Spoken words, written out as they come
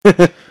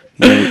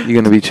You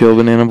gonna be chill,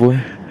 Banana Boy?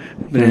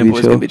 Banana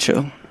Boy's gonna be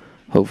chill.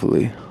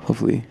 Hopefully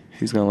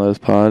he's gonna let us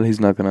pod.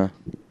 He's not gonna.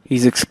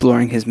 He's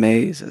exploring his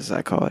maze, as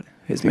I call it.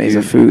 His maze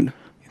of food.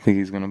 You think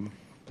he's gonna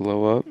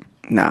blow up?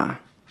 Nah.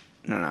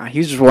 He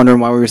was just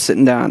wondering why we were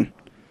sitting down.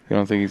 You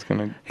don't think he's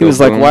gonna? He was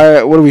like,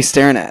 "Why? What are we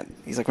staring at?"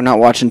 He's like, "We're not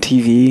watching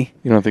TV."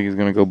 You don't think he's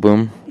gonna go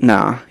boom?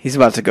 Nah, he's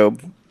about to go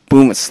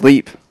boom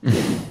asleep.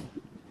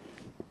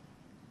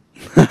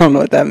 I don't know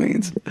what that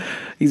means.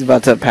 He's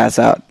about to pass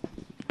out.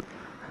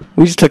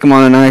 We just took him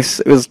on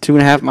it was a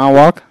 2.5 mile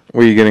walk.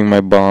 Were you getting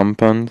my bomb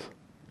puns?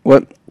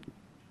 What?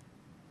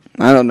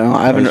 I don't know.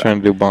 I was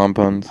trying to do bomb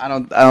puns. I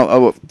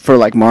don't. For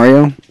like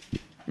Mario.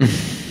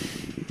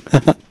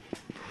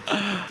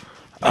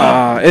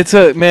 It's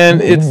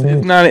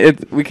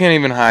not. We can't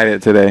even hide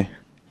it today.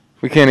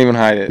 We can't even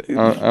hide it.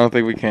 I don't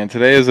think we can.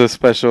 Today is a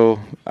special.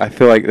 I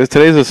feel like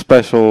today's a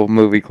special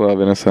movie club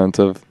in a sense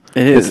of.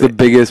 It is. It's the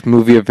biggest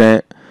movie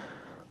event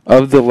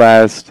of the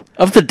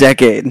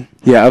decade.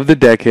 Yeah, of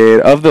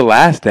the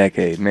last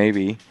decade,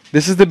 maybe.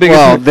 This is the biggest.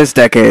 Well, this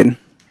decade.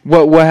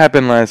 What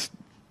happened last?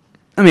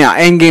 I mean,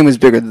 Endgame was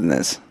bigger than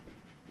this.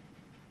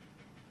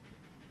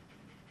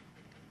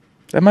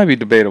 That might be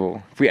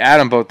debatable. If we add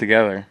them both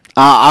together.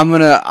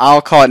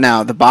 I'll call it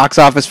now. The box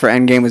office for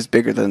Endgame was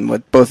bigger than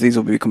what both of these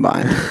will be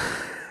combined.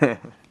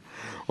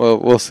 Well,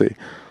 we'll see.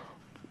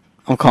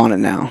 I'm calling it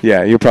now.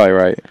 Yeah, you're probably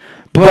right.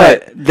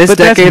 But this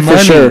decade for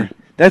sure.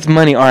 That's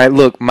money. All right,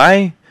 look,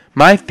 my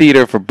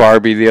theater for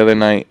Barbie the other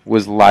night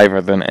was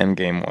liver than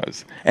Endgame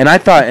was. And I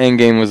thought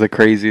Endgame was the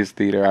craziest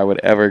theater I would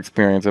ever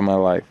experience in my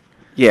life.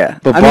 Yeah.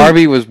 But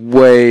Barbie was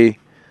way...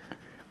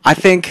 I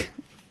think...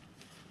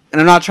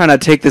 And I'm not trying to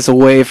take this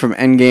away from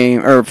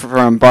Endgame... Or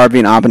from Barbie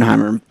and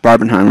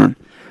Barbenheimer.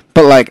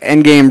 But, like,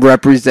 Endgame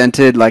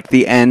represented, like,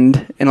 the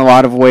end in a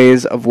lot of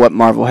ways of what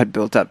Marvel had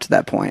built up to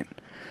that point.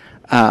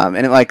 And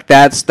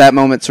that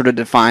moment sort of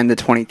defined the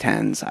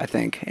 2010s, I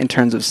think, in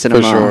terms of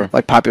cinema, sure.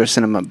 Like popular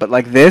cinema. But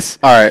like this,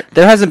 all right,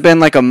 there hasn't been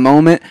like a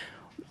moment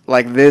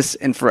like this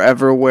in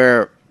forever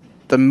where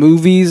the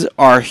movies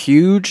are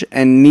huge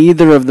and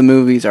neither of the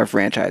movies are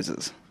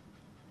franchises.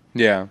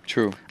 Yeah,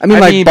 true. I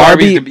mean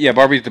Barbie's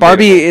debatable.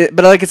 Barbie,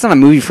 but like it's not a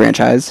movie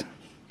franchise.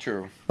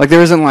 True. Like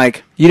there isn't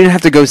like you didn't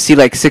have to go see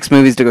like 6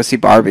 movies to go see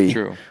Barbie.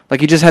 True.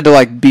 Like you just had to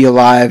like be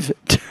alive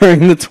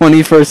during the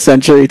 21st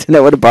century to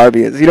know what a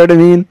Barbie is. You know what I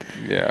mean?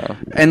 Yeah.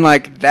 And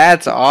like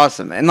that's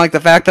awesome. And like the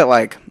fact that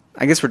like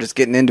I guess we're just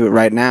getting into it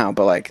right now,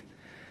 but like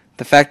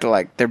the fact that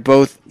like they're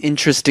both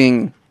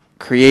interesting,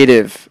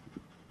 creative,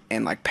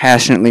 and like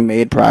passionately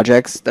made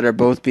projects that are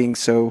both being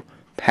so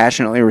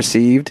passionately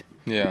received.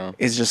 Yeah.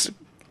 Is just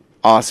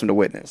awesome to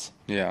witness.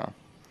 Yeah.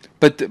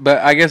 But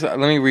I guess let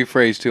me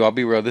rephrase too. I'll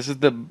be real. This is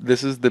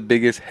the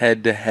biggest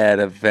head-to-head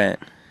event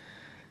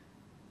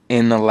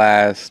in the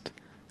last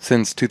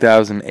since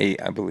 2008,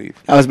 I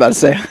believe. I was about to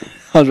say.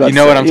 You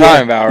know what I'm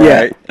talking about,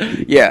 right?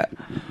 Yeah.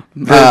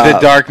 The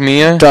Dark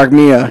Mia. Dark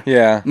Mia.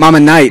 Yeah. Mama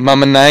Night.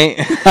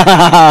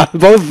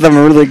 Both of them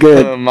are really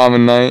good. Mama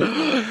Night.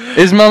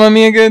 Is Mama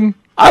Mia good?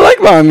 I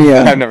like Mama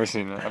Mia. I've never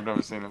seen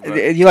it.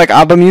 But... You like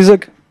ABBA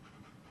music?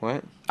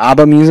 What?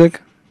 ABBA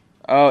music?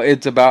 Oh,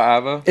 it's about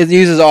ABBA? It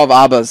uses all of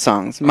ABBA's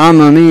songs.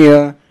 Mamma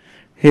Mia,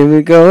 here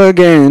we go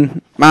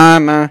again.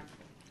 Mama.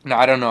 No,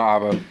 I don't know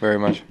ABBA very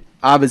much.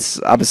 ABBA's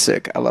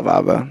sick. I love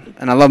ABBA.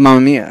 And I love Mamma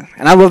Mia.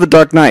 And I love The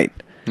Dark Knight.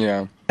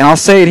 Yeah. And I'll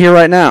say it here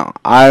right now.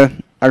 I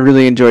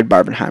really enjoyed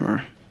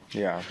Barbenheimer.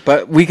 Yeah.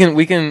 But we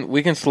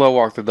can slow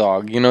walk the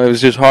dog. You know, it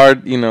was just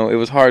hard, it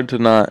was hard to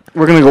not...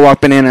 We're going to go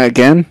walk Banana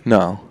again?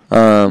 No.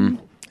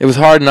 It was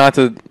hard not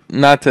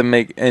to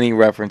make any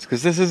reference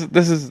because this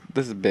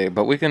is big,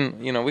 but we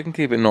can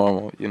keep it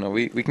normal.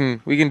 We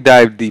can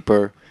dive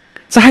deeper.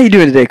 So how you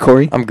doing today,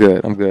 Corey? I'm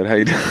good. How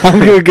you doing? I'm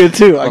doing good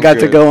too. I got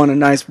to go on a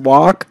nice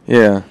walk.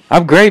 Yeah,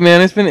 I'm great,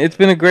 man. It's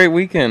been a great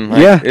weekend.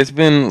 Yeah, it's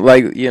been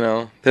like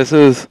this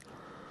is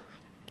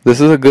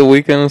a good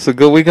weekend. It's a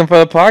good weekend for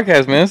the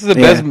podcast, man. This is the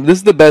best. This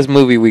is the best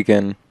movie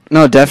weekend.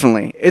 No,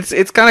 definitely.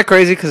 It's kind of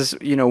crazy because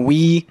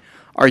we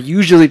are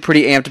usually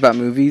pretty amped about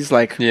movies,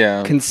 like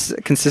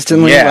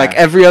consistently, like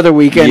every other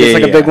weekend. It's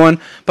like a big one.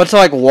 But to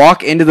like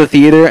walk into the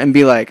theater and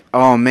be like,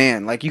 oh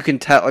man, like you can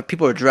tell, like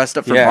people are dressed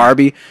up for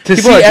Barbie. To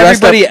people see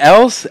everybody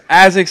else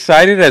as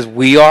excited as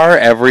we are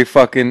every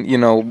fucking,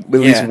 at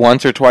least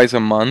once or twice a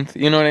month.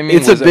 You know what I mean?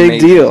 It's a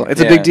big deal.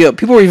 It's a big deal.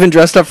 People were even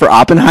dressed up for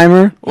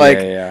Oppenheimer. Like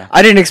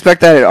I didn't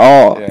expect that at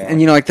all. Yeah.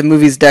 And like the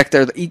movies decked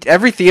there.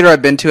 Every theater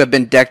I've been to have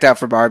been decked out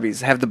for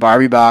Barbies. Have the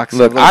Barbie box.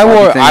 Look,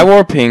 I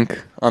wore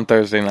pink on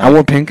Thursday night. I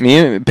wore pink. Me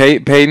and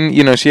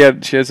Peyton, she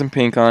had some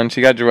pink on.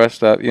 She got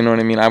dressed up. You know what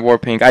I mean? I wore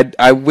pink.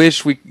 I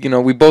wish we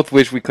both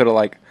wish we could have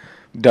like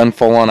done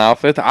full on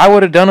outfits. I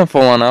would have done a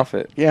full on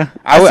outfit. Yeah,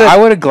 I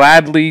would have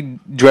gladly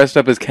dressed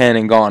up as Ken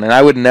and gone, and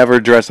I would never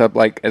dress up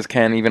like as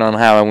Ken even on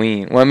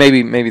Halloween. Well,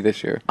 maybe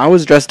this year. I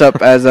was dressed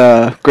up as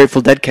a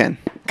Grateful Dead Ken.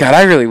 God,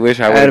 I really wish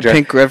I would have had a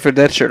pink Grateful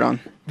Dead shirt on.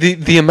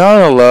 The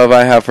amount of love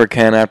I have for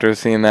Ken after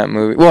seeing that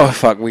movie. Well,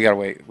 fuck, we gotta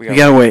wait. We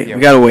gotta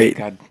wait.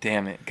 God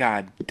damn it.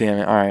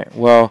 All right.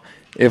 Well,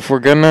 if we're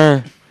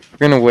gonna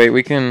wait,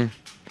 we can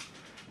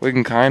we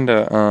can kind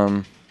of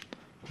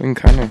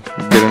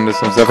get into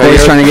some stuff.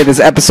 Corey's trying to get this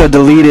episode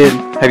deleted.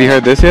 Have you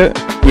heard this yet?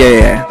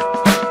 Yeah.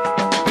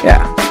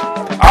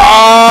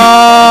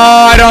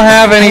 Oh, I don't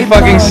have any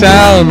fucking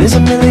sounds.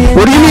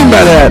 What do you mean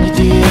by that?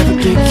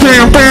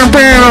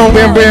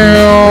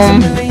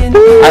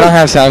 I don't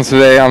have sounds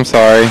today. I'm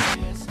sorry.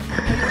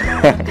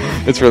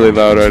 It's really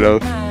loud right now.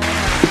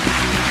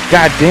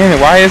 God damn it!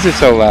 Why is it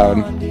so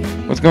loud?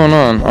 What's going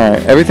on? All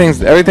right, everything's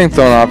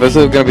thrown off. This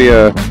is gonna be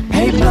a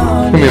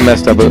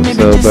messed up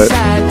episode, but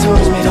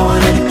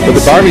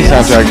the Barbie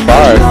soundtrack's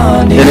fire.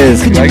 It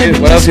is. You like it?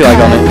 What else do you like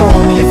on it?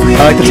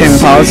 I like the Tame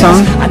Impala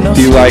song.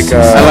 Do you like?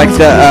 I like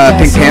the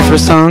Pink Panther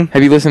song.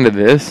 Have you listened to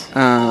this?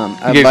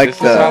 I You gave like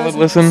this a solid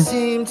listen.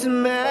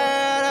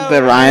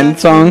 the Ryan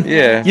song.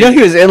 Yeah. You know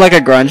he was in like a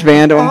grunge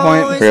band at one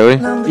point. Really?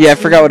 Yeah, I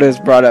forgot what it was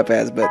brought up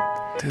as, but.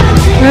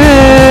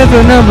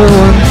 The number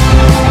one.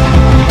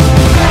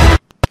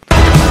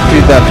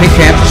 Dude, the Pink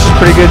Panther's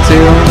pretty good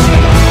too.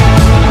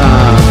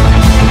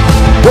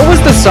 What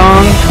was the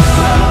song?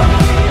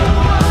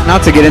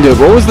 Not to get into it,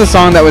 but what was the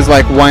song that was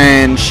like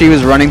when she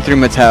was running through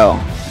Mattel?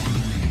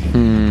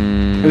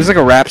 It was like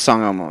a rap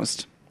song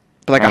almost,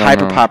 but like a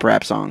hyper pop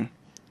rap song.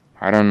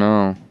 I don't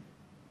know.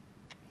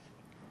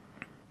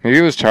 Maybe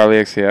it was Charlie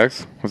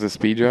XCX. Was it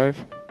Speed Drive?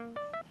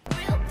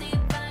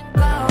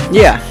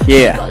 Yeah.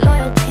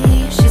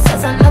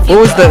 What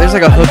was the? There's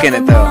like a hook in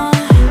it though.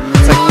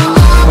 It's like,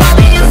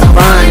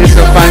 fine, you're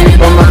so fine, you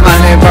blow my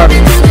mind, hey Barbie.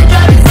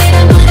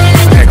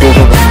 Okay, cool.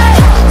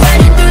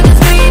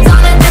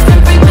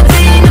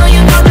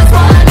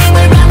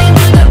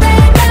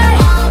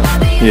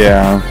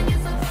 Yeah,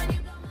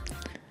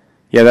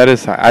 that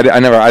is. I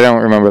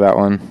don't remember that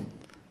one.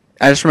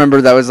 I just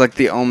remember that was like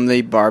the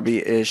only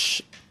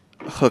Barbie-ish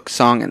hook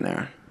song in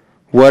there.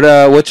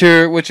 What's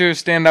your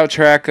standout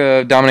track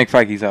of Dominic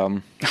Fike's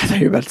album? I thought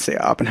you were about to say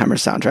Oppenheimer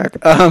soundtrack.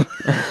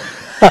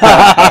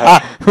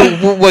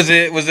 Was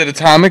it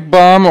Atomic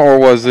Bomb or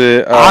was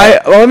it?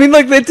 I mean,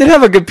 like they did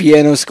have a good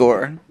piano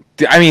score.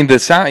 I mean, the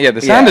sound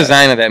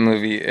design of that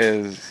movie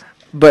is.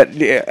 But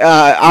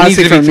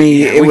honestly, for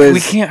me, it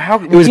was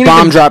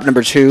Bomb Drop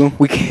number 2.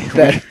 We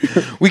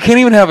can't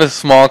even have a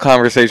small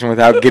conversation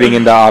without getting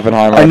into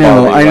Oppenheimer. I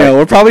know.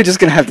 We're probably just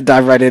gonna have to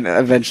dive right in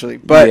eventually.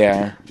 But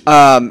yeah.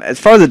 As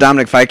far as the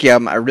Dominic Fike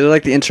album, I really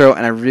like the intro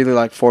and I really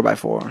like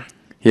 4x4.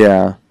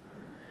 Yeah.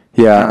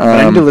 But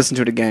I need to listen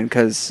to it again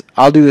because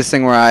I'll do this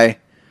thing where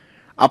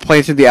I'll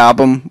play through the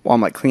album while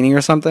I'm like cleaning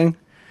or something,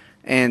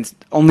 and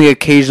only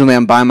occasionally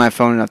I'm by my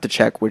phone enough to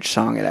check which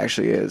song it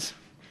actually is.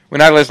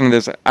 When I listen to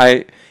this,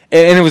 and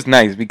it was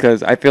nice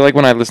because I feel like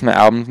when I listen to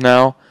albums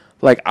now,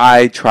 like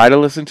I try to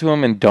listen to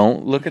them and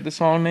don't look at the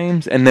song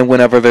names, and then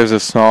whenever there's a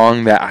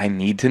song that I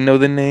need to know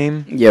the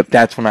name,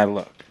 that's when I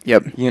look.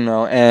 You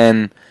know,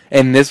 and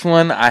this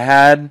one I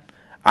had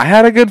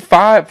a good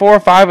 4 or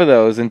 5 of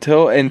those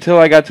until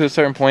I got to a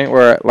certain point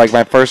where like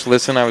my first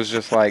listen I was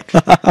just like,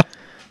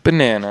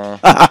 banana.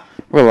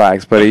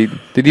 Relax, buddy.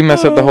 Did you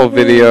mess up the whole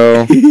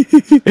video? He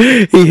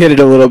hit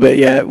it a little bit,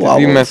 yeah. Did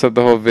you mess up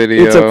the whole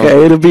video? It's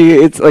okay.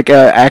 It's like an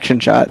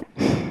action shot.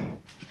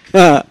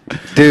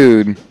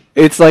 Dude.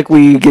 It's like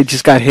we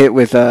just got hit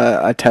with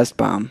a test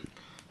bomb.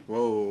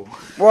 Whoa.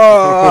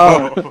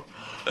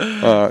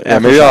 Yeah,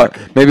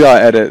 maybe I'll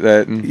edit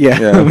that.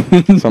 Yeah.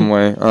 Some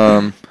way.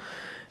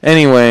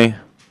 Anyway,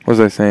 what was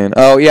I saying?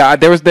 Oh yeah,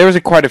 there was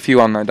quite a few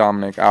on the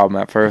Dominic album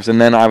at first,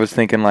 and then I was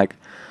thinking like,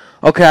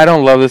 okay, I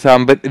don't love this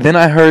album, but then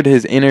I heard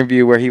his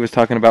interview where he was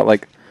talking about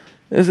like,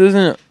 this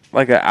isn't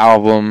like an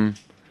album.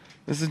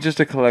 This is just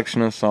a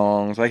collection of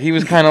songs. Like he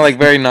was kind of like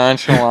very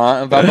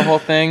nonchalant about the whole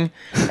thing,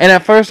 and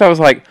at first I was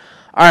like,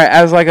 all right,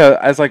 as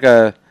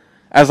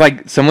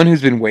someone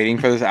who's been waiting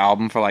for this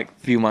album for like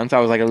a few months, I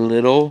was like a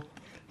little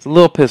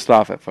pissed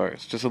off at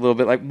first, just a little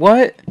bit like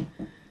what.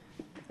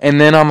 And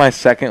then on my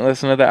second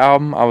listen to the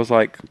album, I was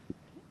like,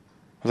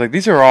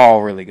 these are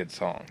all really good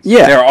songs.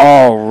 Yeah, they're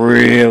all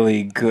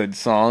really good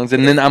songs.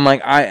 And then I'm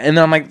like,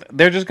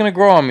 they're just gonna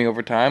grow on me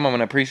over time. I'm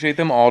gonna appreciate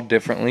them all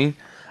differently.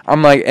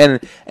 I'm like, and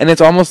it's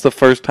almost the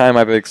first time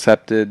I've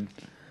accepted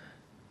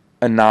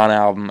a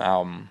non-album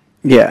album.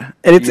 Yeah,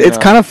 and it's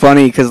kind of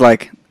funny because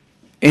like,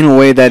 in a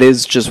way, that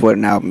is just what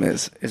an album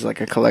is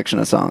like a collection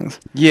of songs.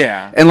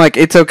 Yeah. And like,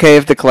 it's okay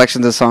if the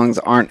collections of songs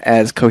aren't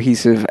as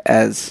cohesive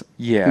as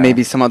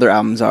maybe some other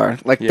albums are.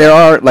 Like there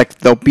are like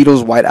the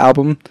Beatles' White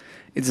Album.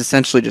 It's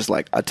essentially just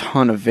like a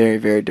ton of very,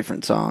 very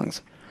different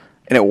songs,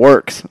 and it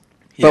works.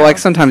 Yeah. But like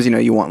sometimes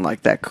you want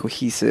like that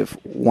cohesive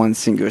one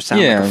singular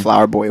sound, like a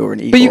Flower Boy or an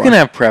Eagle. But you can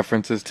have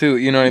preferences too.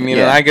 You know what I mean?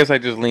 Yeah. And I guess I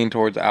just lean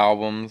towards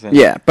albums. And,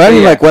 but I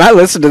mean, like when I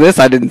listened to this,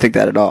 I didn't think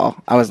that at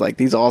all. I was like,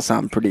 these all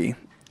sound pretty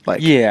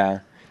like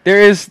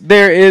There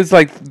is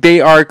like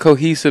they are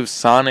cohesive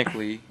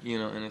sonically,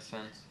 in a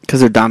sense. Because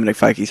they're Dominic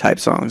Fike's hype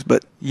songs,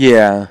 but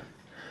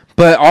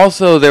but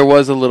also there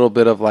was a little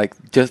bit of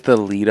like just the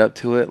lead up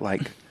to it,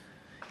 like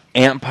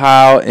Ant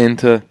Pile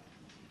into.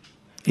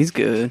 He's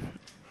good.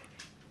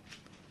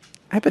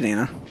 Hi,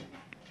 Banana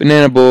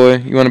Boy,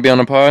 you want to be on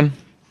the pod?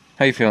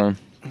 How you feeling?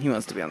 He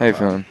wants to be on the pod.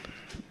 How you feeling?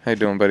 How you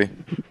doing, buddy?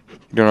 You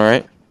doing all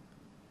right?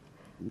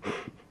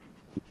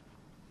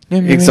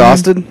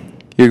 Exhausted?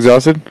 You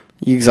exhausted?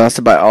 You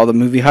exhausted by all the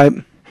movie hype?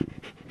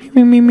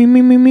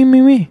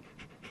 Me.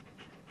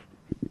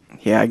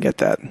 Yeah, I get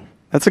that.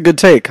 That's a good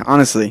take,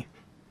 honestly.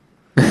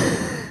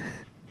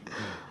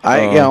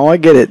 I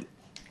get it.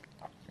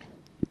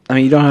 I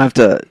mean, you don't have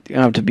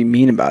to be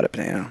mean about it,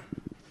 Banana.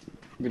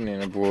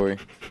 Banana boy.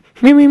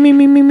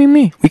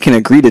 Me. We can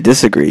agree to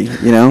disagree,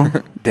 you know?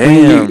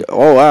 Damn.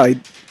 Oh, wow.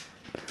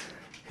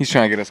 He's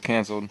trying to get us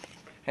canceled.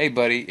 Hey,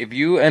 buddy, if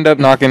you end up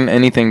knocking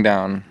anything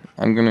down,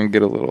 I'm going to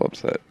get a little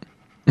upset.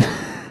 I'm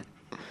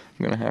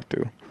going to have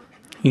to.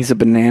 He's a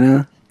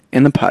banana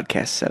in the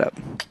podcast setup.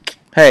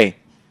 Hey,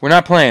 we're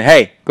not playing.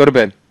 Hey, go to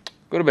bed.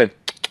 Go to bed.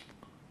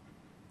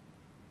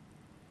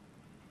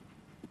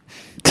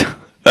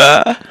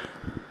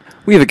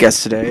 We have a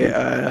guest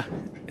today.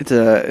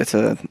 It's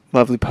a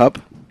lovely pup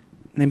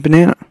named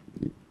Banana.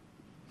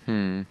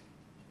 He's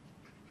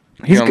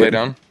gonna good. lay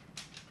down?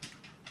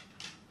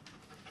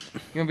 You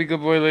gonna be a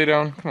good boy, lay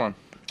down? Come on.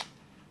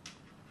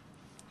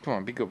 Come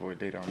on, be a good boy,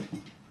 lay down.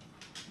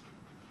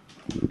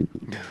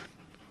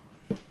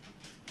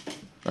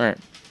 Alright.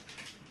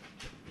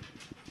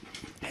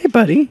 Hey,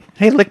 buddy.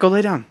 Hey, go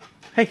lay down.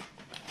 Hey.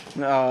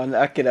 No,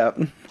 knock it up.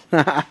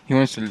 He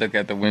wants to look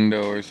at the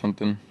window or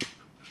something.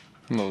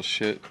 Little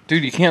shit.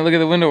 Dude, you can't look at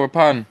the window, we're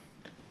podding.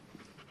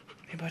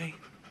 Hey, buddy.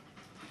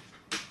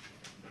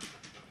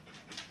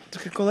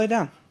 Go lay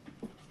down.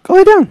 Go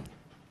lay down.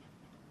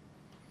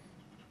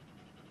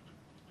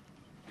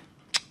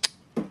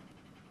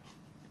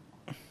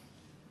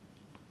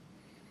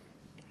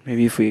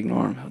 Maybe if we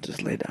ignore him, he'll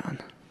just lay down.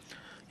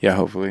 Yeah,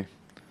 hopefully.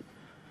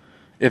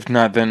 If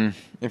not, then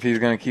if he's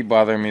gonna keep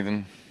bothering me,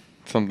 then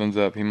something's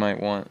up. He might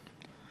want.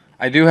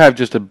 I do have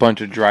just a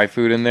bunch of dry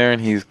food in there,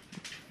 and he's,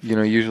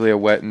 usually a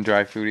wet and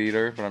dry food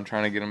eater, but I'm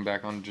trying to get him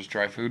back on just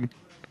dry food.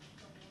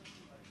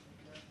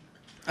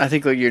 I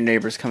think your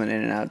neighbor's coming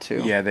in and out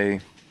too. Yeah,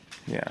 that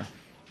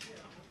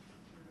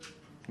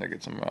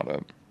gets him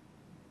riled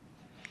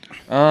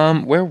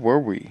up. Where were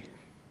we?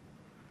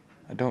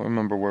 I don't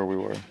remember where we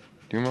were.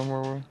 Do you remember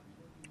where we were?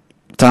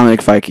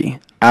 Dominic Fike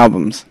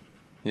albums.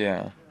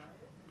 Yeah.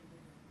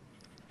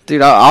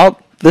 Dude,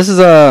 this is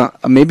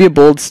maybe a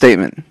bold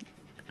statement,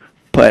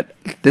 but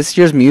this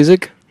year's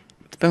music,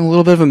 it's been a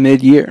little bit of a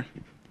mid-year.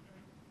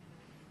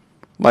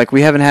 Like,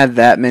 we haven't had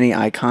that many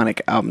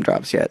iconic album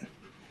drops yet.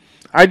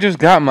 I just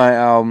got my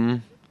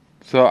album,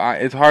 so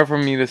it's hard for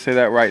me to say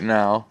that right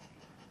now,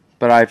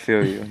 but I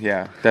feel you.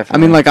 Yeah, definitely. I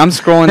mean, like, I'm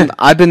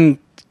scrolling,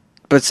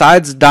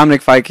 besides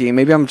Dominic Fike,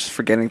 maybe I'm just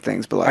forgetting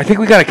things, but like, I think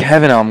we got a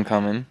Kevin album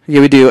coming. Yeah,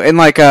 we do. And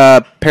like,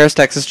 Paris,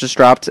 Texas just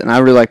dropped, and I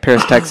really like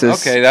Paris,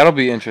 Texas. Okay, that'll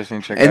be interesting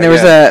to check out. And there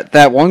was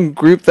that one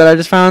group that I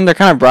just found. They're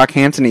kind of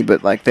Brockhampton-y,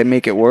 but like they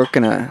make it work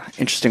in a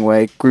interesting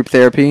way. Group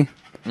Therapy.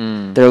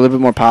 They're a little bit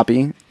more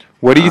poppy.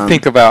 What do you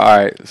think about? All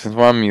right, since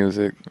we're on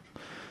music,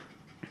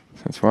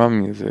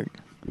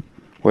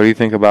 what do you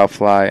think about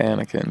Fly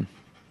Anakin?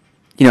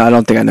 I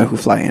don't think I know who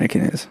Fly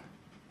Anakin is.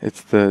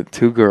 It's the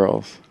two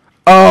girls.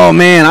 Oh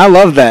man, I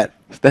love that.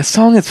 That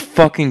song is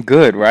fucking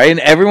good, right?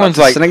 And everyone's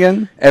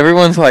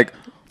like,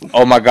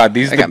 oh my god,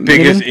 these are the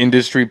biggest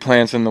industry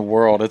plants in the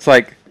world. It's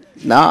like,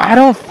 no, I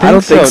don't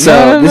think so.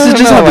 No, this is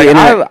just how the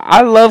internet.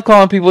 I love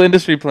calling people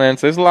industry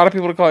plants. There's a lot of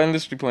people to call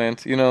industry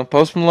plants.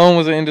 Post Malone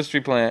was an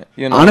industry plant.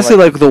 Honestly,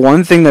 like the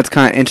one thing that's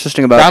kind of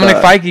interesting about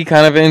Dominic Fike,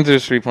 kind of an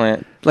industry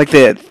plant. Like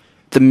the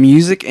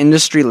music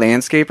industry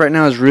landscape right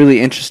now is really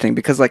interesting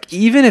because like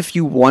even if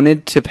you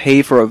wanted to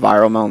pay for a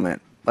viral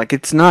moment, like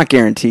it's not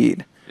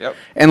guaranteed. Yep.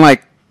 And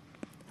like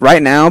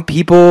right now,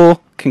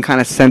 people can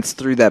kind of sense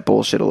through that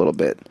bullshit a little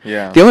bit.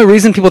 Yeah. The only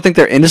reason people think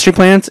they're industry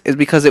plants is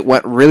because it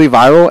went really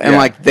viral and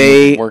like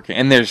they working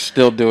and they're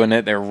still doing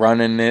it. They're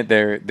running it.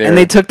 They're and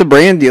they took the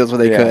brand deals where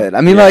they could.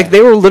 I mean, like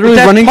they were literally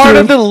running part through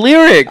of the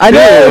lyric. I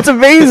know, it's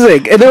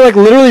amazing, and they're like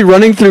literally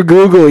running through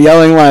Google,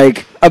 yelling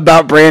like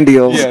about brand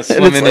deals. Yeah,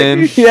 swimming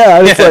in.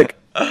 Yeah, it's like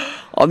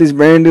all these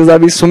brand deals I'd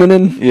be swimming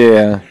in.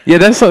 Yeah,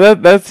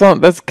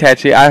 that's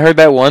catchy. I heard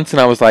that once, and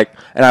I was like,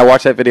 and I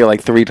watched that video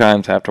like 3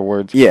 times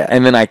afterwards. Yeah,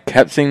 and then I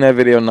kept seeing that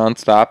video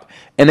nonstop,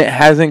 and it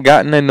hasn't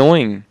gotten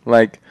annoying.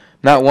 Like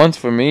not once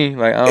for me.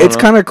 Like it's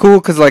kind of cool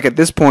because like at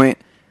this point,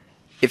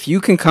 if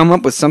you can come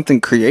up with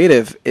something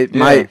creative, it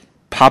might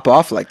pop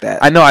off like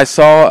that. I know. I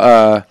saw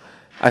that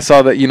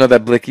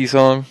that Blicky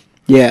song.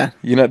 Yeah.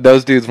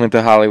 Those dudes went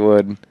to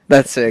Hollywood.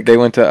 That's sick. They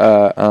went to,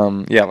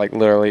 like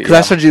literally. Because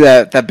I showed you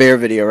that bear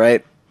video,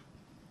 right?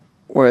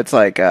 Where it's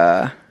like,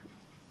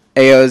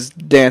 Ao's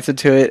dancing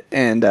to it,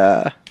 and,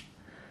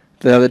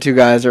 the other two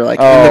guys are like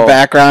in the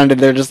background,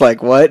 and they're just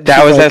like, what?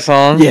 That was that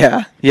song?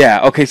 Yeah.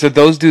 Yeah, okay, so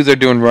those dudes are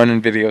doing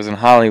running videos in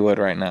Hollywood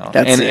right now.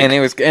 That's sick. And it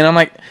was, and I'm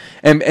like,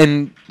 and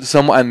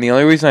the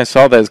only reason I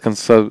saw that is because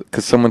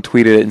someone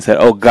tweeted it and said,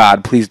 "Oh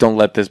God, please don't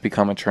let this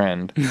become a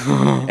trend."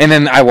 And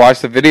then I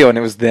watched the video and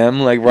it was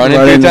them like running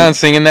through town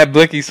singing that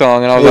Blicky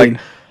song, and I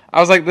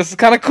was like, this is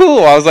kind of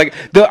cool. I was like,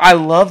 I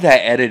love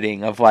that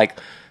editing of like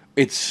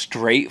it's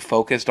straight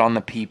focused on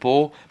the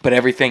people, but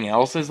everything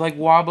else is like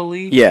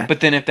wobbly. Yeah. But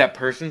then if that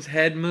person's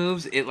head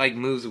moves, it like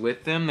moves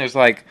with them. There's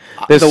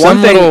the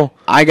one thing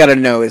I gotta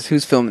know is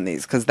who's filming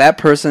these, because that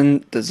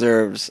person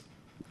deserves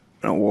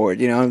an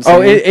award. You know what I'm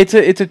saying? Oh,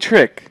 it's a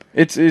trick.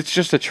 It's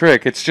just a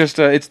trick. It's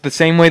the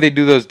same way they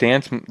do those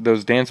dance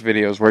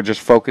videos where it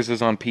just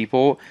focuses on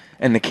people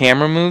and the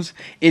camera moves.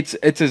 It's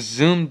a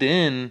zoomed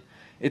in.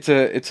 It's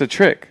a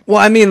trick. Well,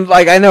 I mean,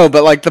 like, I know,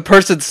 but like the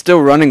person's still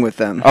running with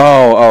them.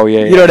 Oh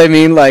yeah. You know what I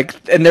mean? Like,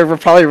 and they're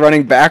probably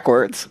running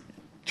backwards.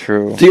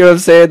 True. Do you know what I'm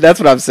saying? That's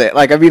what I'm saying.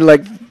 Like, I mean,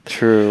 like,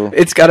 true.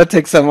 It's got to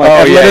take some like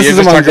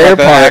athleticism on their part.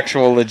 The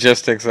actual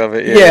logistics of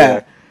it.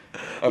 Yeah.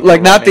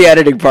 Like, not the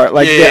editing part.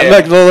 Like,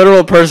 like the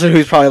literal person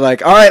who's probably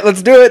like, all right,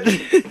 let's do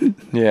it.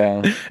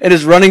 Yeah. And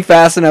is running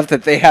fast enough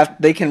that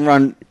they can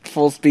run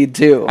full speed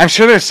too. I'm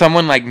sure there's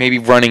someone like maybe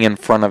running in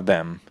front of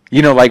them.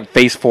 You know, like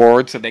face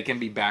forward so they can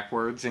be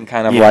backwards and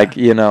kind of like,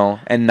 you know,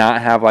 and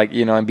not have like,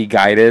 you know, and be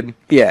guided.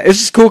 Yeah, it's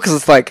just cool because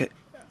it's like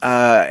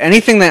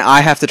anything that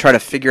I have to try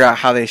to figure out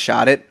how they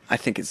shot it, I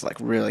think is like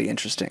really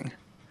interesting.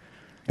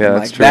 Yeah, and,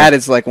 that's like, true. That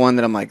is like one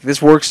that I'm like, this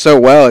works so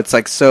well. It's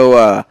like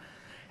so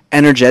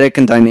energetic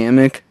and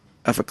dynamic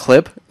of a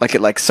clip. Like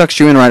it like sucks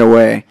you in right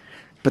away.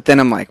 But then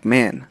I'm like,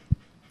 man,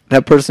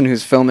 that person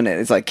who's filming it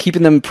is like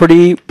keeping them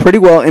pretty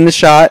well in the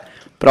shot,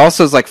 but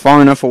also is like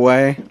far enough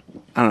away.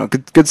 I don't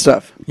know, good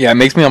stuff. Yeah, it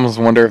makes me almost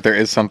wonder if there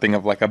is something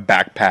of like a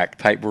backpack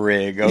type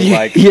rig of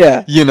like,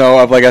 yeah, you know,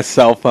 of like a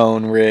cell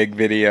phone rig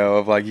video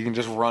of like you can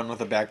just run with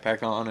a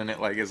backpack on and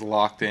it like is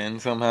locked in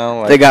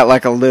somehow. Like, they got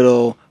like a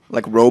little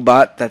like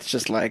robot that's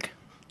just like.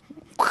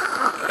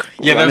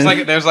 Yeah,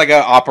 there's like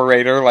an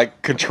operator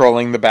like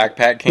controlling the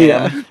backpack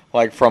cam,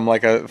 like from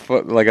like a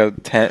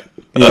tent,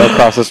 you know,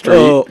 across the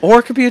street. Or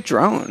it could be a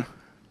drone.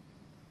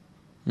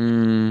 I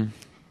mean,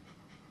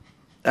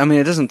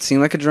 it doesn't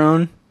seem like a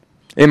drone.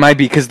 It might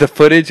be because the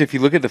footage. If you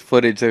look at the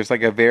footage, there's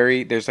like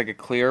a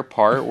clear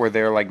part where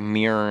they're like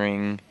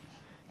mirroring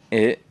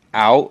it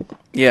out.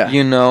 Yeah,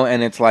 you know,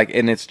 and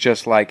it's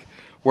just like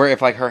where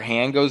if like her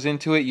hand goes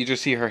into it, you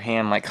just see her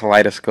hand like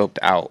kaleidoscoped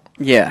out.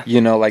 Yeah,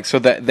 you know, like so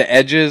the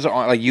edges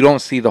are like you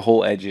don't see the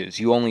whole edges.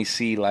 You only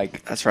see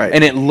like that's right.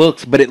 And it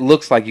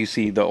looks like you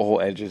see the whole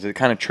edges. It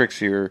kind of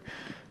tricks your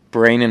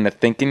brain into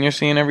thinking you're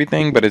seeing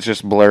everything, but it's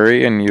just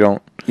blurry and you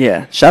don't.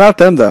 Yeah, shout out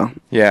them though.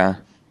 Yeah.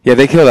 Yeah,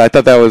 they killed it. I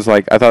thought that was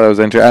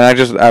interesting.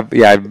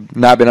 And I've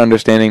not been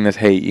understanding this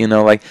hate, you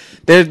know, like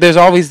there's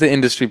always the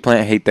industry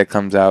plant hate that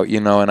comes out, you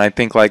know, and I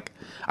think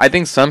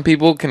some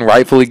people can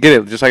rightfully get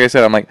it. Just like I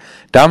said, I'm like,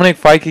 Dominic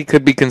Fike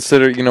could be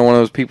considered, you know, one of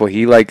those people.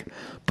 He like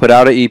put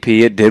out an EP,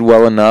 it did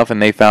well enough,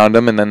 and they found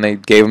him, and then they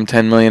gave him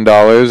 $10 million,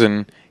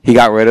 and he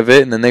got rid of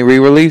it, and then they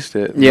re-released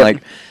it. Yeah.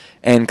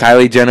 And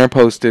Kylie Jenner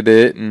posted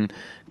it, and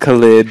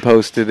Khalid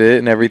posted it,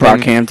 and everything.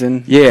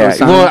 Brockhampton. Yeah.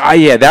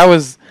 Well,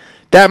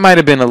 that might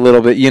have been a little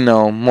bit, you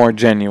know, more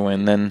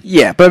genuine than...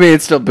 Yeah, but I mean,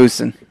 it's still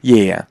boosting.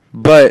 Yeah,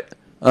 but,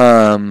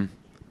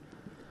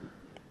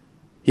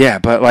 yeah,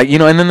 but, like, you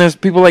know, and then there's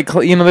people like,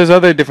 you know, there's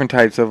other different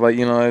types of, like,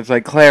 you know, it's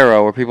like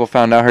Claro, where people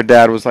found out her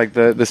dad was, like,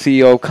 the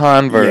CEO of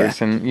Converse,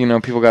 and, you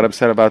know, people got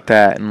upset about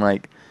that, and,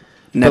 like...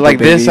 Nepo but, like,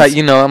 babies. This,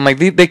 you know, I'm like,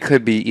 they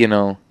could be, you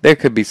know, there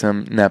could be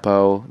some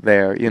Nepo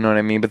there, you know what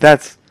I mean? But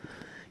that's...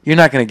 You're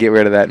not going to get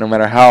rid of that no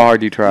matter how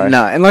hard you try.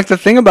 No, and, like, the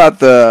thing about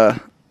the...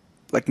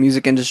 like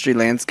music industry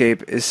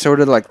landscape is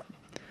sort of like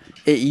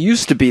it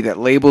used to be that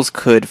labels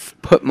could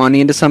put money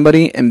into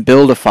somebody and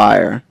build a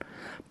fire,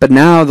 but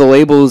now the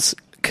labels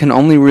can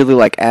only really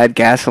like add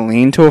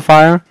gasoline to a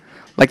fire.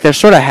 Like there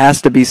sort of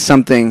has to be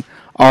something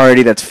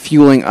already that's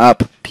fueling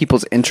up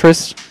people's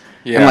interest,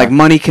 and like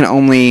money can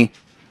only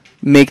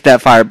make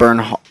that fire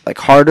burn like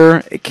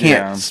harder. It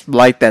can't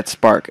light that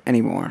spark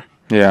anymore.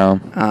 Yeah.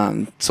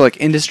 So like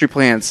industry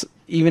plants,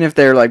 even if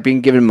they're like being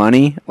given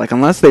money, like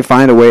unless they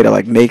find a way to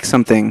like make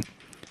something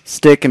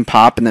stick and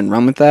pop and then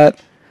run with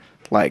that,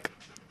 like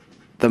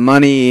the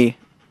money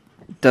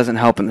doesn't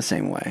help in the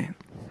same way.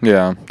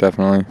 Yeah,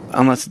 definitely.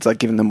 Unless it's like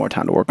giving them more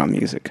time to work on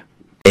music.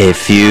 A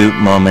few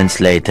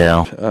moments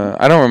later.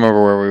 I don't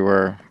remember where we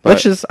were.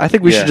 But I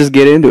think we should just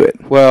get into it.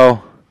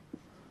 Well,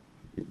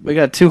 we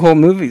got 2 whole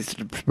movies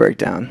to break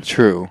down.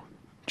 True.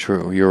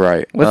 You're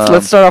right.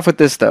 Let's start off with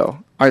this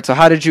though. All right, so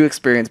how did you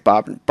experience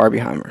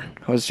Barbenheimer?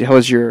 How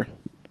was your?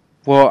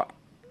 Well,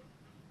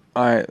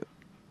 I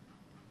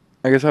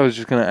guess I was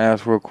just gonna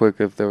ask real quick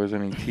if there was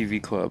any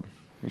TV club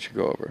we should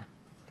go over.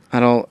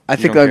 I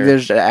think like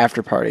there's an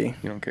after party.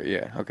 You don't care?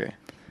 Yeah. Okay.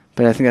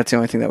 But I think that's the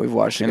only thing that we've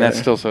watched together. And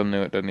that's still so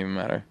new it doesn't even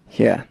matter.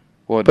 Yeah.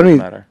 Well, it doesn't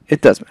matter. It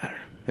does matter.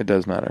 It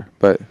does matter.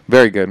 But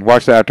very good.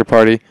 Watch the after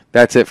party.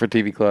 That's it for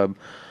TV club.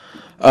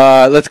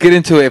 Let's get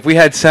into it. If we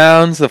had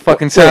sounds, the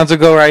fucking sounds would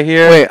go right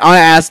here. Wait, I want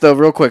to ask though,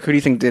 real quick. Who do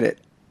you think did it?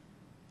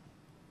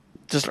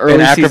 Just early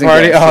an after season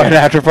party. guys, an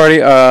after party.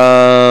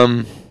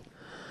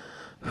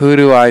 Who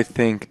do I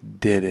think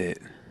did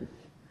it?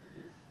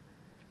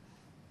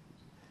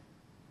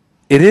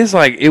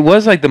 It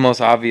was like the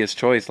most obvious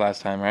choice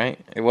last time, right?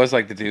 It was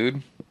like the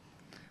dude.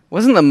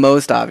 Wasn't the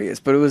most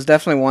obvious, but it was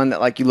definitely one that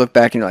like you look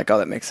back and you're like, oh,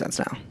 that makes sense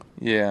now.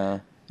 Yeah.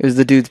 It was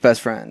the dude's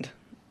best friend,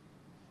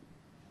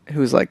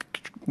 who was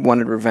like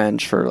wanted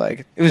revenge for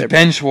like. It was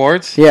Ben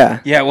Schwartz.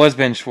 Yeah. Yeah, it was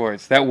Ben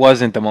Schwartz. That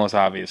wasn't the most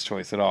obvious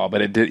choice at all,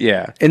 but it did.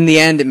 Yeah. In the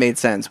end, it made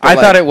sense. I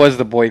thought it was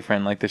the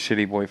boyfriend, like the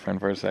shitty boyfriend,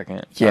 for a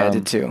second. Yeah, I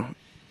did too.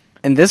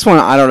 And this one,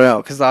 I don't know,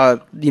 because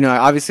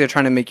obviously they're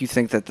trying to make you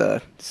think that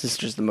the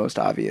sister's the most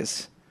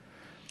obvious.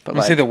 But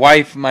I say the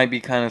wife might be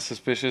kind of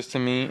suspicious to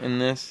me in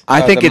this.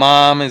 I think the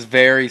mom is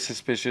very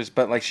suspicious,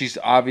 but like she's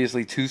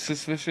obviously too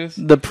suspicious.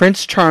 The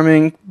Prince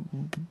Charming,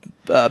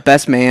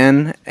 best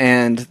man,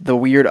 and the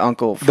weird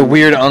uncle.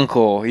 Weird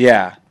uncle,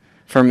 yeah,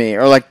 for me,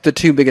 are like the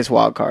two biggest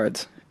wild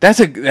cards. That's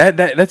a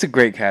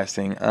great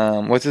casting.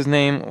 What's his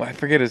name? I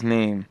forget his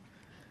name.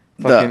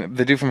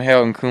 The dude from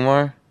Harold and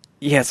Kumar.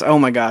 Yes. Oh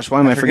my gosh, why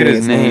am I forgetting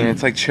his name?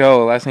 It's like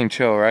Cho. Last name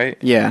Cho, right?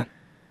 Yeah.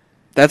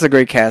 That's a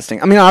great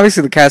casting. I mean,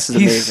 obviously the cast is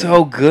amazing. He's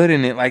so good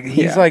in it. Like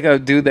he's like a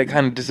dude that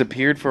kind of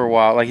disappeared for a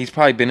while. Like he's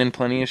probably been in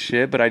plenty of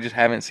shit, but I just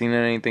haven't seen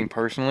anything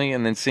personally.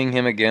 And then seeing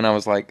him again, I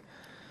was like,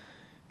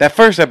 that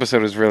first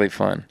episode was really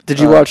fun. Did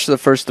you watch the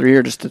first 3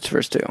 or just the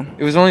first 2?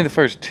 It was only the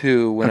first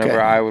 2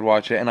 whenever I would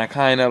watch it, and I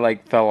kind of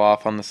like fell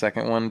off on the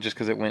second one just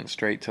because it went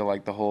straight to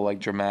like the whole like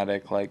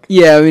dramatic like.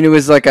 Yeah, I mean it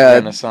was like a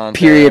Renaissance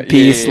period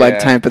piece like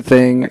type of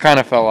thing. I kind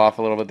of fell off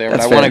a little bit there, but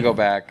I want to go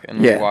back and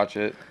watch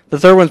it. The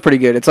third one's pretty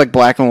good. It's like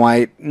black and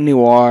white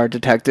noir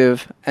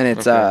detective, and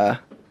it's our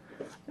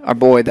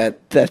boy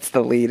that's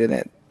the lead in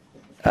it.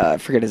 I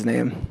forget his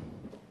name,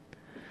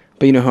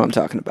 but you know who I'm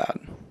talking about.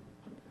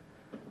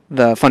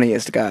 The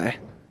funniest guy.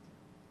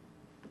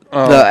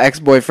 The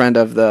ex-boyfriend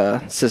of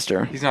the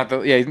sister. He's not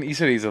the... Yeah, you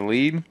said he's the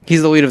lead?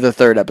 He's the lead of the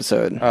third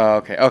episode. Oh,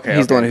 okay.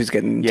 He's the one who's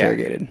getting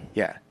interrogated.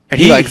 Yeah. And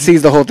he like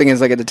sees the whole thing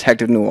as like a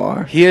detective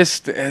noir. He is...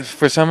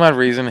 For some odd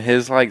reason,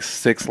 his like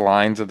 6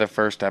 lines of the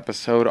first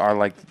episode are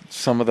like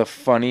some of the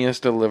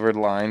funniest delivered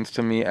lines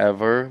to me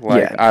ever.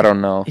 Like, I don't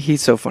know.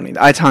 He's so funny.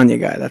 The I, Tonya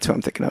guy, that's who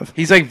I'm thinking of.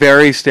 He's like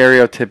very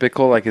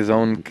stereotypical, like his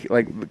own...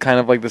 Like, kind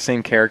of like the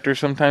same character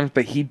sometimes,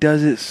 but he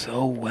does it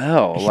so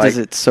well. He does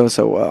it so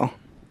well.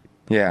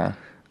 Yeah.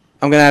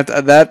 I'm gonna have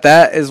to.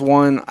 That is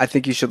one I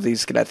think you should at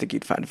least get. I think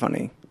you'd find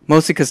funny,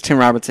 mostly because Tim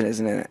Robertson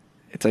isn't in it.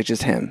 It's like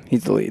just him.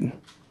 He's the lead.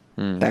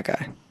 That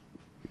guy.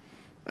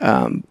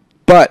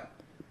 But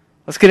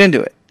let's get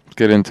into it.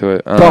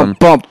 Bump,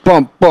 bump,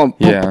 bump, bump.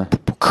 Yeah.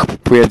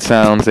 If we had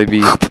sounds, they'd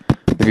be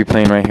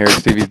playing right here.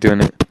 Stevie's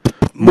doing it.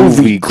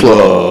 Movie Club.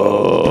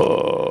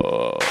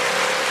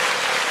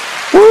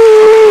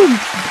 Woo!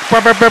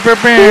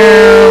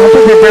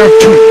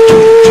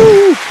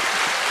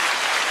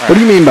 What do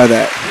you mean by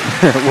that?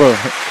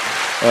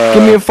 Well,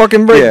 give me a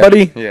fucking break,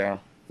 buddy. Yeah.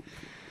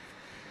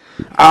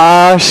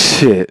 Ah,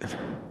 shit.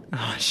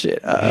 Oh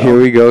shit! Here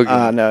we go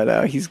again.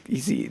 No, he's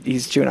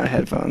chewing on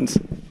headphones.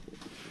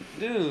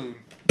 Dude.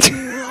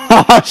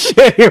 Oh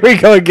shit! Here we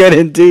go again,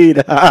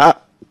 indeed.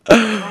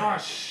 Oh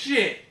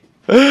shit!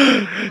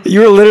 You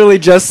were literally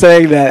just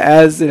saying that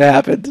as it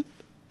happened.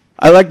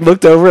 I like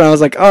looked over and I was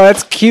like, "Oh,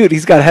 that's cute.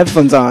 He's got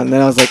headphones on." And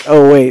then I was like,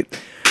 "Oh wait,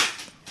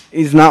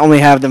 he's not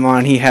only have them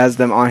on, he has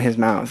them on his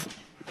mouth."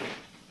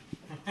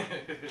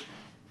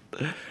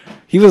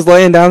 He was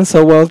laying down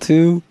so well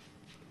too.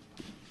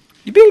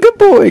 You being a good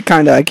boy,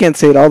 kinda. I can't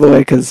say it all the way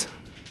because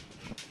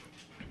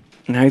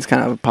now he's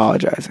kind of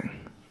apologizing.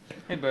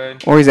 Hey,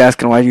 bud. Or he's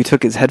asking why you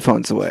took his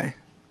headphones away.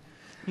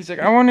 He's like,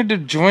 I wanted to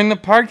join the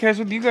podcast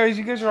with you guys.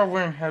 You guys are all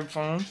wearing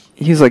headphones.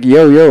 He's like,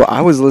 yo, I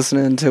was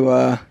listening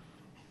to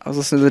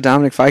the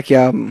Dominic Fike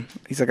album.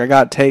 He's like, I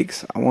got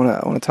takes. I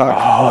wanna talk.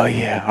 Oh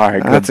yeah, all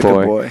right, That's a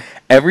good boy.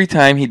 Every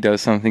time he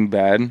does something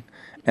bad,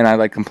 and I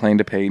like complain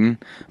to Peyton,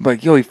 I'm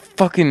like, yo, he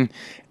fucking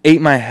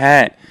ate my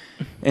hat.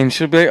 And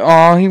she'll be like,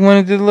 oh, he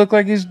wanted to look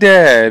like his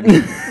dad.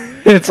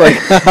 It's like,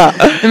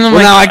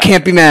 now I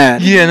can't be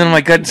mad. Yeah, and then I'm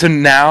like, God. So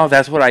now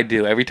that's what I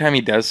do. Every time he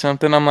does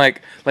something, I'm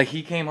like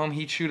he came home,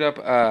 he chewed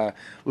up,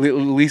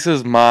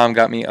 Lisa's mom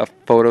got me a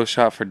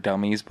Photoshop for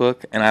Dummies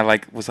book, and I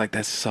was like,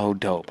 that's so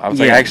dope. I was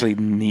like, I actually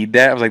need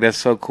that. I was like, that's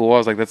so cool. I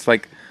was like, that's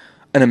like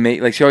an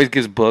amazing, like she always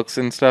gives books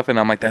and stuff, and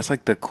I'm like, that's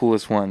like the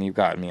coolest one you've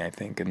got me, I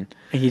think. And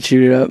he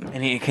chewed it up.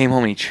 And he came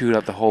home and he chewed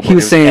up the whole book. He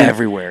was saying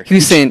everywhere. He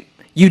was saying,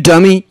 you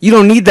dummy, you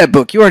don't need that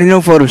book. You already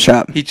know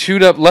Photoshop. He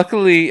chewed up,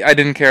 luckily, I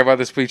didn't care about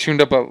this, but he chewed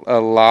up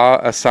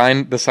the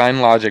Sign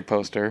Logic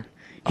poster.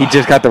 He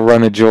just got the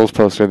Run of Jewels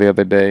poster the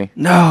other day.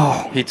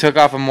 No. He took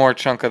off a more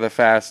chunk of the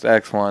Fast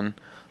X one.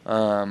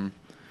 But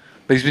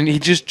he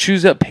just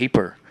chews up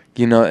paper,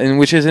 and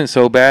which isn't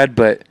so bad,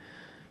 but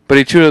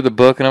he chewed up the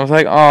book, and I was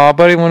like, oh,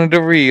 buddy wanted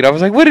to read. I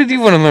was like, what did you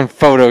want to learn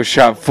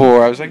Photoshop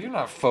for? I was like, you're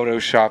not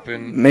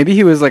Photoshopping. Maybe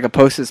he was like a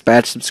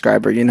Post-Dispatch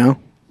subscriber,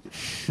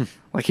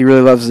 Like, he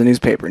really loves the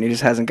newspaper, and he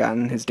just hasn't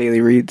gotten his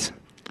daily reads.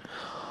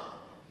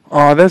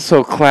 Oh, that's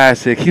so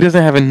classic. He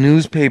doesn't have a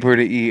newspaper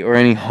to eat or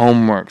any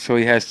homework, so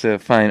he has to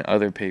find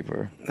other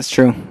paper. That's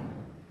true.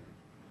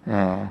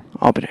 Oh.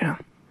 I'll be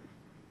down.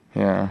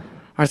 Yeah. All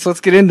right, so let's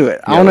get into it.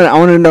 Yeah. I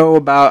want to know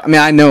about... I mean,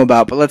 I know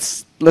about, but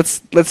let's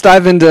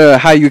dive into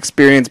how you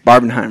experienced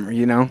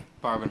Barbenheimer,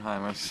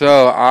 Barbenheimer.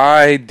 So,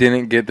 I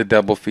didn't get the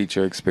double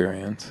feature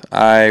experience.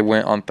 I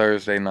went on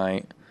Thursday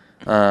night.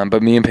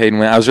 But me and Peyton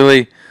went. I was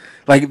really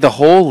like the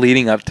whole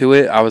leading up to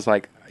it. I was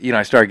like,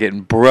 I started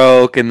getting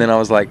broke, and then I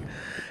was like,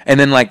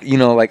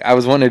 I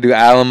was wanting to do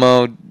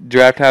Alamo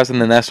Draft House,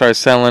 and then that started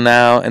selling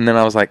out, and then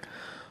I was like,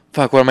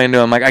 fuck, what am I gonna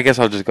do? I'm like, I guess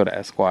I'll just go to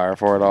Esquire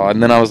for it all,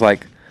 and then I was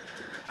like,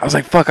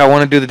 fuck, I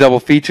want to do the double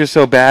feature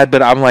so bad,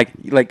 but I'm like,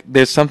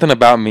 there's something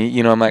about me,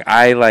 I'm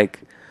like,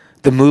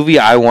 the movie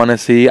I want to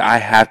see, I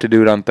have to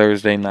do it on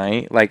Thursday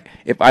night. Like,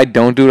 if I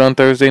don't do it on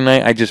Thursday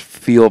night, I just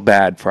feel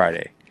bad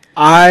Friday.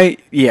 I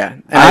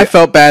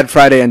felt bad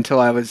Friday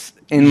until I was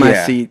in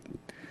my seat.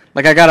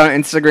 Like, I got on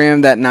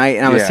Instagram that night,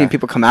 and I was seeing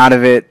people come out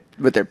of it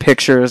with their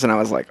pictures, and I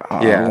was like,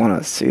 I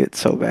want to see it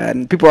so bad.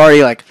 And people were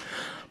already, like,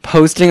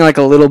 posting, like,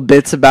 a little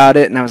bits about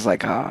it, and I was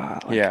like, So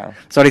I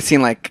already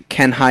seen, like,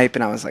 Ken Hype,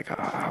 and I was like,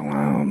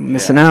 I'm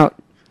missing out.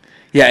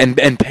 Yeah,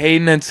 and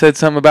Peyton had said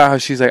something about how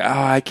she's like,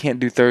 I can't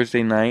do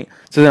Thursday night.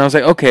 So then I was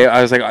like, okay.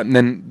 I was like,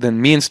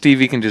 then me and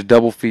Stevie can just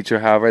double feature,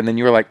 however. And then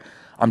you were like,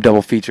 I'm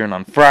double featuring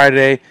on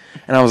Friday.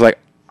 And I was like,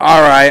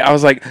 all right. I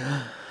was like,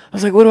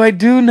 what do I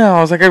do now?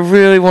 I was like, I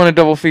really want to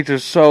double feature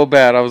so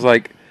bad.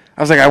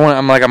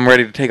 I'm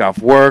ready to take off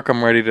work.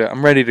 I'm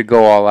ready to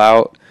go all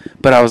out.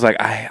 But I was like,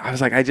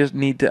 I just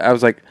need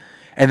to.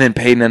 And then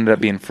Peyton ended up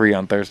being free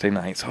on Thursday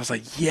night. So I was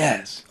like,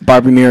 yes.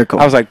 Barbie Miracle.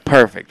 I was like,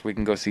 perfect. We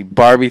can go see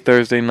Barbie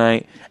Thursday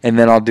night, and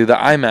then I'll do the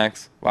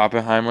IMAX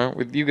Oppenheimer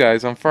with you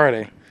guys on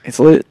Friday. It's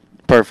lit.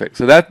 Perfect.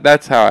 So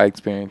that's how I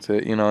experienced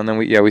it, And then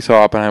we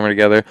saw Oppenheimer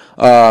together.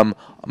 My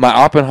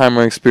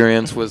Oppenheimer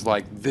experience was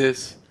like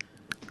this.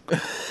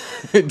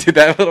 Did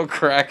that little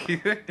crack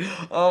here?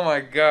 Oh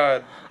my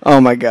god. Oh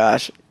my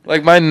gosh.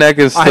 Like my neck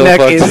is still my neck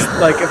fucked. is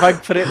like if I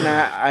put it in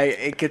that,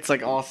 it gets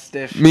like all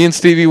stiff. Me and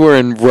Stevie were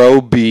in row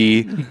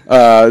B,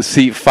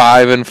 seat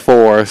 5 and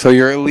 4. So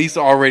you're at least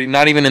already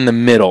not even in the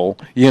middle,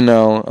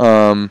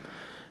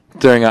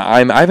 During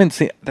I haven't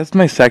seen. That's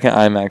my second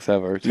IMAX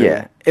ever. Too.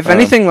 Yeah. If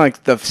anything,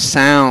 like the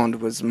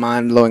sound was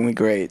mind-blowingly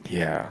great.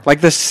 Yeah.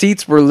 Like the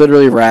seats were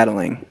literally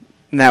rattling.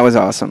 And that was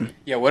awesome.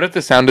 Yeah. What if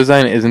the sound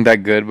design isn't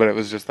that good, but it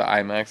was just the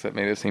IMAX that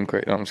made it seem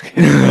great? No, I'm just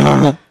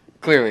kidding.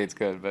 Clearly, it's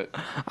good, but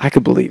I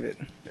could believe it.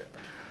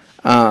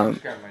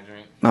 Just grab my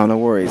drink. No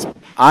worries.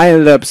 I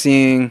ended up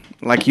seeing,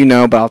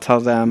 but I'll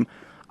tell them.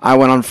 I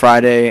went on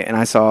Friday and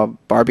I saw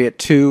Barbie at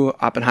 2,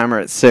 Oppenheimer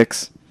at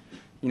 6.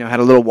 Had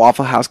a little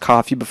Waffle House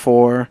coffee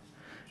before,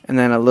 and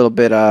then a little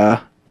bit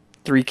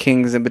Three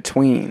Kings in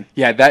between.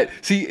 Yeah,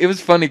 it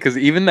was funny because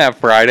even that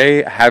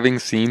Friday, having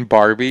seen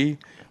Barbie,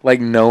 like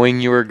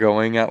knowing you were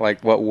going at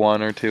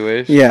 1 or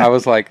 2ish. Yeah, I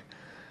was like.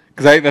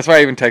 Because that's why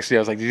I even texted you.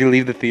 I was like, "Did you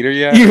leave the theater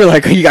yet?" You were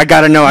like, "I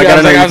gotta know. I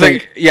gotta know." I was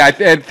like, "Yeah."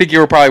 I think you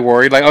were probably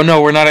worried. Like, "Oh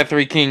no, we're not at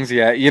Three Kings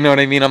yet." You know what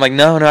I mean? I'm like,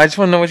 "No. I just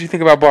want to know what you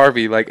think about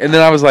Barbie." And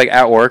then I was like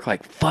at work,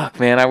 like, "Fuck,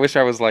 man. I wish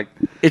I was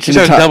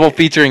double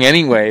featuring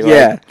anyway."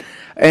 Yeah.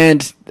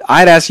 And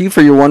I'd asked you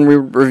for your one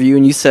review,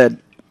 and you said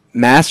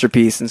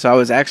masterpiece, and so I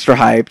was extra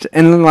hyped.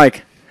 And then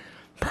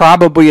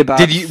probably about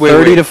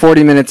 30 to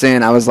 40 minutes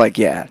in, I was like,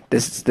 "Yeah,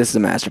 this is a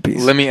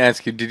masterpiece." Let me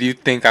ask you: did you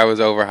think I was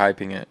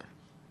overhyping it?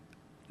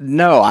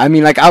 No, I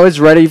mean, I was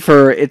ready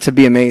for it to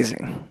be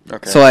amazing.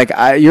 Okay. So,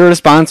 your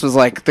response was,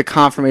 the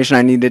confirmation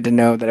I needed to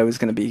know that it was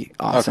going to be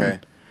awesome. Okay.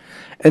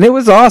 And it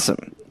was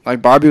awesome.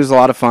 Barbie was a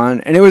lot of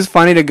fun. And it was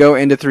funny to go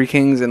into Three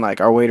Kings, and,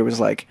 our waiter was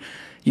like,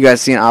 "You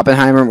guys seeing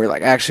Oppenheimer?" And we're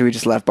like, "Actually, we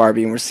just left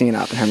Barbie, and we're seeing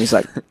Oppenheimer." He's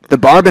like, "The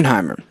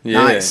Barbenheimer."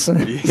 Yeah. Nice.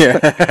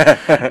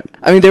 Yeah.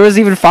 I mean, there was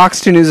even Fox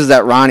 2 News was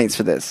at Ronnie's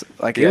for this.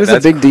 It was a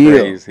big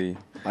crazy.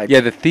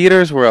 Deal. The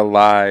theaters were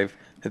alive.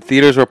 The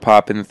theaters were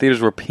popping. The theaters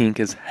were pink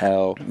as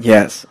hell.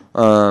 Yes.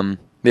 Yeah,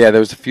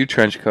 there was a few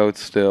trench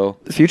coats still.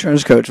 A few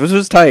trench coats, which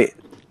was tight.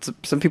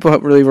 Some people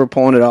really were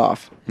pulling it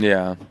off.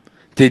 Yeah.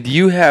 Did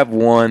you have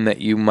one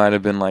that you might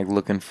have been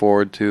looking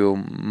forward to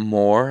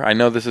more? I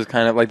know this is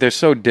kind of they're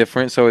so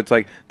different, so it's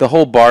the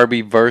whole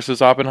Barbie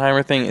versus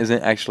Oppenheimer thing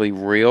isn't actually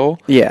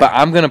real. Yeah. But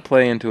I'm gonna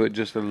play into it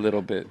just a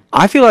little bit.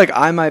 I feel like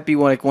I might be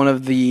one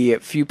of the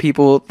few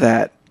people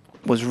that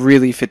was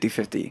really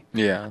 50-50.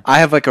 Yeah. I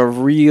have a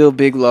real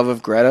big love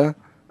of Greta.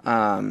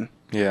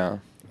 Yeah.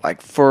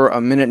 For a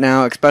minute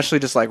now, especially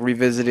just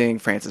revisiting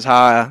Frances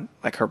Ha,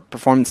 her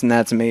performance in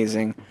that's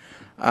amazing.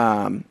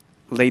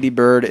 Lady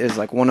Bird is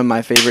one of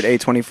my favorite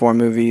A24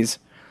 movies.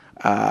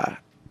 I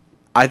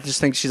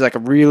just think she's a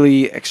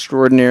really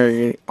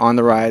extraordinary on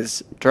the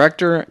rise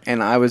director,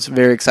 and I was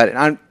very excited.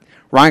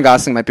 Ryan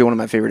Gosling might be one of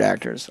my favorite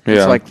actors.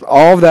 Yeah. So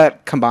all of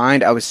that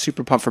combined, I was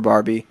super pumped for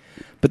Barbie.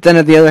 But then,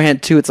 on the other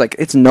hand, too,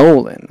 it's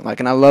Nolan.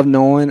 And I love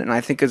Nolan, and I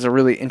think it's a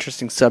really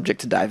interesting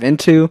subject to dive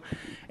into.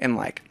 And,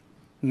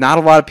 not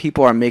a lot of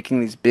people are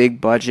making these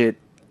big budget,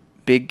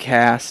 big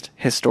cast,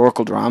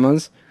 historical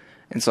dramas.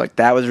 And so,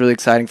 that was really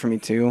exciting for me,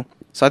 too.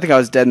 So I think I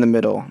was dead in the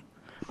middle.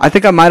 I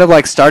think I might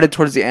have, started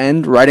towards the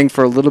end, writing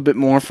for a little bit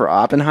more for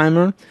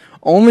Oppenheimer.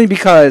 Only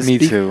because... Me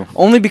too.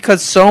 Only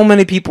because so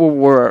many people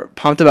were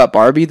pumped about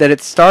Barbie that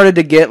it started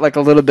to get, a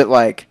little bit,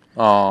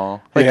 oh,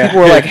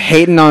 people were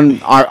hating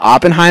on our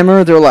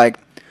Oppenheimer. They're like,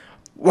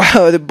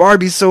 "Wow, the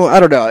Barbie's so..." I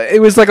don't know.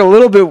 It was a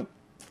little bit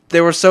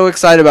they were so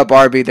excited about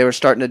Barbie, they were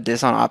starting to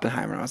diss on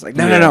Oppenheimer. I was like,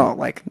 no, Yeah. no,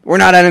 like we're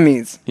not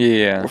enemies.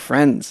 Yeah. We're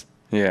friends.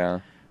 Yeah.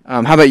 How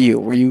about you?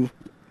 Were you?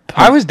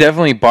 I was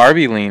definitely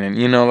Barbie leaning.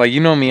 You know, like, you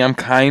know me, I'm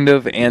kind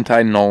of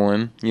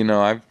anti-Nolan. You know,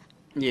 I've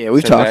Yeah, said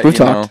we've that,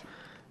 talked.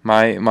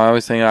 My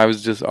always thing, I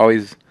was just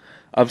always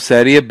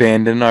upset he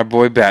abandoned our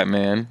boy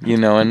Batman, you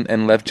know,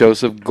 and left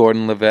Joseph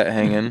Gordon-Levitt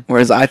hanging.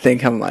 Whereas I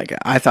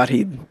thought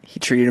he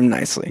treated him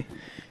nicely.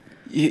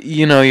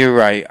 You know, you're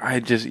right.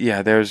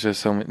 There's just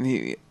so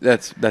many.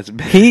 That's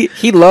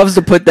He loves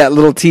to put that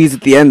little tease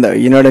at the end, though.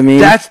 You know what I mean?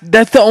 that's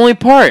the only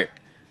part.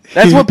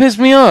 That's what pissed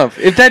me off.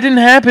 If that didn't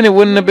happen, it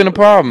wouldn't have been a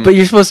problem. But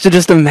you're supposed to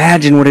just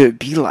imagine what it would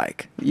be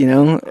like. You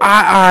know,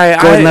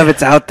 Gordon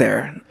Levitt's out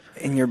there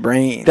in your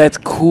brain. That's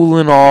cool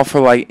and all for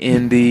like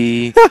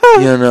indie,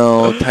 you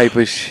know, type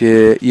of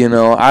shit. You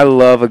know, I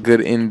love a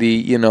good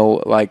indie, you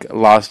know, like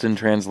Lost in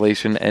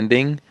Translation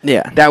ending.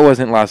 Yeah. That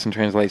wasn't Lost in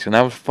Translation.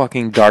 That was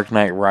fucking Dark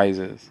Knight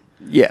Rises.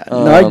 Yeah.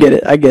 No, I get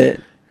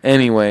it.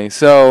 Anyway,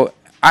 so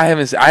I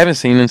haven't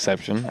seen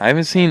Inception. I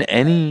haven't seen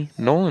any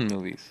Nolan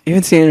movies. You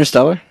haven't seen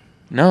Interstellar?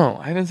 No,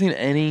 I haven't seen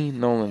any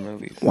Nolan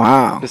movies.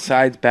 Wow.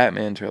 Besides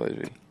Batman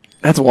trilogy.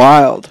 That's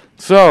wild.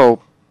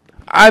 So,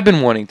 I've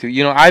been wanting to.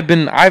 You know, I've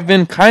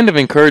been kind of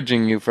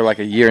encouraging you for like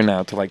a year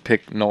now to like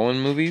pick Nolan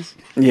movies.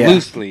 Yeah.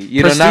 Loosely.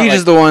 You Prestige know, not like,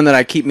 is the one that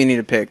I keep meaning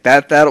to pick.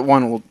 That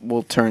one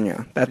will turn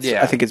you. That's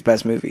Yeah. I think his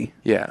best movie.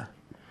 Yeah.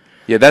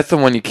 Yeah, that's the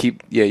one you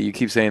keep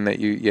saying that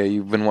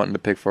you've been wanting to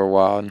pick for a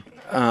while.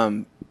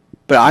 And,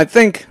 But I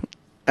think,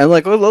 and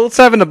like let's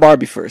dive into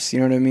Barbie first. You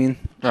know what I mean?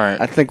 all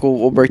right. I think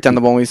we'll break down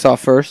the one we saw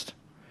first.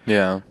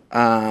 Yeah. You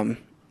want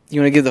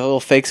to give the little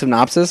fake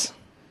synopsis?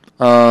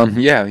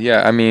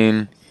 Yeah. I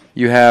mean,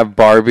 you have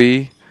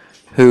Barbie,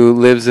 who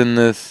lives in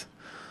this.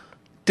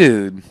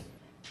 Dude,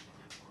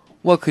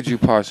 what could you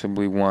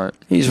possibly want?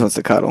 He just wants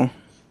to cuddle.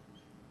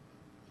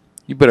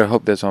 You better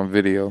hope that's on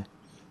video.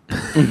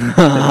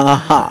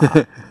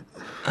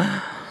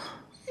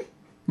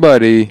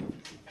 Buddy.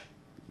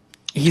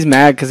 He's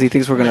mad because he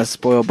thinks we're gonna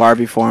spoil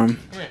Barbie for him.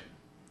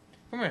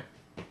 Come here.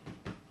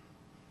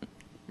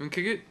 You want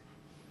to kick it?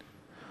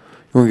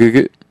 You want to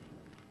kick it?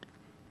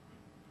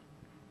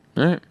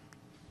 Alright.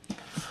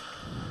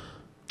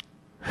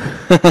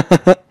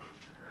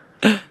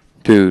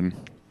 Dude.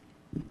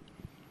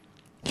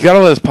 You gotta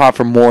let us pop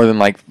for more than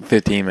like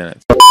 15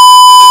 minutes.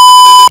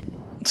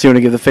 So you want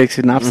to give the fake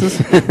synopsis?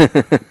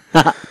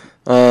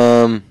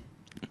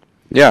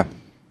 Yeah.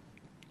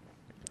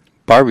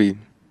 Barbie.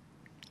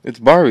 It's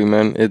Barbie,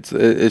 man.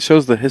 It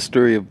shows the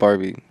history of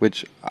Barbie,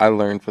 which I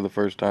learned for the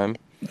first time.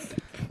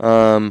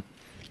 But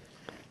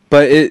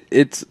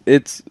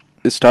it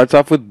starts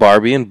off with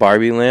Barbie and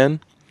Barbie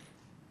Land,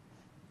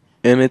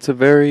 and it's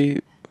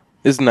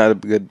not a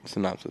good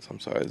synopsis. I'm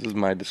sorry. This is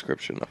my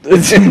description of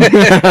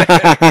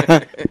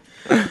it.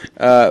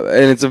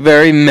 And it's a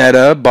very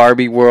meta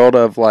Barbie world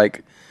of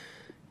like,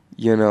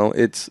 you know,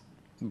 it's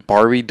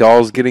Barbie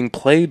dolls getting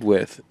played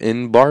with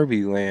in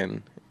Barbie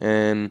Land,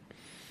 and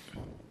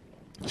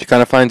she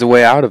kind of finds a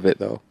way out of it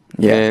though.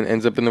 Yeah. And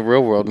ends up in the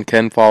real world, and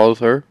Ken follows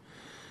her,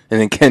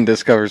 and then Ken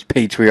discovers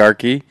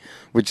patriarchy,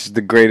 which is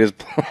the greatest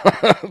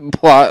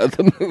plot of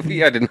the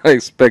movie. I did not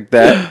expect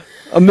that.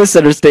 A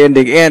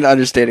misunderstanding and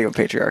understanding of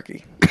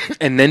patriarchy.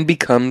 And then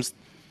becomes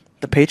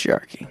The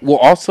patriarchy. well,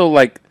 also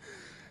like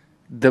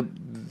the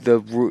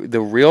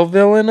real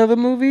villain of the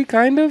movie,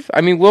 kind of.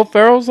 I mean, Will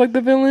Ferrell's like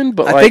the villain,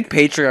 but I think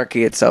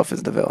patriarchy itself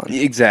is the villain.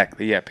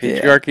 exactly, yeah.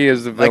 Patriarchy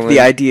is the villain, Like the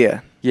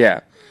idea.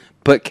 yeah.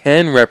 But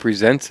Ken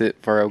represents it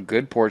for a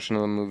good portion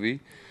of the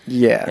movie,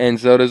 Yeah. and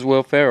so does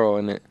Will Ferrell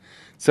in it.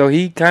 So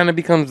he kind of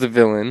becomes the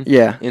villain,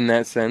 Yeah. in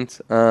that sense.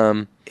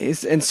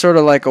 It's in sort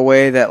of like a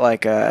way that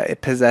like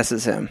it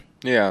possesses him.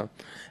 Yeah,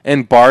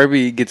 and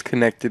Barbie gets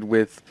connected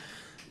with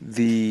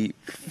the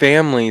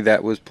family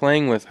that was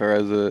playing with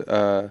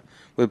her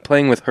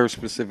playing with her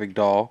specific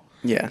doll.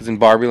 Yeah. Because in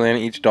Barbie Land,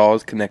 each doll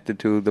is connected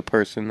to the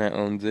person that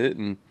owns it,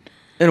 and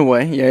In a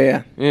way,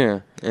 yeah.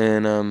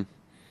 and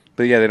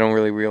but yeah, they don't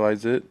really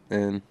realize it,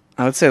 and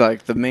I would say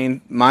like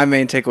my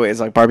main takeaway is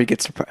like Barbie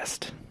gets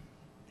depressed.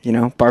 You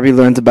know, Barbie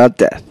learns about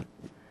death,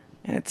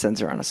 and it sends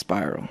her on a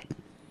spiral.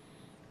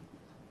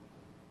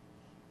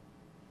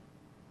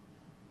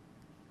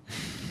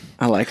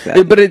 I like that.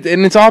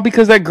 it's all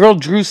because that girl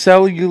drew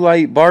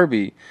cellulite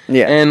Barbie,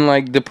 Yeah. and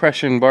like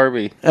depression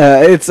Barbie.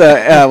 It's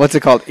what's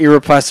it called?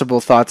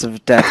 Irrepressible thoughts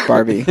of death,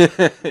 Barbie.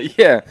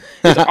 Yeah,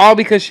 it's all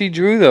because she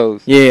drew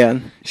those. Yeah.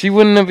 She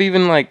wouldn't have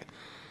even like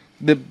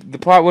the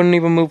plot wouldn't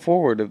even move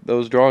forward if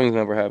those drawings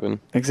never happened.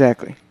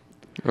 Exactly.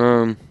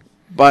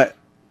 But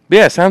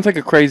yeah, it sounds like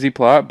a crazy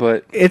plot,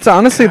 but it's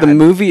honestly the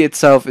movie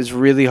itself is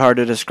really hard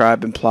to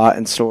describe in plot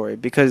and story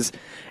because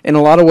in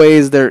a lot of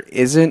ways there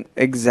isn't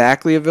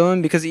exactly a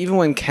villain because even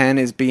when Ken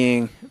is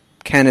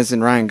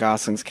in Ryan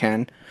Gosling's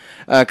Ken.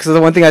 Because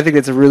the one thing I think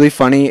that's really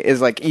funny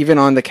is like even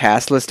on the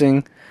cast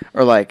listing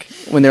or like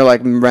when they're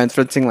like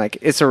referencing like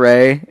Issa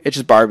Rae, it's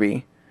just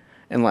Barbie,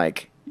 and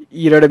like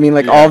you know what I mean.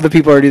 Like all of the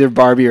people are either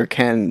Barbie or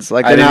Ken's.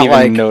 Like they're I didn't not even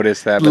like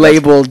notice that, but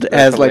labeled that's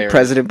as hilarious. like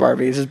President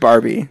Barbie. It's just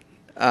Barbie,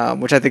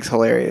 which I think is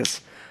hilarious.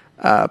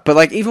 But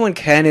like even when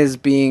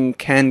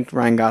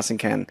Ryan Gosling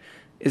Ken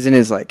is in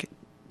his like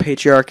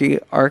patriarchy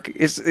arc,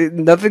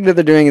 nothing that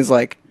they're doing is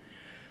like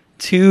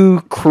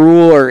too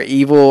cruel or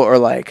evil or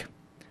like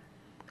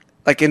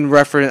in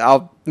reference.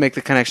 I'll make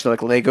the connection to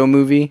like Lego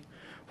Movie,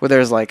 where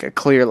there's like a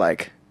clear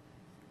like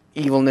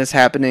evilness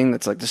happening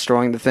that's like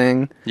destroying the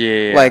thing.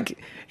 Yeah. Like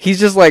he's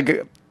just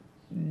like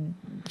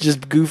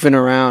just goofing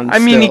around. I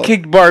mean, he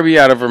kicked Barbie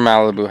out of her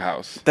Malibu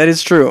house. That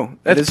is true.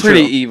 That's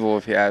pretty evil,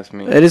 if you ask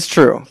me. That is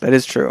true. That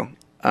is true.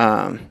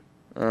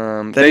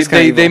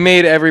 They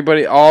made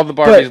all the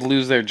Barbies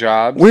lose their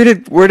jobs.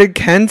 Where did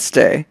Ken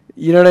stay?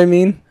 You know what I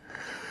mean?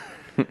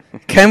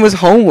 Ken was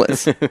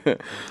homeless.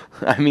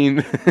 I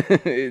mean,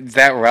 is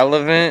that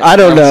relevant? I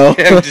don't know.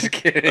 I'm just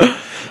kidding.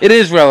 It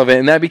is relevant,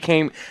 and that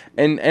became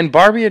and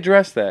Barbie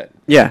addressed that.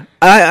 Yeah,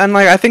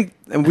 I think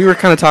we were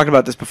kind of talking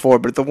about this before,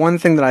 but the one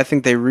thing that I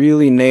think they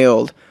really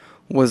nailed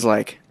was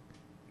like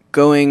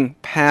going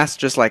past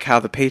just like how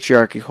the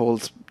patriarchy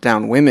holds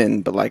down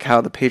women, but like how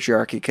the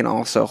patriarchy can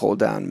also hold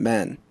down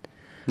men.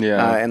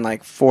 Yeah, and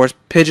like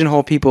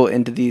pigeonhole people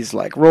into these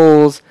like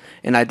roles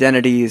and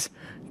identities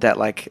that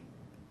like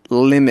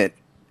limit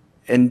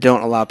and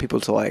don't allow people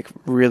to like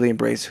really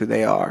embrace who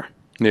they are.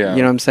 Yeah,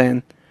 you know what I'm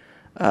saying?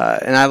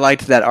 And I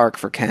liked that arc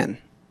for Ken.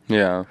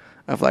 Yeah,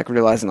 of like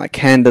realizing like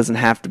Ken doesn't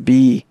have to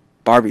be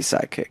Barbie's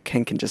sidekick.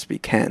 Ken can just be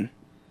Ken.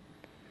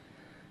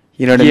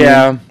 You know what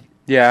I mean?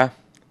 Yeah.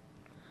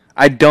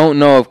 I don't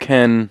know if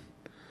Ken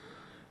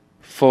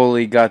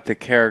fully got the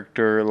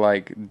character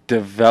like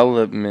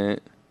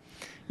development.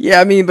 Yeah,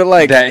 I mean, but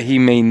like that he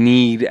may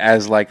need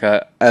as like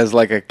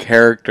a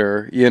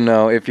character, you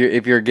know, if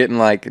you're getting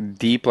like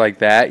deep like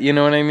that, you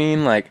know what I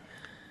mean? Like,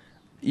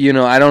 you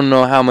know, I don't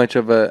know how much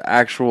of a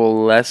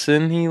actual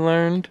lesson he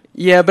learned.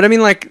 Yeah, but I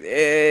mean, like,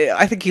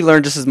 I think he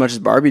learned just as much as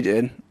Barbie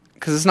did,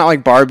 because it's not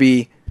like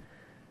Barbie.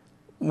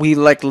 We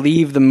like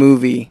leave the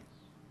movie,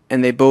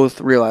 and they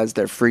both realize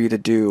they're free to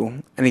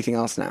do anything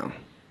else now.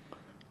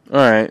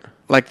 All right,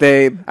 like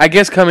I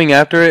guess coming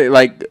after it,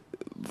 like.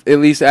 At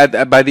least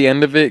by the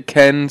end of it,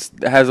 Ken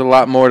has a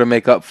lot more to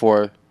make up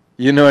for.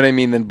 You know what I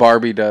mean? Than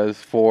Barbie does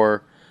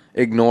for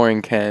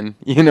ignoring Ken.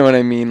 You know what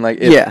I mean? Like,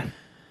 yeah.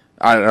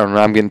 I don't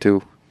know. I'm getting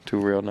too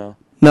real now.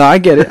 No, I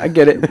get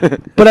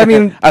it. But I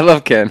mean, I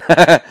love Ken.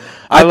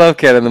 I love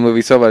Ken in the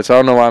movie so much. I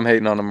don't know why I'm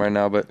hating on him right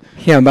now, but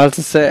yeah, I'm about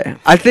to say.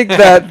 I think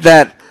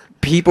that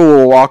people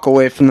will walk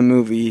away from the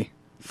movie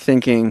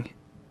thinking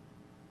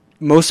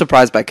most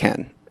surprised by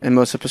Ken and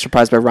most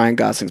surprised by Ryan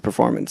Gosling's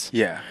performance.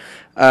 Yeah.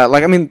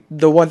 Like, I mean,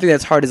 the one thing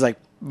that's hard is, like,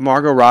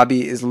 Margot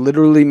Robbie is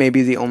literally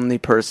maybe the only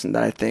person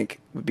that I think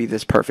would be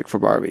this perfect for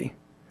Barbie.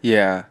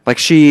 Yeah. Like,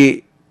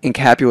 she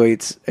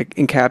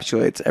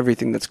encapsulates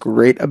everything that's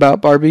great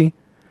about Barbie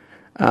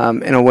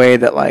in a way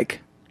that,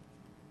 like,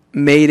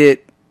 made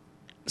it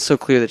so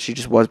clear that she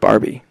just was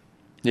Barbie.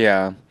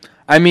 Yeah.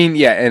 I mean,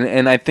 yeah,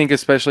 and I think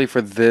especially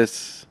for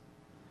this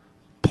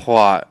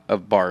plot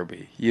of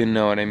Barbie, you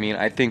know what I mean?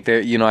 I think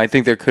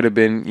there could have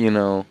been, you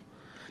know...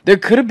 There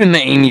could have been the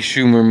Amy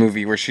Schumer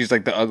movie where she's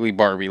like the ugly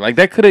Barbie. Like,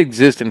 that could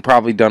exist and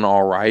probably done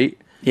all right.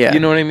 Yeah. You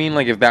know what I mean?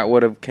 Like, if that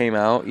would have came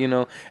out, you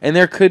know? And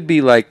there could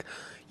be, like,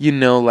 you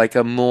know, like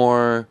a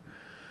more,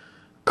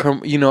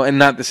 you know, and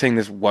not to saying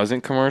this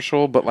wasn't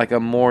commercial, but like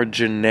a more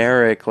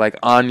generic, like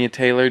Anya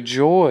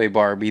Taylor-Joy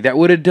Barbie that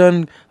would have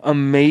done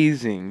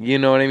amazing. You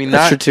know what I mean?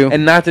 That's true, too.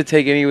 And not to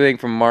take anything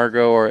from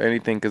Margot or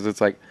anything, because it's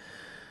like,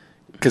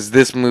 because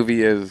this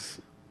movie is...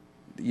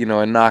 you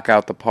know, and knock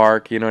out the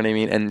park, you know what I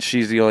mean? And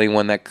she's the only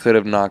one that could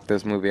have knocked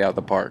this movie out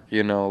the park,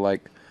 you know,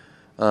 like,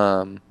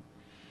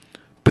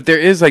 but there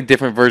is, like,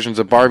 different versions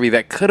of Barbie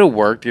that could have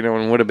worked, you know,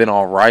 and would have been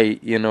all right,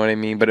 you know what I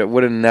mean? But it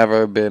would have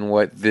never been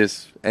what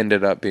this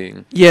ended up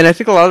being. Yeah, and I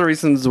think a lot of the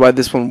reasons why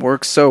this one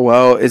works so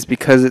well is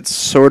because it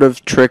sort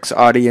of tricks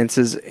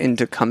audiences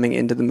into coming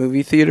into the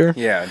movie theater.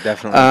 Yeah,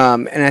 definitely.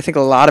 And I think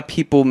a lot of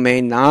people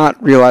may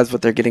not realize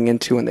what they're getting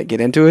into when they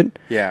get into it.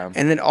 Yeah.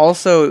 And it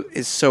also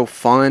is so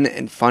fun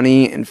and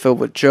funny and filled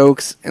with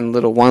jokes and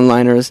little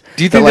one-liners.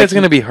 Do you think that's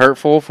going to be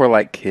hurtful for,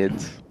 like,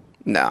 kids?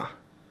 No.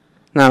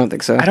 No, I don't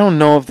think so. I don't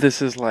know if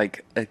this is,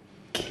 like, a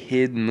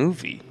kid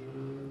movie.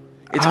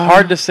 It's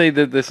hard to say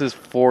that this is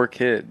for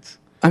kids.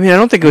 I mean, I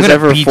don't think it was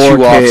ever beat for you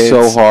kids.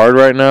 off so hard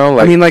right now.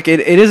 Like, I mean, like, it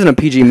isn't a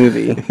PG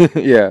movie.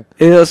 Yeah.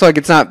 It's like,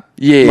 it's not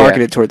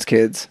marketed towards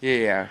kids.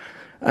 Yeah.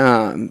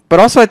 But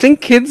also, I think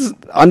kids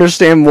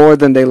understand more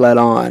than they let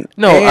on.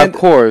 No, of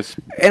course.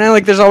 And I,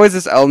 like, there's always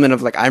this element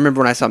of, like, I remember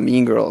when I saw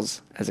Mean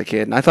Girls as a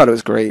kid, and I thought it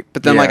was great.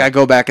 But then, like, I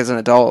go back as an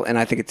adult, and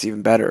I think it's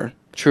even better.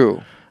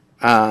 True.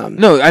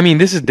 No, I mean,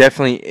 this is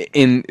definitely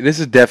in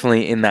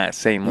that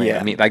same lane. Yeah.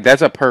 I mean, like,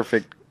 that's a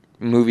perfect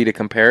movie to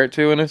compare it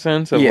to in a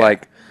sense of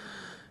like.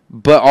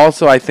 But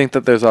also, I think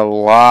that there's a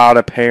lot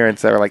of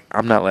parents that are like,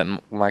 I'm not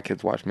letting my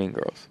kids watch Mean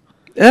Girls.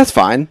 And that's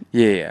fine.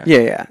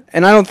 Yeah.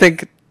 And I don't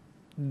think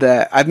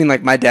that, I mean,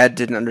 like, my dad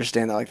didn't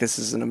understand that, like, this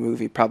isn't a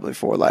movie probably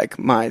for, like,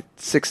 my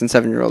 6 and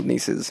 7-year-old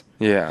nieces.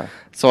 Yeah.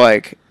 So,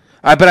 like,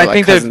 but I like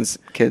think cousins,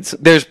 kids.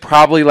 There's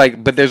probably,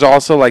 like, but there's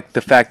also, like,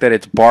 the fact that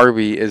it's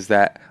Barbie is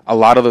that a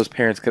lot of those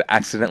parents could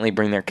accidentally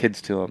bring their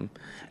kids to them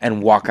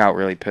and walk out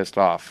really pissed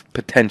off,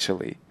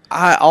 potentially.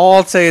 All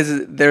I'll say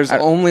is there's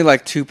only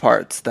like 2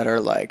 parts that are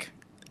like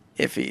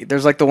iffy.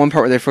 There's like the one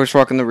part where they first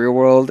walk in the real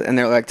world and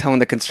they're like telling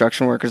the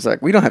construction workers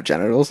like, we don't have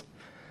genitals.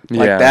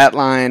 Like that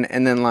line,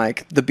 and then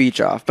like the beach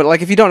off. But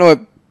like if you don't know it,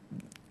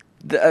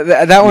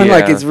 that one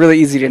like it's really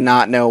easy to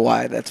not know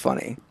why that's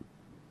funny.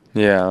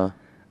 Yeah.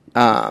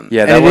 And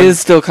it is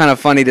still kind of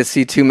funny to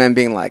see 2 men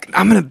being like,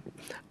 I'm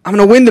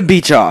gonna win the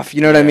beach off.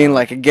 You know what I mean?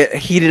 Like get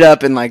heated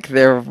up in like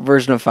their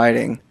version of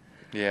fighting.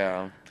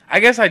 Yeah. I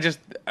guess I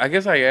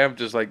am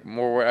just like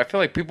more. I feel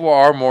like people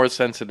are more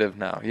sensitive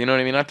now. You know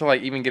what I mean? Not to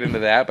like even get into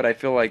that, but I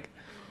feel like,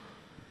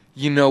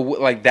 you know,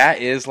 like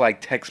that is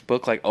like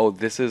textbook. Like, oh,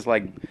 this is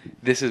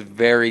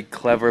very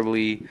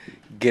cleverly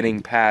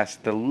getting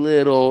past the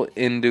little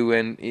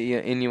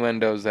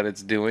innuendos that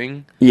it's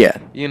doing. Yeah.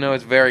 You know,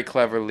 it's very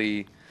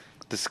cleverly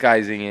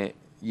disguising it.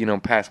 You know,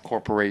 past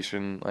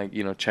corporation, like,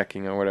 you know,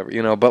 checking or whatever.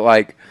 You know, but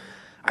like,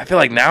 I feel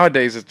like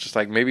nowadays it's just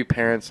like maybe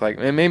parents like,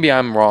 and maybe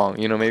I'm wrong,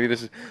 you know, maybe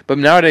this is, but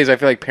nowadays I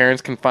feel like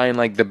parents can find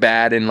like the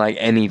bad in like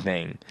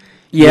anything.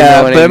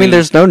 Yeah, you know but I mean,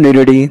 there's no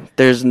nudity,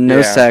 there's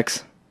no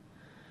sex.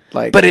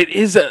 Like, but it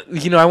is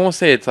you know, I won't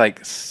say it's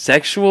like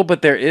sexual,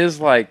 but there is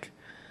a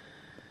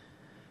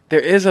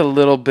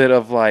little bit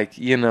of like,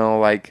 you know,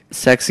 like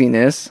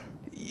sexiness,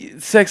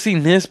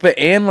 but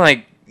and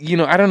like, you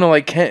know, I don't know,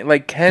 like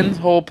Ken's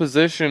whole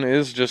position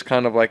is just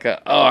kind of like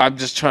I'm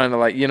just trying to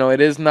like, you know,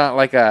 it is not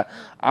like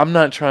I'm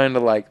not trying to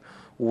like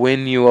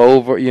win you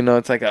over, you know,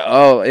 it's like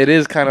it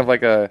is kind of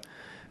like a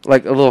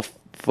little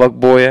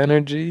fuckboy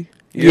energy.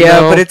 You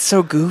know? But it's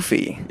so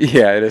goofy.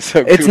 Yeah, it is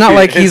so goofy. It's not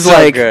like he's so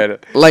like,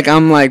 good. Like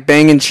I'm like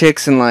banging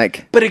chicks and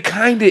like. But it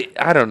kind of,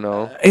 I don't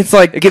know. It's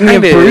like, give me a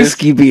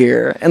brewski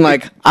beer and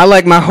like, I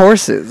like my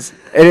horses.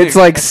 And it's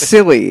like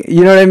silly.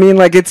 You know what I mean?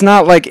 Like it's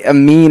not like a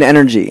mean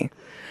energy.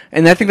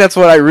 And I think that's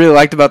what I really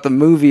liked about the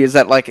movie is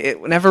that like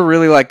it never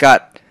really like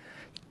got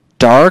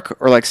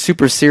dark or like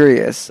super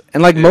serious.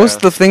 And like most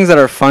of the things that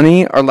are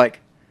funny are like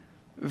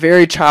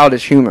very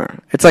childish humor.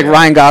 It's like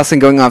Ryan Gosling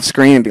going off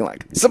screen and being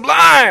like,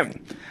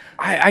 sublime!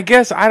 I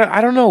guess I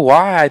don't know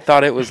why I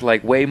thought it was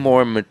like way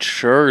more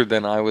mature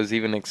than I was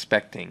even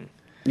expecting.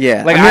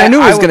 Yeah. Like I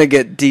knew it was going to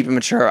get deep and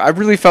mature. I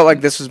really felt like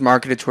this was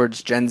marketed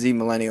towards Gen Z,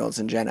 millennials,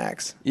 and Gen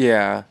X.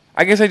 Yeah.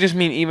 I guess I just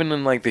mean even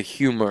in like the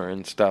humor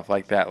and stuff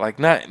like that. Like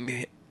not...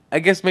 I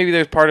guess maybe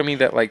there's part of me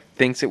that like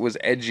thinks it was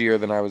edgier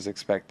than I was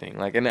expecting.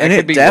 Like, and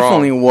it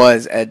definitely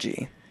was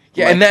edgy.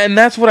 Yeah, like, and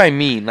that's what I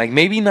mean. Like,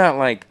 maybe not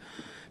like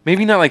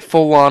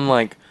full on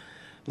like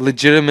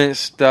legitimate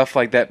stuff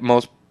like that.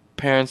 Most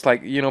parents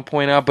like, you know,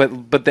 point out,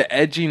 but the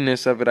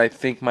edginess of it, I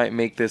think, might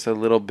make this a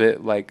little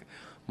bit like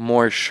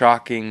more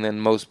shocking than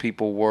most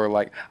people were.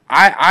 Like,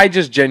 I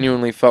just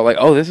genuinely felt like,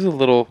 oh, this is a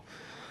little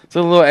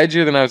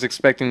edgier than I was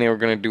expecting they were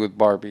going to do with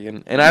Barbie.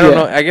 And I don't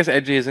know, I guess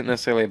edgy isn't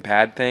necessarily a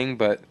bad thing,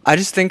 but... I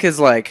just think is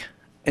like,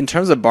 in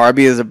terms of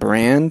Barbie as a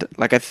brand,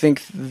 like I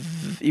think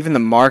even the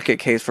market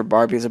case for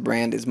Barbie as a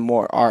brand is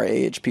more our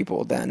age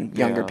people than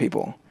younger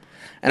people.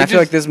 And I feel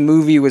like this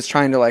movie was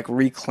trying to like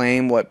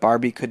reclaim what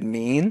Barbie could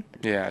mean.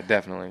 Yeah,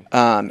 definitely.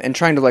 And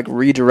trying to like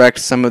redirect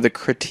some of the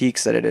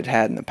critiques that it had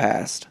had in the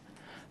past.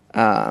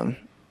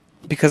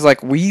 Because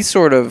like we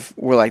sort of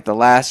were like the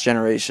last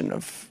generation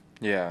of...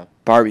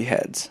 Barbie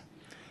heads.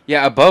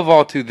 Yeah, above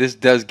all, too, this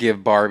does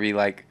give Barbie,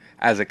 like,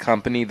 as a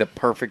company, the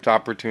perfect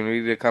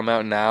opportunity to come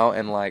out now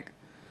and, like,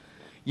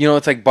 you know,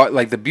 it's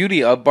like the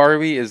beauty of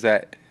Barbie is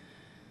that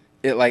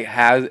it, like,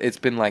 it's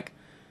been, like,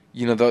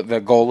 you know, the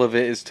goal of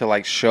it is to,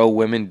 like, show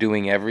women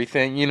doing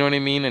everything, you know what I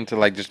mean? And to,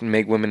 like, just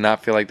make women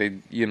not feel like they,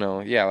 you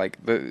know,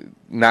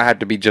 not have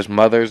to be just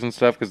mothers and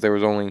stuff because there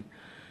was only,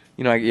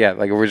 you know,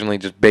 like, originally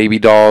just baby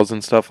dolls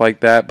and stuff like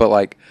that. But,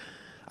 like,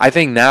 I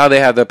think now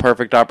they have the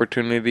perfect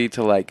opportunity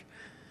to, like,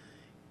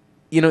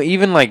 you know,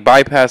 even, like,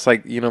 bypass,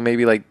 like, you know,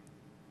 maybe, like,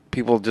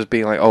 people just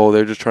being like, oh,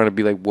 they're just trying to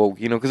be, like, woke,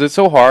 you know, because it's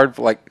so hard,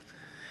 for, like,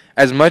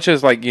 as much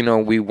as, like, you know,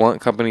 we want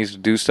companies to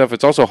do stuff,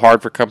 it's also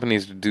hard for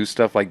companies to do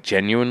stuff, like,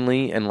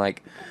 genuinely and,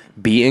 like,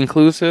 be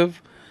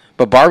inclusive.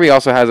 But Barbie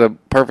also has a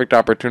perfect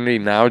opportunity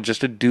now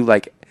just to do,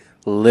 like,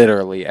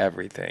 literally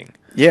everything.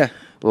 Yeah.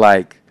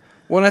 Like.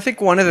 Well, and I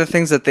think one of the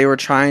things that they were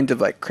trying to,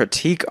 like,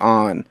 critique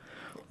on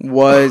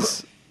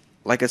was...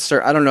 like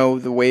I don't know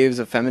the waves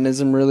of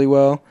feminism really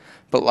well,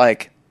 but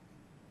like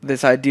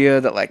this idea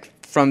that like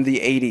from the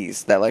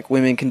 80s that like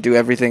women can do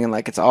everything and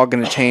like it's all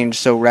going to change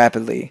so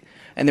rapidly.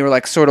 And they were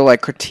like sort of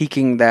like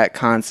critiquing that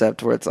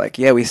concept where it's like,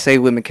 yeah, we say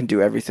women can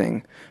do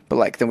everything, but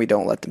like then we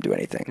don't let them do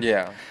anything.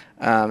 Yeah.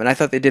 And I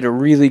thought they did a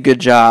really good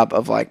job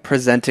of like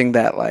presenting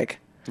that like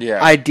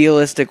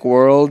idealistic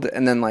world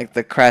and then like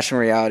the crashing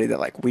reality that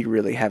like we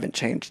really haven't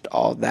changed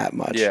all that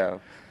much. Yeah.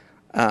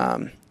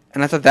 And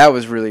I thought that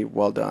was really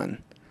well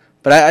done.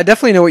 But I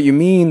definitely know what you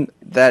mean,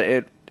 that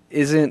it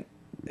isn't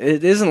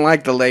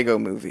like the Lego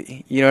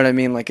movie. You know what I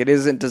mean? Like, it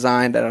isn't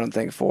designed, I don't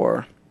think,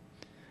 for,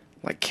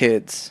 like,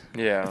 kids.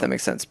 Yeah. If that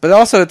makes sense. But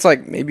also, it's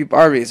like, maybe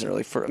Barbie isn't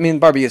really for... I mean,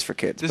 Barbie is for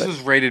kids. This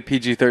is rated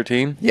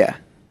PG-13? Yeah.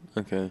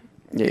 Okay.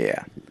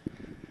 Yeah.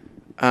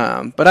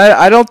 But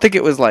I don't think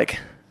it was like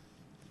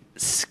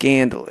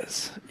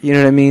scandalous. You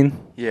know what I mean?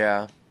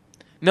 Yeah.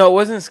 No, it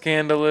wasn't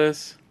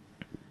scandalous.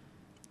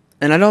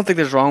 And I don't think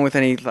there's wrong with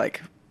any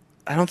like.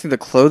 I don't think the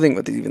clothing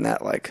was even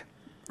that like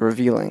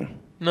revealing.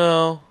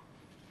 No.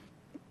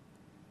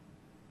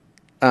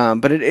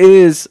 But it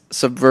is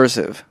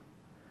subversive.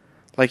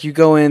 Like you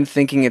go in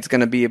thinking it's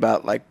gonna be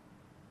about like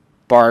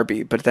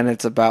Barbie, but then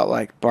it's about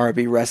like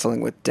Barbie wrestling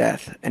with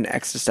death and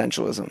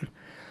existentialism.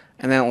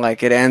 And then,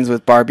 like, it ends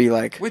with Barbie,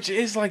 like... Which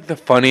is, like, the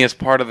funniest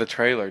part of the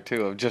trailer,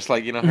 too. Of just,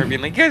 like, you know, her being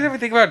like, you guys ever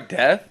think about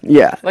death?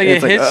 Yeah. Like,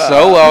 it hits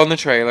so well in the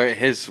trailer. It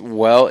hits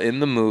well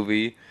in the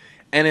movie.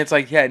 And it's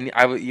like, yeah,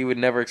 you would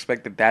never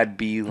expect that that'd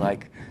be,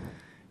 like...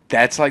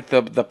 That's, like,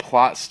 the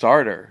plot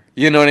starter.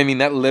 You know what I mean?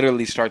 That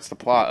literally starts the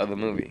plot of the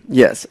movie.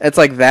 Yes. It's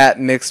like that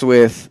mixed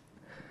with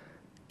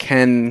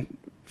Ken,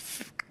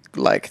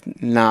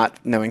 like, not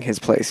knowing his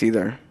place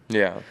either.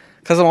 Yeah.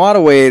 Because in a lot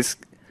of ways...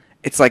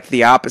 It's like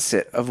the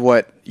opposite of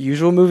what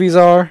usual movies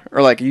are,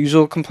 or like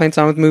usual complaints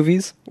on with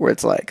movies, where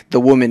it's like the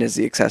woman is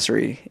the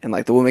accessory, and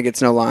like the woman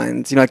gets no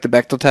lines. You know, like the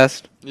Bechdel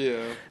test?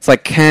 Yeah. It's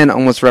like Ken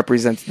almost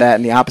represents that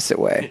in the opposite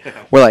way,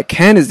 where like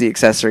Ken is the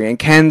accessory, and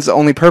Ken's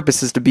only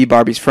purpose is to be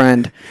Barbie's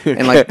friend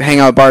and like hang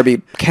out with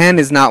Barbie. Ken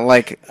is not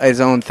like his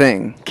own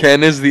thing.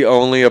 Ken is the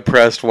only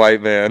oppressed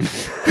white man. And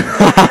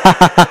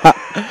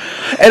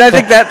I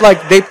think that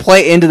like they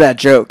play into that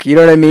joke. You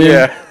know what I mean?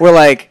 Yeah. Where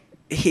like.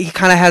 He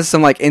kind of has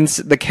some like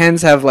the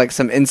Kens have like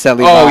some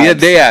incel-y vibes.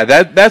 Yeah.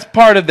 That's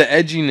part of the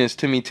edginess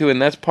to me too,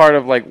 and that's part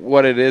of like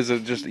what it is.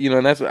 Of just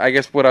and that's I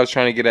guess what I was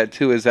trying to get at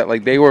too is that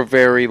like they were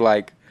very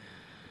like,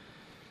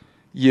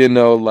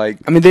 like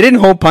I mean they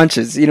didn't hold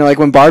punches. You know, like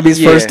when Barbie's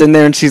first in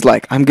there and she's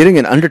like, I'm getting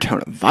an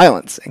undertone of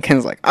violence, and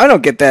Ken's like, I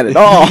don't get that at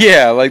all.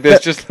 Yeah, like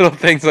there's just little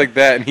things like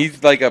that, and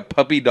he's like a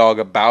puppy dog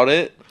about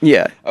it.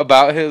 Yeah.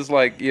 About his,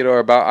 like,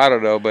 about, I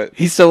don't know, but...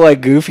 He's so,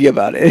 like, goofy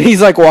about it. He's,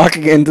 like,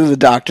 walking into the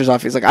doctor's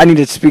office. He's like, I need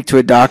to speak to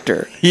a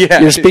doctor. Yeah.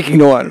 You're speaking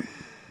to one.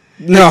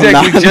 No,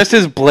 exactly. not. Just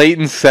his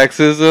blatant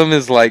sexism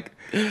is, like,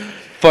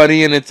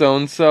 funny in its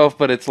own self,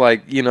 but it's,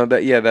 like,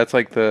 that's,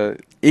 like, the...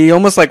 He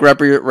almost, like,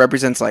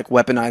 represents, like,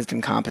 weaponized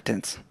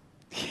incompetence.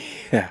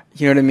 Yeah.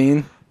 You know what I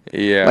mean?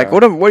 Yeah. Like,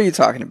 what are you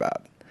talking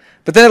about?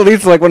 But then it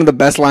leads to, like, one of the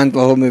best lines of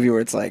the whole movie where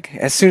it's like,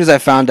 as soon as I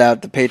found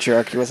out the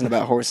patriarchy wasn't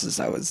about horses,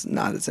 I was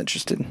not as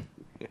interested.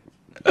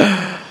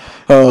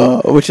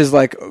 Which is,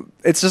 like,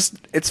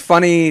 it's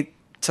funny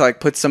to,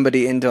 like, put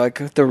somebody into,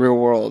 like, the real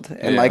world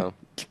and, like,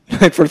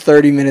 for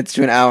 30 minutes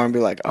to an hour and be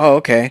like, oh,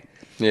 okay.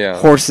 Yeah.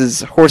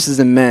 Horses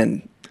and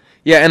men.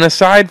 Yeah, and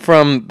aside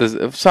from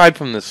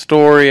the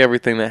story,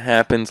 everything that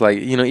happens, like,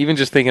 even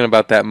just thinking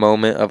about that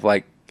moment of,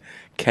 like,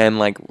 Ken,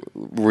 like,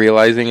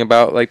 realizing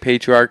about, like,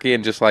 patriarchy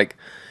and just, like,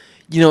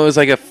 it was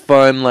like a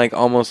fun, like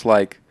almost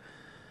like,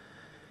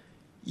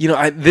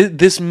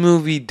 this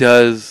movie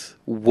does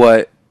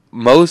what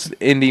most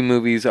indie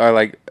movies are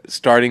like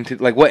starting to,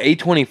 like what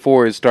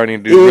A24 is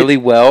starting to do really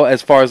well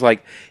as far as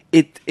like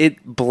it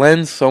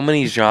blends so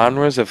many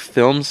genres of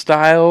film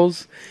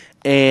styles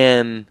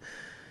and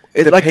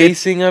the like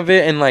pacing of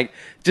it and like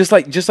just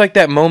like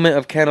that moment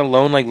of Ken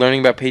alone like learning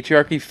about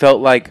patriarchy felt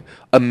like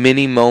a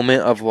mini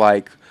moment of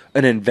like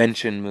an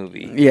invention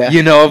movie. Yeah.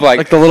 Of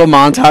like the little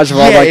montage of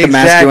all like the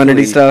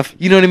masculinity stuff.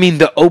 You know what I mean?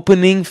 The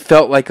opening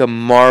felt like a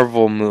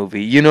Marvel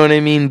movie. You know what I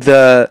mean?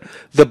 The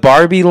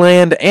Barbie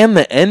land and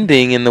the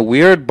ending in the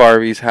weird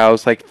Barbie's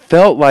house like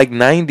felt like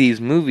 90s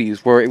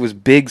movies where it was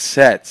big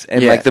sets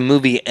and like the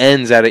movie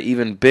ends at an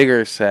even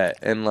bigger set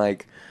and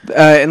like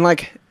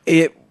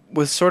it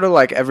was sort of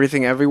like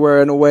Everything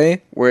Everywhere in a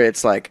way where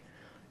it's like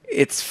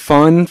it's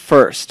fun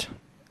first.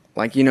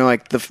 Like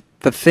like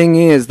the thing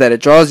is that it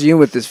draws you in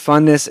with this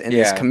funness and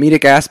this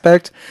comedic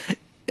aspect,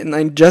 and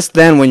then just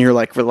then when you're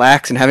like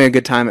relaxed and having a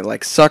good time, it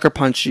like sucker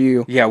punch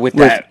you. Yeah, with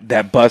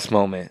that bus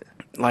moment.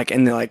 Like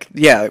and like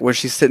where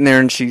she's sitting there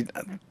and she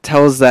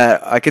tells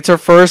that like it's her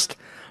first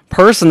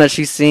person that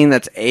she's seen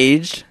that's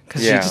aged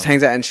because she just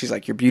hangs out and she's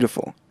like, "You're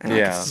beautiful." And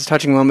like, it's this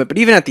touching moment. But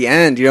even at the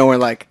end, where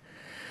like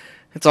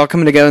it's all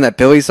coming together and that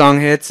Billy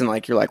song hits and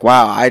like you're like,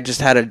 "Wow, I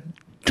just had a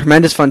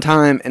tremendous fun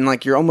time," and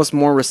like you're almost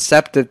more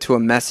receptive to a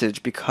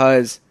message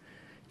because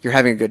you're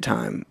having a good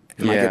time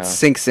and like it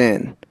sinks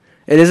in.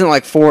 It isn't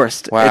like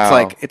forced.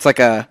 Wow. It's like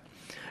a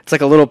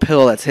little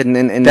pill that's hidden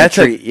in that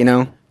treat,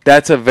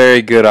 That's a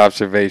very good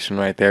observation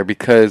right there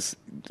because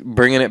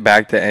bringing it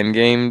back to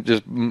Endgame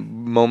just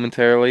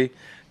momentarily,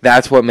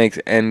 that's what makes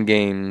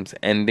Endgame's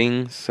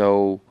ending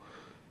so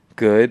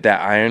good,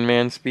 that Iron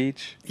Man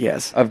speech.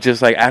 Yes. Of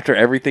just like after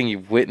everything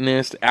you've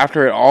witnessed,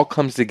 after it all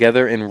comes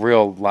together in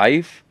real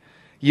life,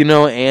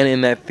 and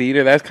in that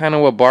theater, that's kind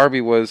of what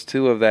Barbie was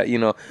too. Of that,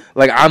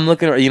 like I'm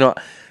looking,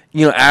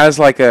 as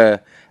like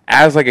a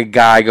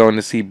guy going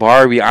to see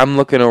Barbie, I'm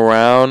looking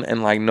around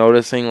and like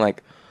noticing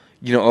like,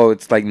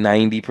 it's like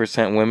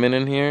 90% women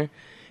in here,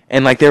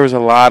 and like there was a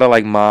lot of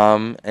like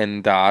mom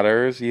and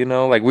daughters,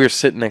 like we were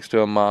sitting next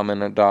to a mom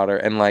and a daughter,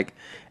 and like,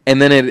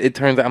 and then it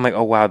turns out I'm like,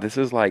 oh wow, this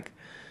is like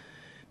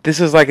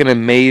an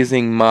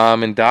amazing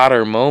mom and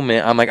daughter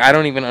moment. I'm like, I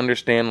don't even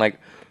understand like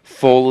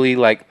fully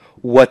like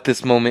what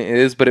this moment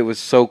is, but it was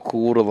so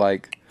cool to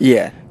like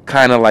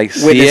kind of like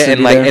see Witness it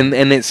and like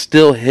and it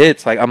still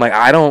hits. Like I'm like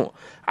I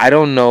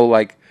don't know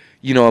like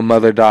a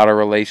mother-daughter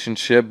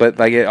relationship, but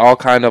like it all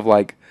kind of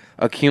like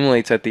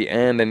accumulates at the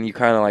end, and you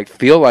kind of like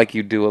feel like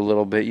you do a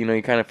little bit. You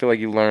kind of feel like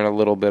you learn a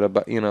little bit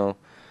about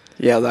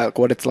Yeah, like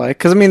what it's like.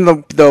 Because I mean,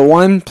 the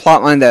one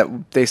plot line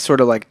that they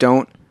sort of like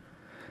don't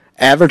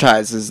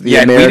advertise is the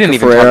America we didn't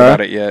even talk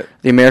about it yet.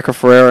 The America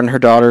Ferrera and her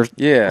daughter's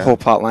Yeah. whole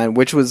plot line,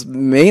 which was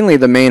mainly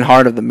the main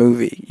heart of the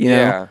movie. You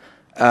know?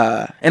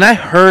 Yeah. And I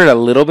heard a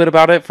little bit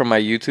about it from my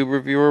YouTube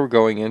reviewer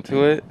going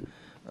into it.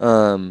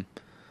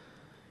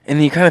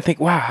 And you kind of think,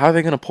 wow, how are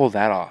they going to pull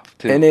that off,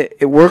 too? And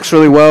it works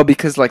really well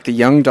because, like, the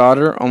young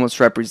daughter almost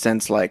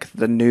represents, like,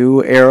 the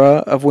new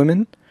era of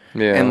women.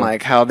 Yeah. And,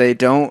 like, how they're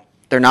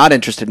not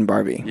interested in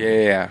Barbie.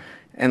 Yeah.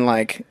 And,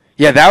 like...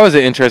 Yeah, that was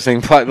an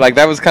interesting plot. Like,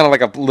 that was kind of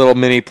like a little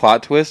mini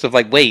plot twist of,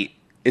 like, wait,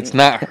 it's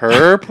not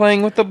her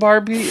playing with the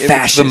Barbie?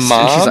 It's the mom?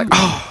 And she's like,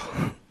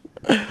 oh...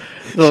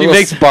 She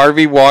makes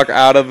Barbie walk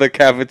out of the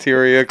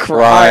cafeteria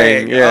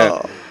crying.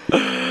 Yeah. Oh.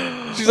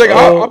 She's like,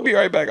 I'll be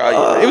right back.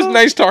 It was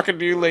nice talking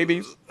to you,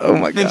 ladies. Oh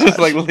my god! And just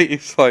like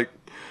leaves, like,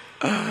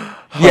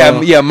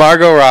 yeah,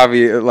 Margot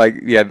Robbie, like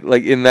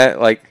in that,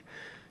 like,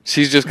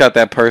 she's just got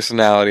that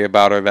personality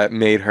about her that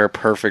made her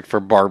perfect for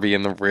Barbie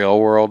in the real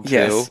world too.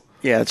 Yes,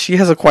 yeah, she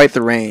has quite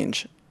the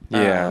range.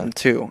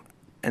 Too,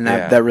 and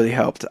that really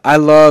helped. I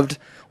loved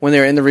when they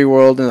were in the real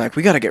world and like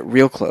we got to get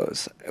real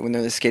clothes when they're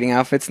in the skating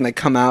outfits and they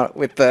come out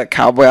with the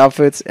cowboy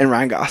outfits and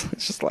Ryan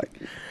Gosling's just like.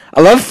 I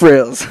love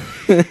frills.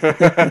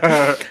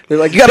 They're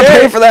like, you gotta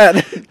pay for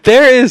that.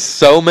 There is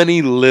so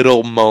many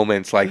little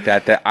moments like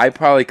that I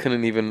probably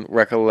couldn't even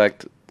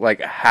recollect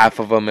like half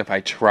of them if I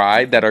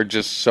tried that are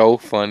just so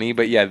funny.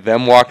 But yeah,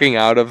 them walking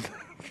out of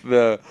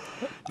the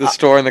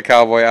store in the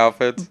cowboy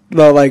outfits.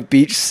 The like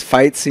beach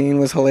fight scene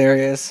was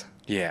hilarious.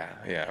 Yeah,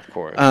 of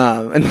course.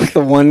 And like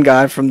the one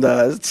guy from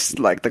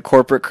the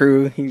corporate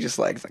crew, he just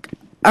like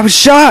I was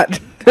shot.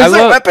 There's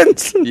no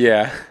weapons.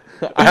 Yeah,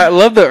 I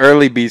love the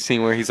early beach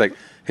scene where he's like,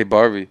 hey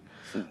Barbie,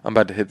 I'm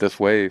about to hit this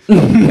wave.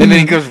 And then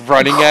he goes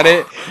running at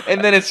it,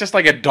 and then it's just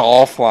like a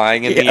doll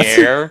flying in the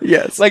air.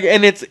 Yes. Like,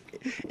 and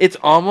it's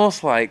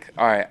almost like,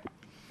 all right,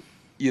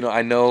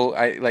 I know,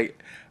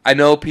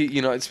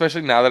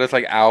 especially now that it's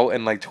like out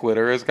and like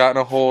Twitter has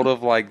gotten a hold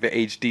of like the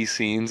HD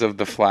scenes of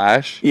The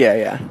Flash.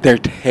 Yeah. They're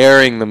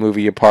tearing the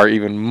movie apart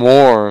even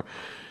more.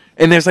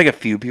 And there's like a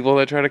few people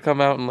that try to come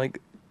out and like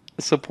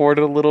support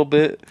it a little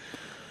bit.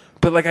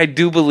 But, like, I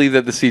do believe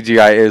that the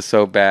CGI is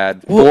so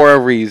bad for a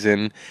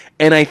reason.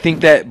 And I think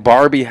that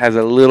Barbie has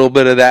a little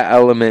bit of that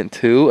element,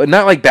 too.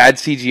 Not, like, bad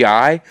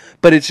CGI,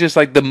 but it's just,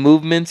 like, the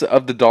movements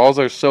of the dolls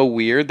are so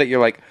weird that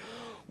you're like,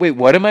 wait,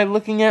 what am I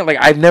looking at? Like,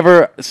 I've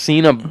never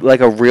seen a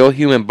real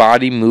human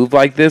body move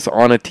like this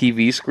on a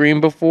TV screen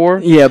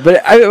before. Yeah,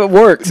 but it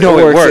works. No,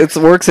 it works.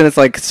 It works in its,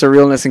 like,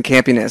 surrealness and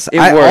campiness.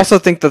 I also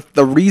think that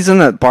the reason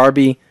that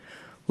Barbie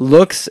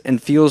looks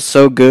and feels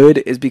so good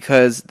is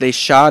because they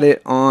shot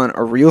it on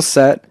a real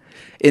set,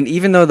 and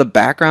even though the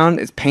background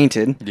is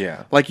painted,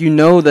 like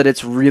that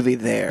it's really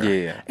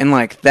there, and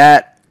like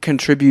that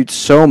contributes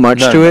so much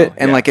to it,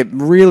 and like it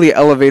really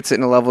elevates it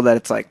in a level that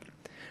it's like,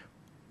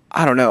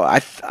 I don't know. I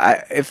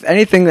if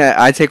anything that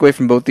I take away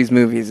from both these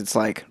movies, it's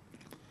like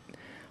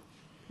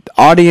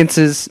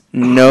audiences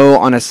know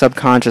on a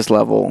subconscious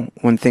level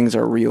when things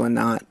are real and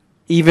not.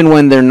 Even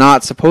when they're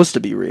not supposed to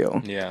be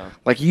real. Yeah.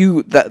 Like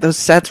those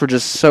sets were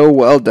just so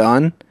well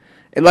done.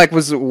 It like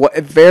was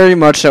very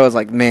much so. I was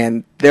like,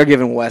 man, they're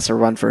giving Wes a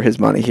run for his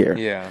money here.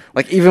 Yeah.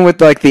 Like even with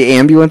like the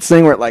ambulance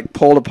thing where it like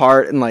pulled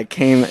apart and like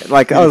came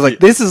like I was like,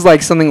 this is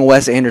like something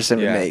Wes Anderson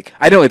would make.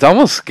 I know, it's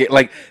almost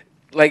like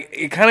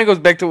it kind of goes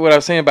back to what I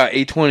was saying about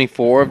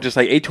A24 of just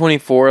like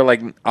A24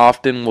 like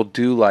often will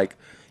do like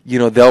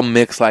they'll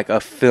mix like a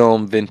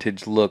film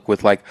vintage look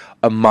with like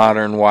a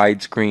modern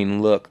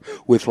widescreen look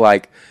with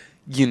like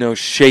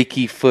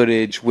shaky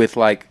footage with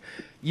like,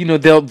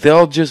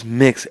 they'll just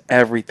mix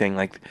everything.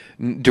 Like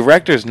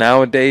directors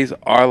nowadays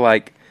are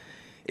like,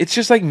 it's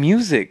just like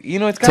music,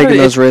 it's gotta, taking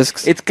those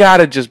risks. It's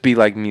gotta just be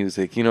like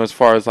music, as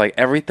far as like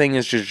everything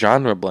is just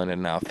genre blended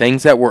now.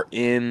 Things that were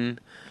in,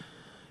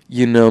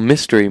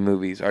 mystery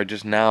movies are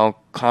just now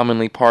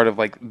commonly part of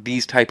like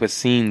these type of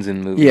scenes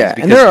in movies. Yeah,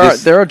 and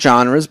there are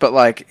genres, but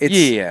like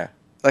it's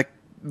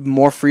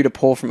more free to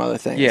pull from other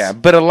things. Yeah,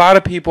 but a lot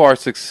of people are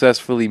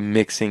successfully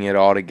mixing it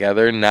all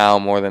together now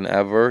more than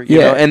ever. You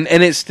know? And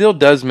it still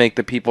does make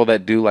the people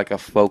that do like a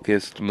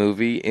focused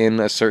movie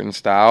in a certain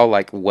style,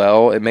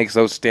 it makes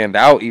those stand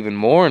out even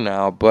more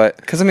now. But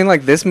because I mean,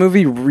 like this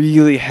movie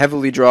really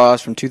heavily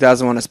draws from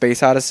 2001: A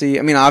Space Odyssey.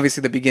 I mean,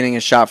 obviously the beginning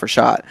is shot for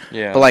shot.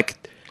 Yeah, but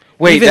like,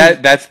 wait,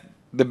 that's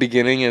the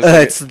beginning is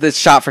it's the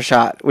shot for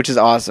shot, which is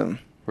awesome.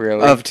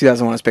 Really? Of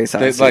 2001: A Space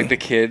Odyssey. Like the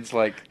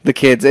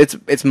kids,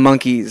 it's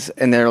monkeys,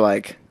 and they're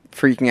like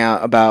freaking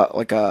out about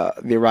like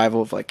the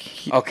arrival of like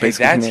Okay,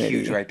 basically that's humanity.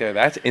 huge right there.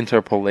 That's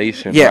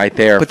interpolation Yeah, right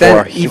there but for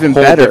then a even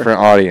whole better, different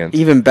audience.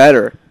 Even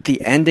better,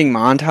 the ending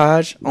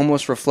montage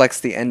almost reflects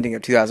the ending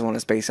of 2001: A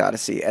Space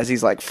Odyssey as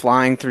he's like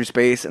flying through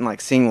space and like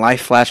seeing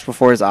life flash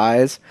before his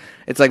eyes.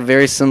 It's like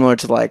very similar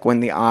to like when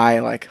the eye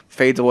like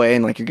fades away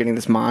and like you're getting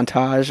this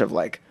montage of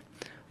like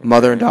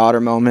mother and daughter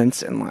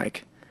moments and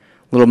like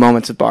little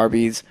moments with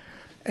Barbies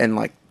and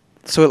like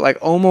so it like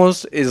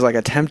almost is like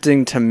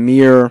attempting to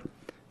mirror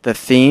the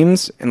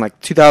themes, and like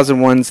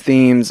 2001's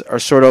themes are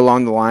sort of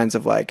along the lines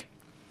of like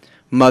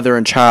mother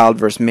and child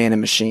versus man and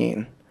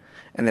machine,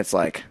 and it's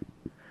like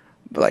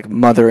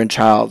mother and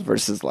child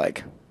versus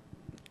like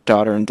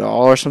daughter and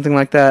doll or something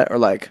like that, or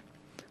like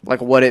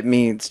what it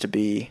means to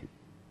be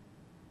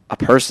a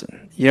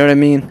person. You know what I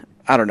mean?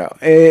 I don't know.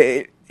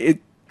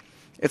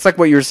 It's like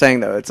what you were saying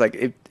though. It's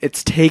like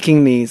it's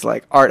taking these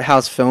like art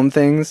house film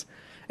things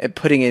and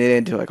putting it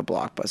into like a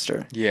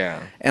blockbuster.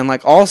 Yeah. And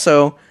like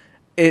also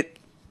it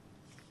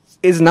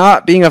is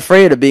not being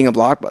afraid of being a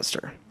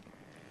blockbuster.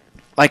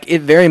 Like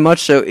it very much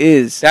so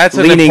is. That's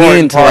an leaning important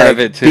into part like of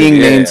it too. being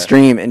Yeah,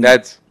 mainstream, and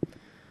that's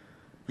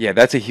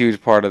a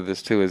huge part of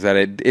this too. Is that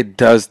it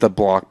does the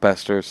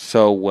blockbuster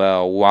so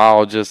well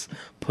while just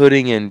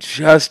putting in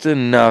just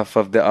enough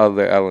of the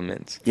other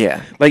elements.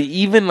 yeah, Like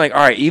even like all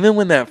right, even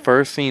when that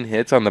first scene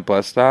hits on the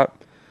bus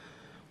stop,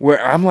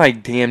 where I'm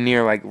like damn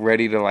near like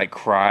ready to like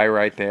cry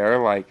right there,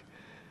 like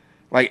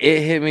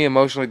it hit me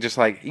emotionally, just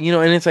like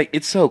and it's like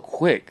it's so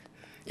quick.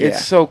 It's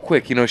Yeah. so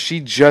quick. She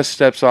just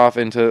steps off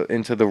into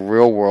the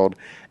real world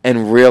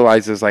and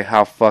realizes like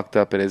how fucked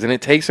up it is. And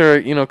it takes her,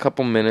 a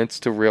couple minutes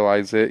to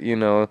realize it,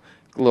 little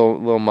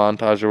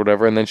montage or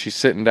whatever, and then she's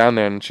sitting down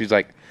there and she's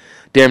like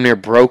damn near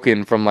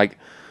broken from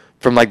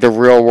the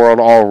real world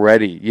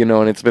already,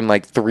 and it's been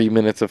like 3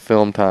 minutes of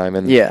film time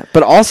and yeah.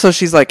 But also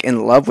she's like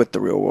in love with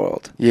the real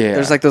world. Yeah.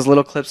 There's like those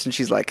little clips and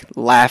she's like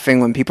laughing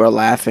when people are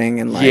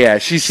laughing, and like Yeah,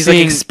 she's seeing,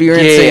 like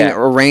experiencing yeah.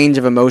 a range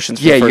of emotions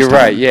for Yeah, the first you're time.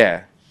 right.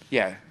 Yeah.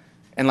 Yeah.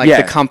 And like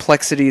Yeah. the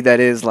complexity that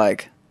is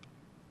like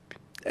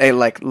a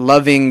like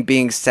loving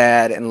being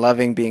sad and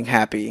loving being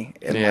happy,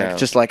 and Yeah. like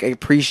just like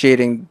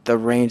appreciating the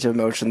range of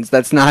emotions.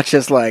 That's not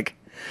just like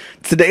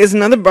today is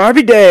another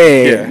Barbie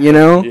day,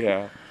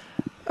 Yeah.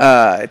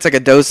 It's like a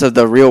dose of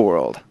the real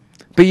world.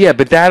 But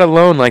that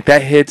alone, like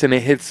that hits and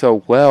it hits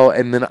so well,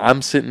 and then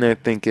I'm sitting there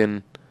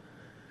thinking,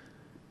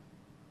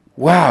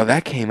 wow,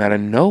 that came out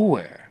of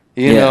nowhere.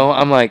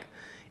 I'm like,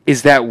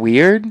 is that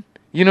weird?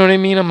 You know what I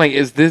mean? I'm like,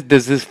 does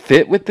this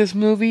fit with this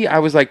movie? I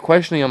was like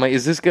questioning. I'm like,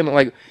 is this gonna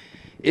like,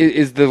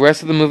 is the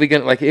rest of the movie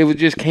gonna like? It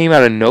just came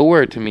out of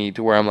nowhere to me,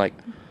 to where I'm like,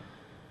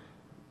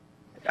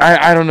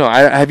 I don't know.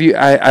 I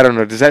don't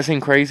know. Does that seem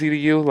crazy to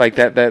you? Like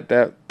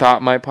that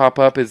thought might pop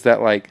up. Is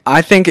that like?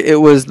 I think it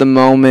was the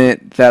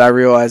moment that I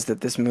realized that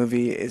this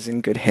movie is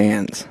in good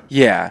hands.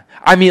 Yeah.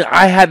 I mean,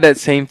 I had that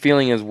same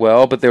feeling as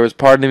well, but there was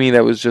part of me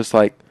that was just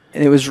like.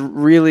 And it was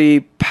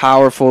really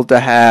powerful to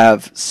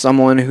have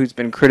someone who's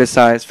been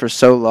criticized for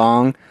so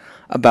long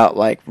about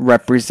like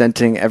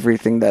representing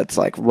everything that's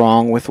like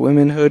wrong with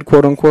womanhood,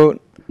 quote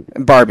unquote.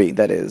 Barbie,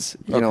 that is.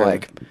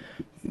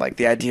 Like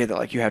the idea that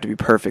like you have to be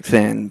perfect,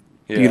 thin,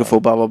 beautiful,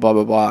 blah blah blah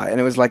blah blah. And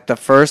it was like the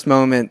first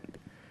moment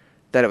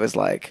that it was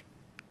like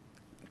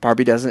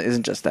Barbie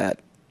isn't just that.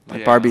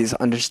 Like Barbie's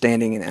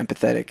understanding and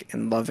empathetic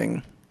and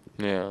loving.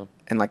 Yeah.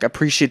 And like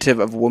appreciative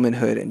of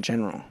womanhood in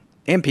general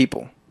and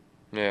people.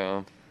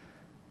 Yeah.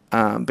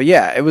 But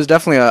yeah, it was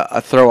definitely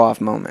a throw off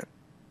moment.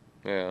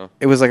 Yeah.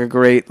 It was like a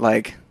great,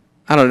 like,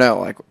 I don't know,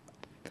 like,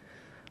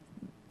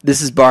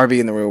 this is Barbie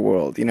in the real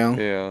world,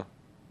 Yeah.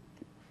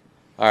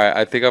 All right,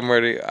 I think I'm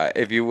ready.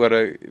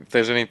 If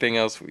there's anything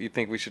else you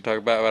think we should talk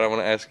about, but I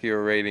want to ask you a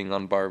rating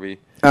on Barbie.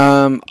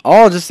 All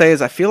I'll just say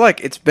is I feel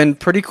like it's been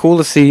pretty cool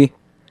to see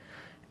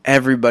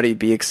everybody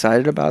be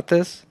excited about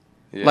this.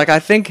 Yeah. Like, I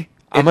think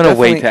I'm gonna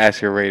wait to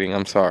ask your rating.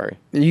 I'm sorry.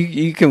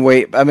 You can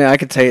wait. I mean, I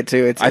could say it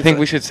too. I think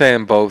we should say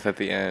them both at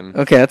the end.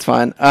 Okay, that's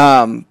fine.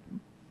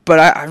 But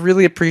I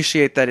really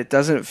appreciate that it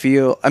doesn't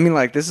feel. I mean,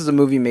 like, this is a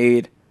movie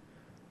made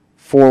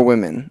for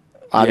women,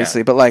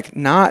 obviously, but like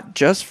not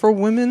just for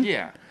women.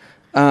 Yeah.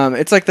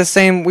 It's like the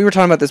same. We were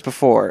talking about this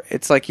before.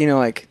 It's like,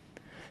 like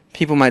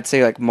people might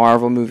say like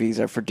Marvel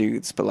movies are for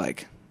dudes, but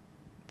like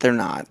they're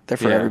not. They're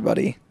for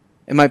everybody.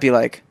 It might be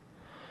like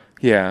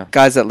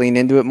guys that lean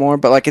into it more,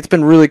 but like it's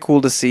been really cool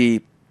to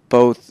see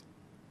both,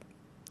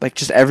 like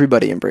just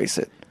everybody embrace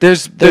it.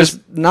 There's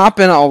not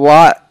been a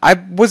lot. I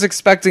was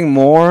expecting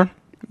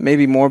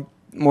maybe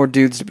more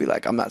dudes to be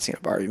like, I'm not seeing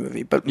a Barbie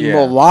movie, but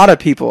a lot of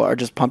people are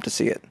just pumped to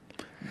see it.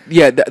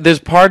 Yeah, there's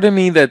part of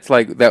me that's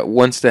like that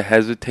wants to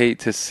hesitate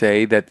to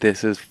say that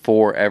this is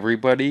for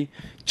everybody,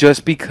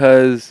 just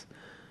because,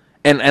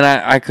 and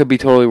I could be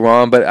totally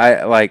wrong, but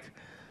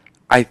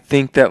I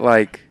think that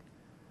like,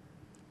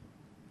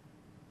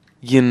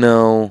 I don't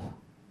know,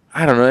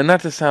 and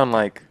not to sound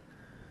like,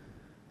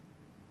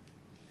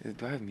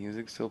 do I have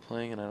music still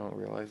playing and I don't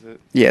realize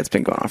it? Yeah, it's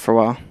been going on for a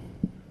while.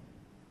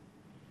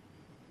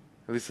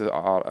 At least the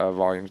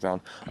volume's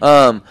down.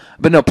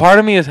 But no, part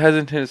of me is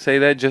hesitant to say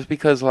that just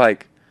because,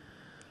 like,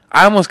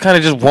 I almost kind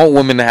of just want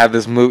women to have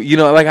this move. You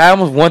know, like I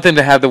almost want them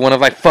to have the one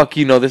of like, fuck,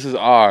 you know, this is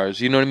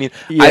ours. You know what I mean?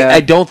 Yeah. I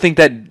don't think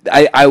that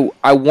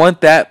I want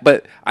that,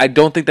 but I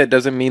don't think that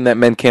doesn't mean that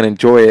men can't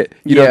enjoy it.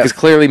 You know, because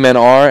clearly men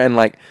are, and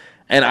like,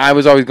 and I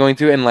was always going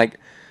to, and like,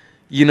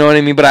 you know what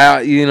I mean?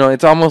 But you know,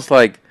 it's almost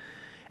like,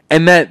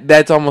 and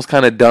that's almost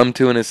kind of dumb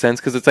too in a sense,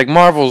 because it's like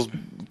Marvel's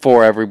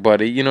for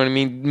everybody. You know what I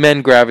mean?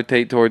 Men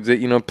gravitate towards it.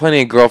 You know,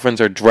 plenty of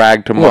girlfriends are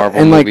dragged to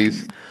Marvel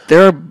movies. Like,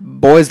 there are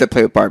boys that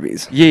play with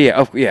Barbies. Yeah,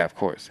 of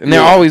course. And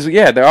they're always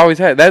had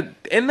that,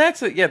 and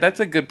that's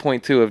a good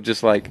point too, of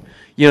just like,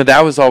 you know,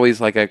 that was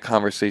always like a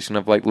conversation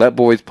of like, let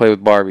boys play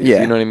with Barbies.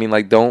 Yeah. You know what I mean?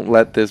 Like, don't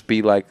let this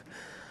be like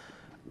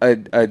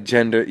a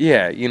gender.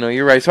 Yeah, you know,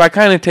 you're right. So I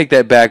kind of take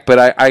that back,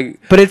 but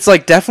but it's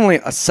like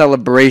definitely a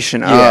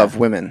celebration of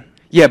women.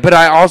 Yeah, but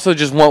I also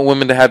just want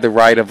women to have the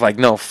right of like,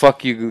 no,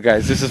 fuck you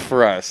guys, this is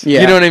for us.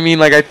 Yeah. You know what I mean?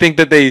 Like, I think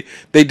that they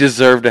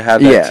deserve to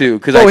have that too.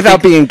 But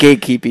without being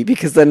gatekeepy,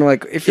 because then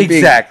like if you're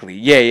exactly,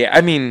 yeah. I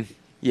mean,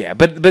 yeah,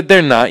 but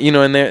they're not, you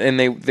know, and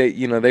they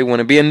you know, they want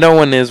to be, and no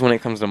one is when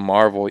it comes to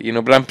Marvel, you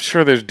know. But I'm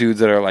sure there's dudes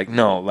that are like,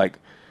 no, like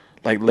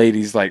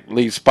ladies, like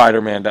leave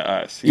Spider-Man to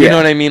us. You know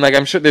what I mean? Like,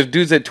 I'm sure there's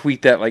dudes that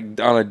tweet that like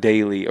on a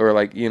daily, or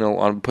like, you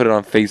know, put it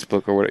on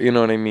Facebook or whatever. You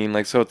know what I mean?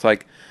 Like, so it's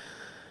like.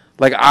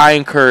 Like, I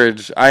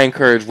encourage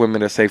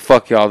women to say,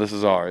 fuck y'all, this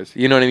is ours.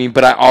 You know what I mean?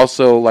 But I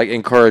also, like,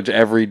 encourage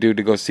every dude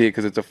to go see it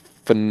because it's a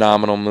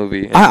phenomenal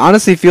movie. And I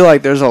honestly feel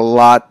like there's a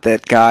lot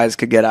that guys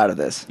could get out of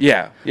this.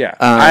 Yeah.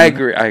 I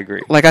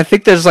agree. Like, I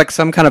think there's, like,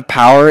 some kind of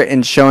power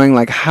in showing,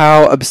 like,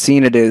 how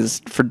obscene it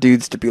is for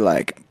dudes to be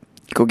like,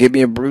 go get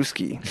me a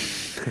brewski.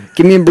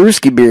 Give me a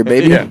brewski beer,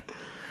 baby. Yeah.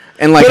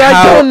 And, like, but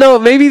I don't know.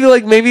 Maybe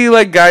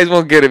guys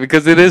won't get it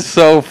because it is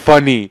so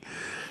funny.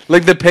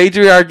 Like, the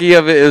patriarchy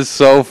of it is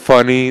so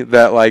funny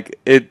that, like,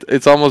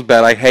 it's almost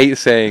bad. I hate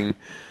saying that,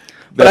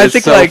 but I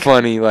think, so like,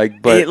 funny.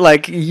 Like, but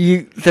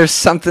there's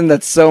something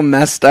that's so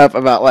messed up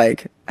about,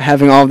 like,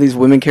 having all these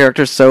women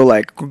characters so,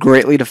 like,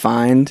 greatly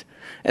defined,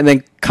 and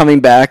then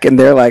coming back and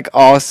they're, like,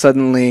 all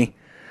suddenly,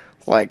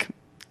 like,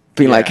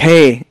 being like,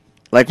 hey,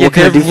 like, what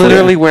can I do for you? They're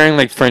literally wearing,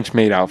 like, French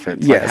maid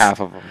outfits. Yes. Like, half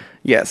of them.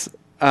 Yes.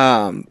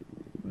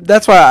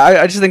 That's why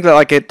I just think that,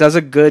 like, it does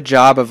a good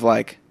job of,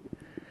 like,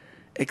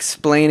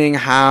 explaining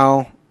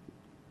how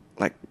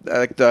like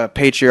the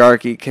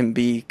patriarchy can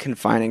be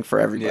confining for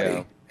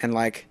everybody, and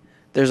like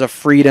there's a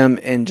freedom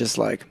in just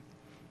like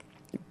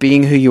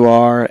being who you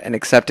are and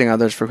accepting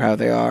others for how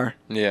they are,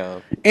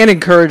 and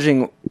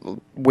encouraging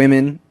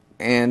women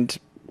and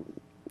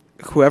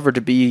whoever to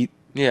be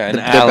their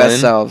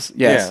best selves.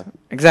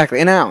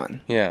 Exactly. And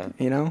Alan, you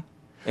know,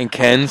 and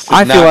Ken's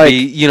to not be,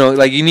 you know,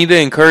 like, you need to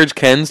encourage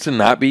Ken's to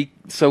not be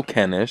so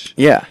Ken-ish.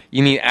 Yeah.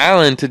 You need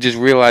Alan to just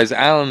realize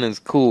Alan is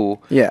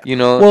cool. Yeah. You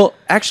know? Well,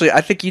 actually,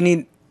 I think you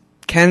need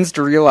Ken's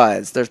to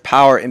realize there's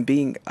power in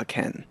being a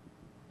Ken.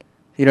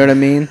 You know what I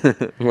mean?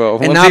 Well,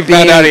 and once he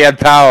found out he had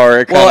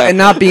power. And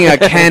not being a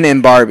Ken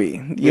and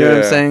Barbie. You know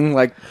what I'm saying?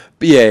 Like,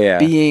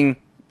 being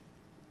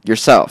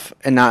yourself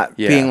and not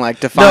being,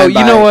 like, defined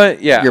by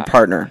your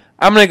partner.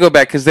 I'm going to go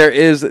back because there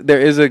is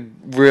a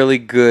really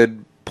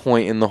good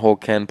point in the whole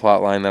Ken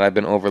plot line that I've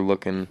been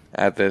overlooking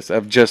at this,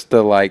 of just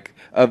the like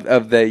of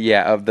the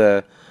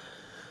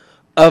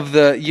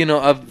you know,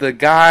 of the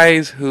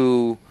guys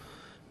who,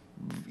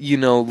 you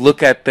know,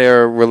 look at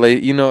their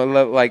you know,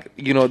 like,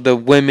 you know, the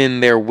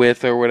women they're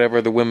with or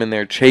whatever, the women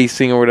they're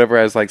chasing or whatever,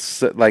 as like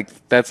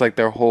that's like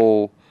their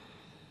whole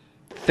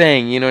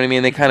thing, you know what I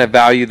mean? They kind of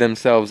value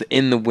themselves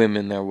in the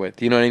women they're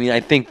with, you know what I mean? I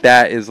think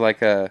that is like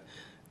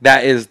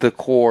that is the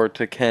core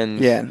to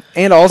Ken's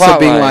and also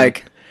being line.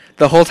 Like,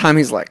 the whole time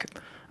he's like,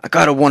 I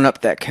gotta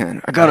one-up that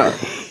Ken.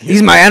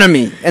 He's my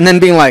enemy. And then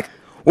being like,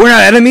 we're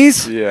not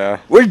enemies. Yeah.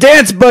 We're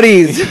dance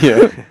buddies.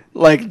 Yeah.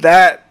 Like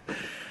that.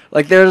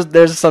 Like,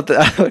 there's something,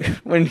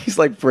 when he's,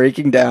 like,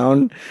 breaking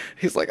down,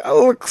 he's like, I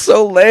look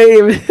so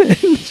lame.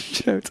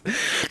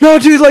 No,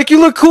 dude, like, you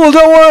look cool,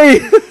 don't worry.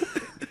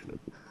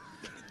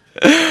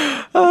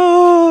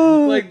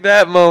 Oh, like,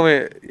 that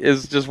moment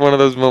is just one of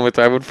those moments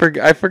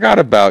I forgot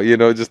about, you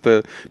know, just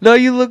no,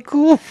 you look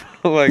cool.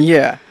 Like,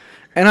 yeah.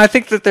 And I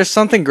think that there's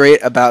something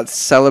great about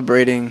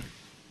celebrating,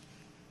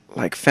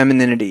 like,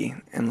 femininity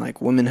and,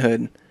 like,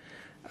 womanhood.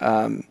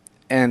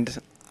 And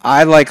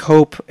I, like,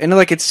 hope... And,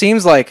 like, it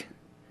seems like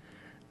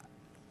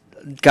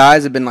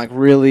guys have been, like,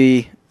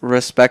 really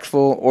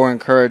respectful or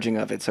encouraging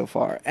of it so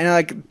far. And,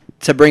 like,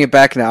 to bring it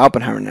back into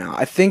Oppenheimer now,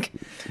 I think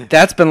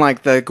that's been,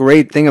 like, the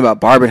great thing about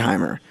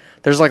Barbenheimer.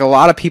 There's, like, a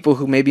lot of people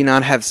who maybe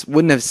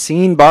wouldn't have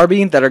seen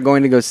Barbie that are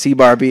going to go see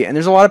Barbie. And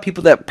there's a lot of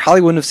people that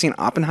probably wouldn't have seen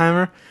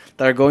Oppenheimer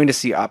that are going to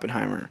see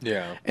Oppenheimer.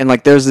 Yeah. And,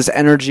 like, there's this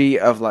energy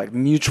of, like,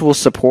 mutual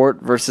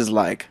support versus,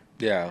 like,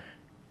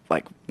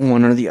 like,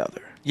 one or the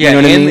other. Yeah, you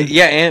know what I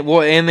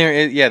mean?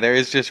 There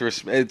is just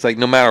it's like,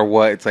 no matter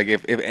what, it's like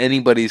if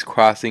anybody's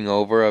crossing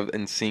over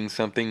and seeing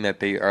something that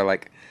they are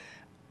like,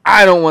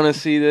 I don't want to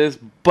see this,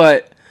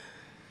 but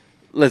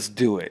let's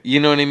do it.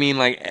 You know what I mean?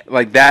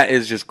 Like that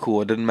is just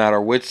cool. It doesn't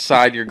matter which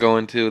side you're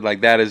going to.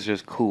 Like, that is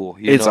just cool.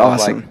 It's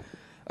awesome.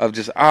 of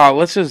just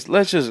let's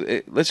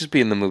just be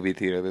in the movie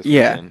theater this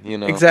weekend, you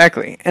know.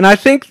 Exactly. And I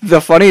think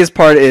the funniest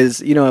part is,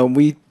 you know,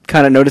 we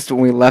kind of noticed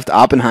when we left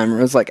Oppenheimer,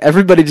 it was like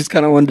everybody just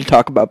kind of wanted to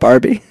talk about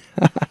Barbie.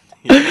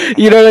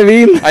 You know what I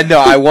mean? I know.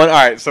 All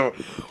right, so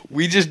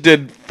we just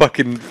did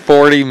fucking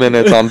 40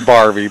 minutes on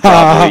Barbie,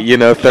 probably.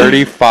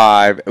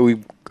 35.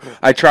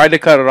 I tried to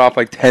cut it off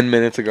like 10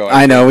 minutes ago.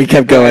 I know, we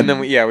kept going. And then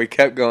we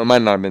kept going.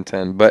 Might not have been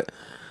 10, but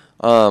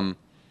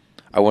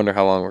I wonder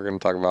how long we're going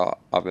to talk about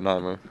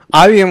Oppenheimer.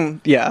 I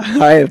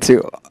have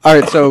too. All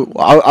right, so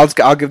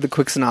I'll give the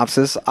quick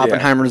synopsis.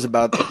 Oppenheimer is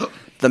about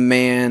the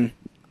man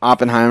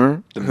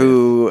Oppenheimer,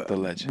 who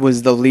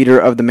was the leader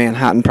of the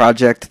Manhattan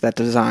Project that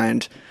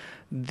designed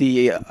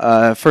the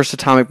first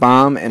atomic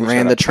bomb and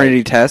ran the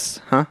Trinity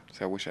tests. Huh?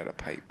 I wish I had a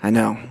pipe. I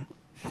know.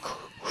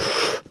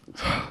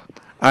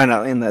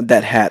 And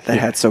that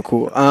hat's so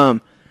cool.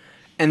 And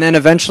then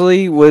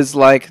eventually was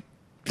like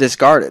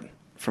discarded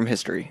from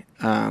history.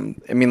 I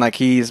mean, like,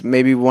 he's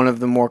maybe one of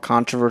the more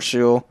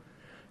controversial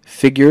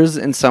figures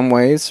in some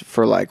ways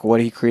for like what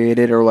he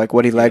created or like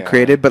what he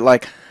created, but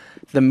like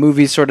the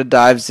movie sort of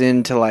dives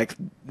into like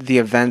the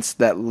events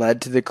that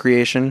led to the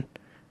creation,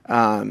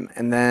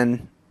 and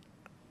then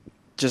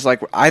just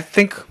like I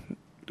think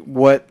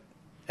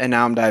and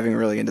now I'm diving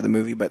really into the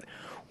movie, but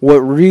what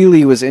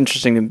really was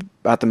interesting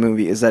about the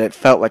movie is that it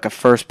felt like a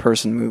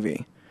first-person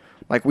movie.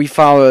 Like, we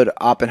followed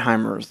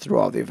Oppenheimer through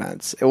all the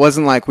events. It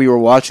wasn't like we were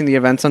watching the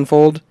events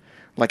unfold.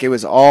 Like, it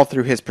was all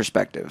through his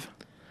perspective.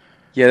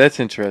 Yeah, that's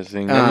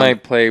interesting. That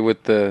might play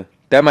with the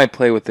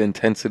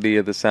intensity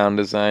of the sound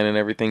design and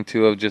everything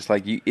too. Of just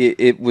like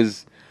it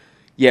was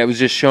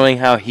just showing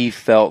how he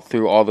felt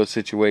through all those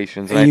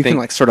situations. And I think can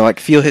like sort of like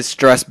feel his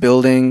stress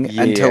building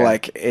until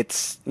like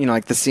it's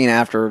like the scene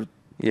after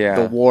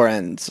the war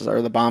ends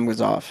or the bomb goes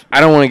off.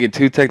 I don't want to get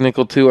too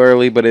technical too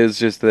early, but it was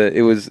just that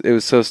it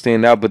was so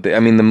stand out. But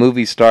the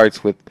movie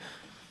starts with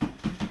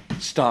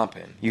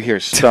stomping. You hear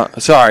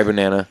sorry,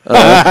 banana.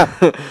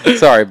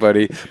 Sorry,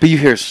 buddy. But you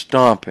hear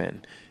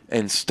stomping,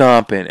 and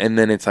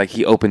then it's like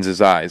he opens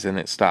his eyes and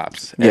it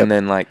stops. Yep. And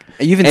then like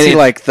you even see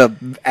like the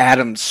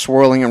atoms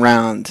swirling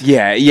around.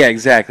 Yeah,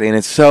 exactly. And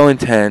it's so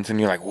intense, and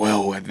you're like,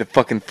 whoa, the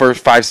fucking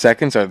first 5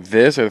 seconds are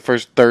this, or the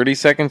first 30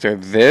 seconds are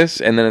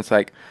this, and then it's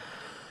like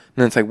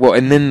whoa,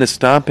 and then the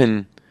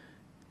stomping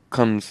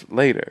comes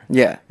later.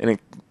 Yeah. And it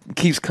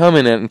keeps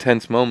coming at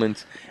intense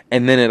moments,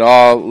 and then it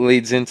all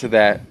leads into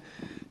that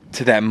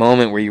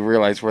moment where you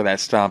realize where that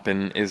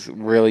stomping is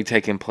really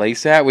taking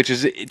place at, which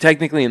is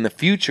technically in the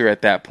future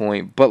at that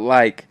point, but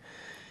like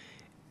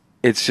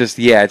it's just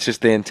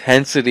the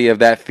intensity of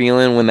that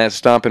feeling when that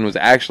stomping was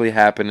actually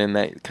happening,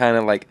 that kind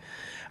of like,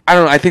 I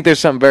don't know, I think there's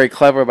something very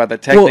clever about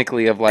that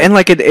technically of like, and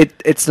like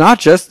it's not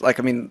just like,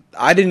 I mean,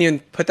 I didn't even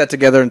put that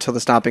together until the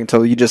stomping,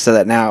 until you just said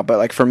that now, but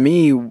like for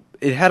me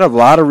it had a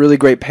lot of really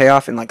great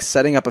payoff in like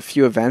setting up a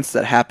few events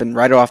that happened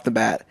right off the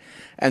bat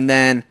and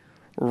then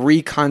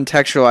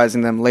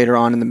recontextualizing them later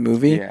on in the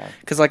movie.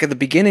 Because like at the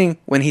beginning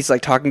when he's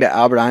like talking to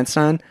Albert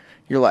Einstein,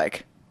 you're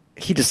like,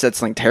 he just said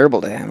something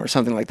terrible to him or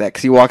something like that,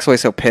 because he walks away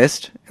so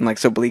pissed and like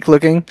so bleak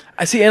looking.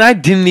 I see, and I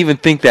didn't even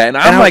think that, and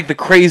I'm like the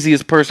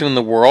craziest person in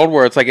the world,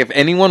 where it's like if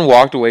anyone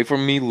walked away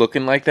from me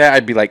looking like that,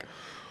 I'd be like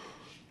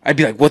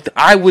what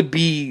I would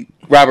be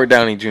Robert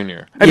Downey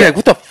Jr. I'd be like,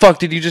 what the fuck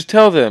did you just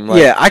tell them?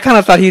 Like, I kind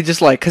of thought he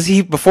just like, because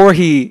before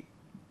he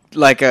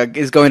like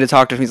is going to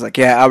talk to him, he's like,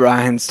 Albert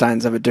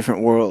Einstein's of a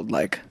different world,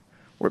 like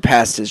we're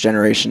past his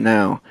generation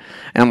now.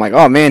 And I'm like,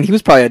 oh man, he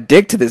was probably a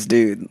dick to this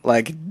dude.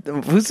 Like,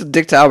 who's a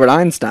dick to Albert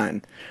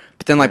Einstein?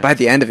 But then like by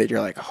the end of it,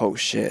 you're like, oh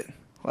shit.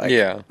 Like,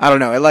 I don't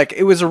know.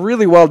 It was a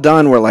really well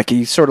done where like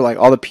you sort of like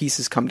all the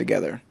pieces come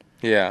together.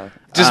 Yeah.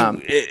 Just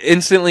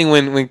instantly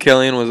when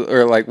Killian was,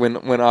 or like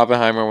when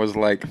Oppenheimer was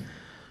like,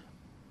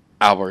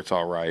 Albert's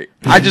all right.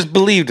 I just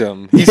believed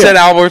him. He said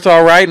Albert's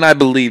all right, and I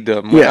believed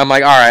him. I'm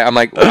like, all right.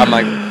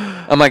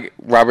 I'm like,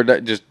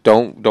 Robert, just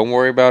don't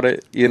worry about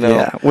it, you know?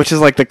 Yeah, which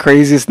is like the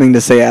craziest thing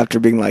to say after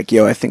being like,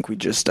 yo, I think we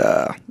just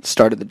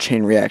started the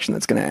chain reaction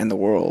that's going to end the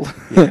world.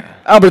 Yeah.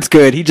 Albert's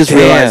good. He just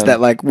realized that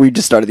like we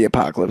just started the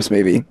apocalypse,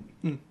 maybe.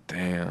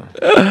 Damn.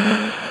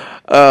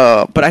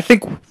 But I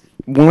think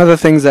one of the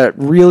things that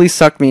really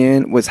sucked me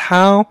in was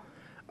how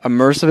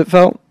immersive it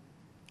felt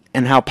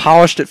and how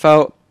polished it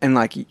felt, and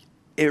like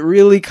it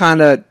really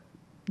kind of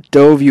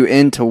dove you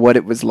into what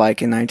it was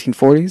like in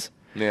 1940s.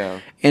 Yeah.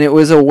 And it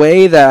was a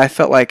way that I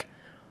felt like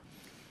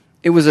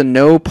it was a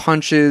no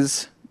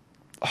punches,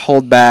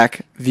 hold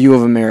back view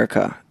of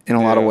America in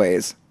a lot of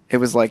ways. It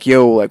was like,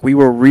 yo, like we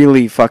were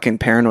really fucking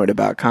paranoid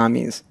about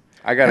commies.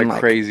 I got a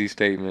crazy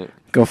statement.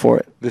 Go for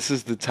it. This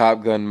is the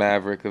Top Gun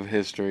Maverick of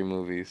history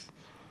movies.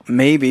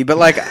 Maybe, but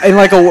like in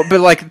like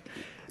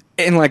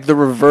the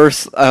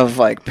reverse of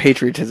like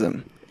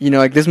patriotism. You know,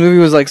 like this movie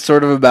was like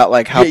sort of about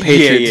like how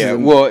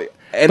patriotism. Well,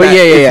 And but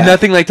it's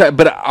nothing like that.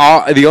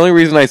 But the only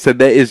reason I said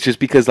that is just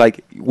because,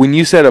 like, when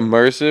you said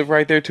immersive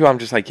right there too, I'm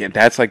just like, yeah,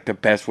 that's like the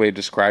best way of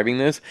describing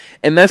this.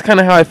 And that's kind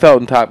of how I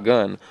felt in Top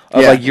Gun.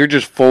 Like, you're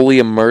just fully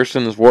immersed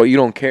in this world. You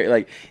don't care.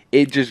 Like,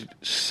 it just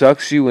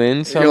sucks you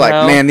in somehow. You're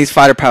like, man, these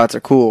fighter pilots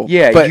are cool.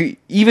 Yeah, but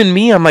even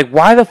me, I'm like,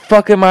 why the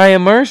fuck am I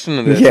immersed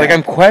into this? Like,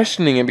 I'm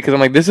questioning it because I'm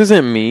like, this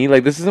isn't me.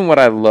 Like, this isn't what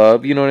I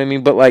love. You know what I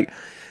mean? But, like,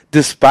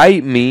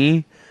 despite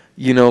me,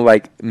 you know,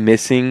 like,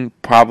 missing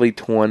probably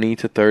 20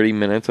 to 30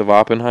 minutes of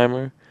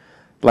Oppenheimer,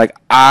 like,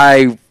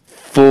 I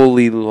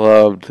fully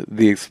loved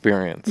the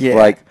experience. Yeah,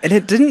 like, and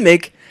it didn't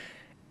make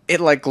it,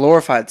 like,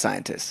 glorified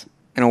scientists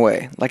in a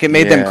way. Like, it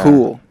made them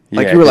cool.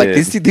 Like, you were like,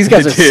 these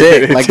guys are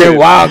sick. Like, they're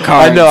wild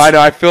cards. I know.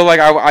 I feel like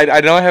I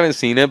know I haven't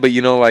seen it, but,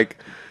 you know, like,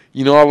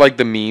 you know, all, like,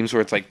 the memes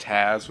where it's, like,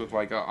 Taz with,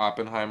 like, an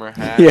Oppenheimer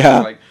hat. Yeah.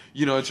 Like,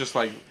 you know, it's just,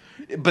 like,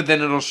 but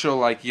then it'll show,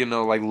 like, you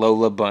know, like,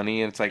 Lola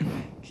Bunny, and it's like,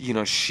 you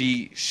know,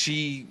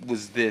 she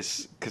was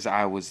this because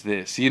I was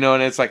this, you know,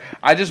 and it's like,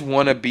 I just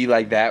want to be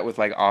like that with,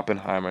 like,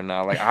 Oppenheimer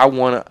now. Like, I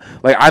want to,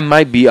 like, I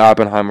might be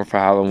Oppenheimer for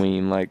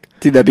Halloween, like.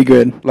 Dude, that'd be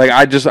good. Like,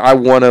 I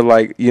want to,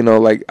 like, you know,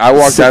 like, I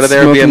walked out of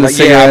there being like,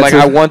 yeah, I'm like,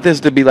 I want this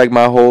to be, like,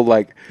 my whole,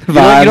 like, you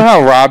know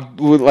how Rob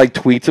would, like,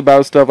 tweets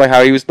about stuff, like,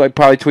 how he was, like,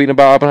 probably tweeting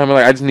about Oppenheimer,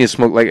 like, I just need to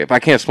smoke, like, if I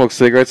can't smoke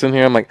cigarettes in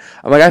here, I'm like,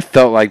 I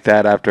felt like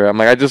that after, I'm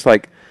like, I just,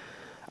 like,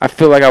 I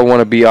feel like I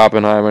want to be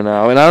Oppenheimer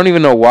now, and I don't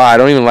even know why. I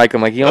don't even like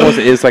him. Like, he almost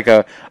is like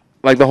a,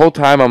 like, the whole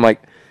time I'm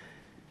like,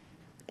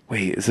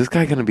 wait, is this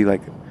guy gonna be like?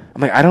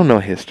 I'm like, I don't know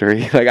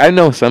history. Like, I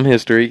know some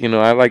history. You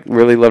know, I like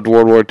really loved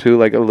World War II,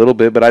 like, a little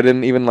bit, but I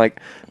didn't even like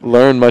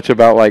learn much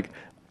about like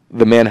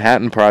the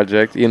Manhattan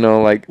Project. You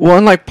know, like. Well,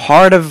 and like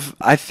part of,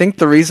 I think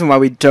the reason why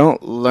we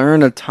don't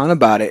learn a ton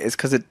about it is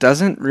because it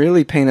doesn't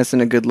really paint us in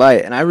a good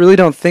light, and I really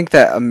don't think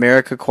that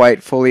America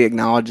quite fully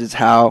acknowledges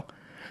how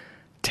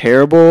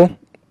terrible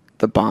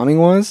the bombing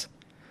was,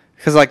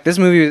 because like this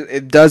movie,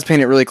 it does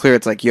paint it really clear.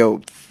 It's like,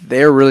 yo,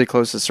 they're really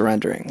close to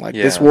surrendering. Like,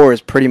 this war is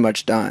pretty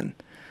much done.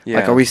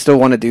 Like, are we still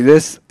want to do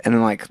this? And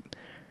then, like,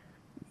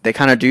 they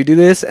kind of do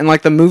this, and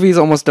like the movie's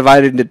almost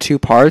divided into two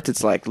parts.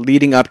 It's like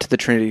leading up to the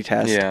Trinity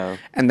test,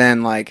 and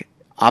then like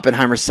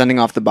Oppenheimer sending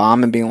off the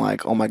bomb and being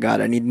like, oh my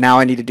god, I need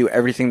to do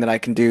everything that I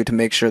can do to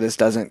make sure this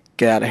doesn't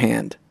get out of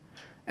hand,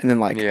 and then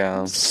like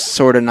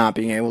sort of not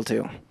being able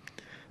to.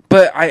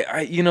 But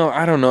I, you know,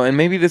 I don't know, and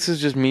maybe this is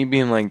just me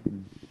being like,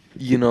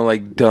 you know,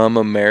 like, dumb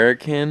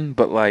American,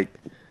 but like,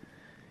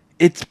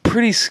 it's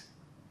pretty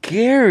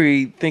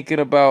scary thinking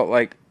about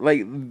like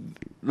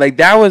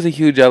that was a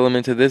huge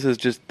element to this, is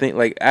just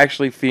like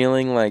actually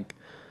feeling like,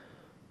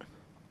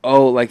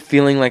 oh, like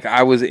feeling like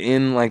I was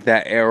in like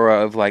that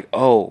era of like,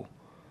 oh,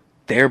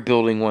 they're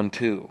building one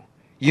too.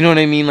 You know what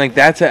I mean? Like,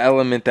 that's an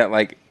element that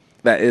like.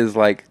 That is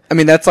like, I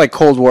mean, that's like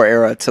Cold War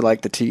era to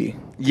like the T.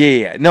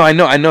 Yeah. No, I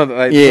know. Like, that's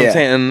what I'm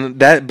saying,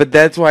 and but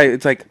that's why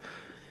it's like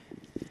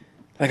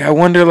I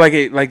wonder, like,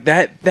 it, like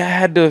that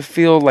had to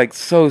feel like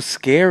so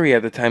scary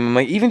at the time. I'm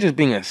like, even just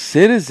being a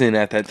citizen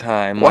at that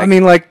time. Well, like, I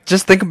mean, like,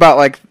 just think about,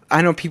 like,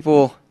 I know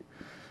people,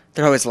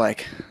 they're always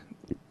like,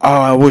 oh,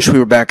 I wish we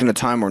were back in a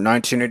time where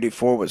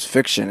 1984 was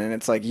fiction, and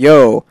it's like,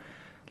 yo,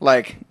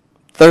 like,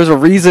 there's a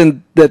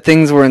reason that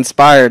things were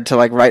inspired to,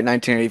 like, write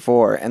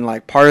 1984, and,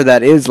 like, part of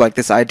that is, like,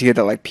 this idea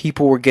that, like,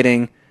 people were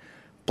getting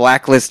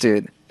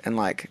blacklisted and,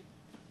 like,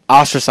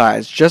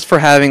 ostracized just for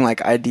having,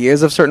 like,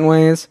 ideas of certain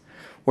ways,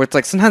 where it's,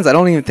 like, sometimes I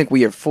don't even think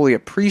we fully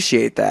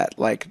appreciate that,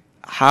 like,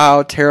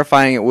 how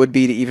terrifying it would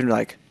be to even,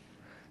 like,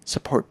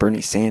 support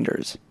Bernie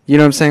Sanders. You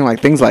know what I'm saying?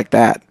 Like, things like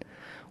that,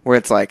 where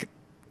it's, like,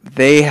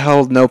 they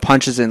held no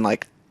punches in,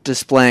 like,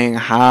 displaying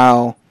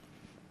how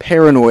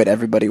paranoid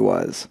everybody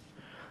was.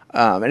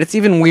 And it's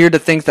even weird to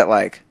think that,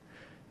 like,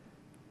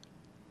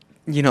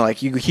 you know,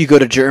 like, you go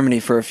to Germany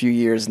for a few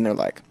years, and they're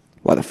like,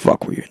 why the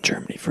fuck were you in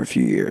Germany for a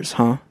few years,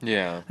 huh?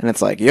 Yeah. And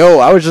it's like, yo,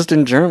 I was just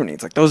in Germany.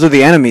 It's like, those are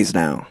the enemies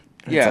now.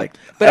 And yeah. It's like,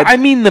 but I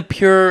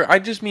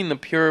just mean the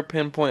pure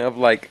pinpoint of,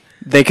 like,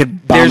 they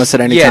could bomb us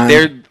at any time.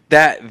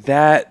 Yeah,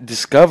 that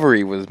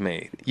discovery was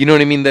made. You know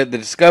what I mean? That the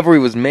discovery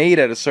was made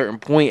at a certain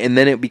point, and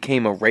then it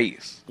became a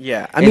race.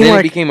 Yeah. I mean, then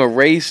it became a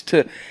race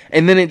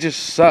and then it just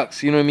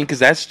sucks. You know what I mean? Because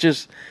that's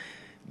just,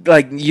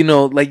 like, you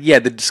know, like, yeah,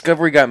 the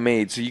discovery got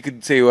made, so you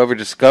could say whoever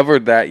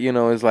discovered that, you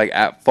know, is, like,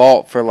 at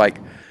fault for, like,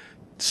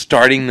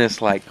 starting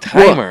this, like,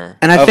 timer,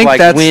 and I of, think like,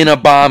 that's when a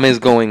bomb is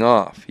going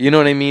off. You know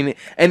what I mean?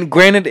 And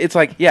granted, it's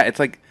like, yeah, it's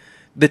like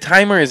the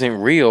timer isn't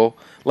real.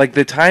 Like,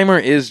 the timer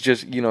is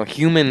just, you know,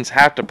 humans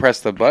have to press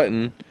the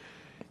button.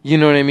 You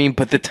know what I mean?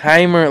 But the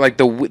timer, like,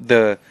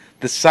 the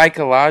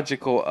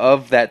psychological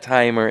of that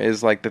timer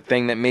is, like, the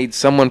thing that made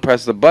someone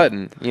press the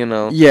button, you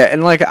know? Yeah,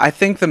 and, like, I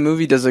think the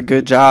movie does a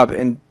good job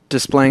in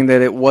displaying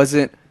that it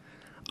wasn't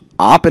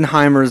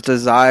Oppenheimer's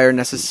desire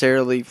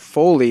necessarily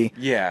fully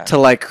to,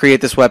 like,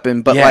 create this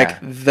weapon, but like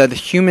the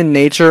human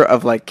nature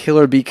of, like, kill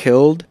or be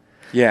killed,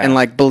 and,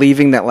 like,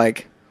 believing that,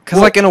 like, because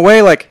like, in a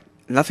way, like,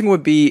 everything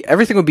would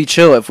be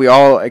chill if we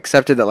all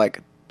accepted that,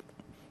 like,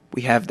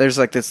 there's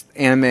like this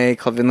anime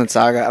called Vinland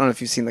Saga. I don't know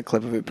if you've seen the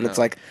clip of it, but it's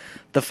like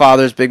the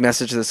father's big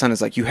message to the son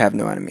is like, you have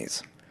no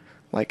enemies.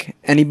 Like,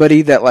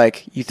 anybody that,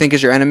 like, you think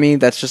is your enemy,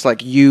 that's just,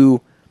 like,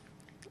 your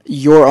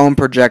own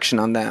projection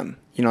on them.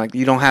 You know, like,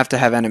 you don't have to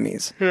have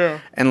enemies. Yeah.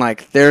 And,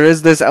 like, there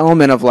is this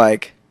element of,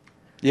 like...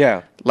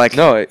 Yeah. Like,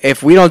 no,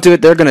 if we don't do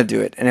it, they're going to do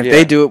it. And if Yeah.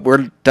 they do it,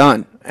 we're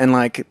done. And,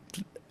 like,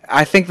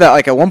 I think that,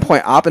 like, at one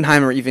point,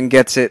 Oppenheimer even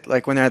gets it,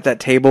 like, when they're at that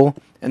table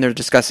and they're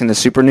discussing the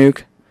super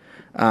nuke,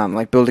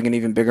 like, building an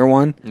even bigger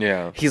one.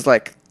 Yeah. He's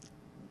like,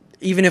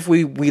 even if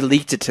we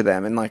leaked it to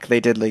them, and, like, they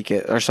did leak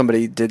it, or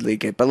somebody did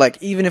leak it, but,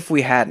 like, even if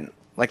we hadn't,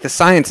 like, the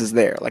science is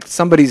there. Like,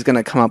 somebody's going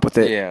to come up with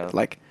it. Yeah.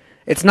 Like,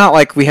 it's not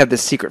like we have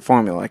this secret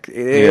formula. Like,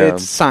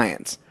 it's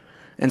science.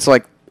 And so,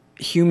 like,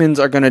 humans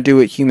are going to do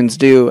what humans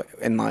do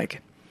and,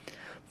 like,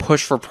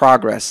 push for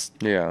progress.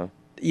 Yeah.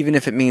 Even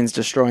if it means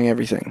destroying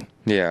everything.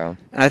 Yeah.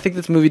 And I think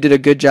this movie did a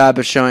good job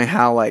of showing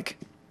how, like,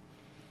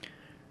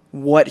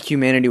 what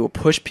humanity will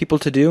push people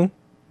to do,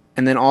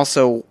 and then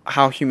also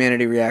how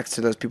humanity reacts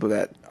to those people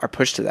that are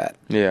pushed to that.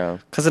 Yeah.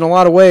 Because in a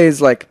lot of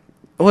ways, like,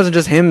 it wasn't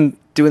just him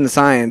doing the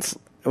science.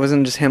 It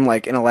wasn't just him,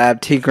 like, in a lab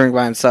tinkering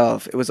by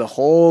himself. It was a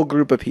whole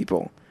group of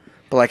people.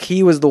 But, like,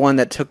 he was the one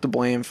that took the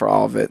blame for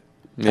all of it.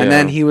 Yeah. And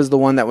then he was the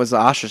one that was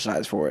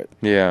ostracized for it.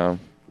 Yeah.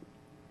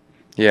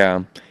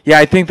 Yeah. Yeah,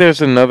 I think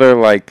there's another,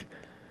 like...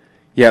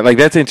 Yeah, like,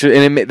 that's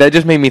interesting. And that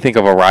just made me think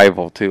of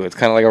Arrival, too. It's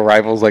kind of like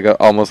Arrival's, like,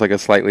 almost like a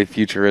slightly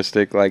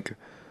futuristic, like...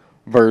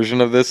 version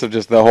of this, of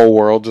just the whole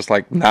world just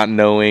like not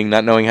knowing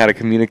how to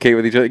communicate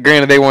with each other.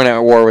 Granted, they weren't at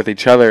war with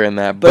each other in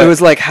that, but it was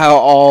like how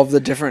all of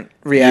the different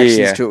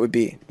reactions to it would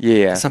be.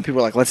 Yeah. Some people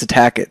were like, let's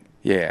attack it.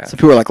 Yeah. Some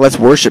people were like, let's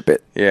worship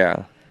it.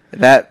 Yeah.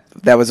 That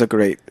was a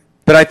great.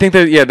 But I think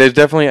that there's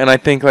definitely, and I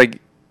think like,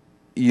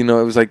 you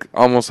know, it was like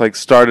almost like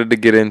started to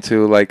get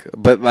into like,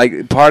 but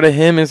like part of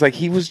him is like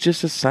he was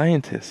just a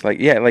scientist.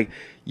 Like like,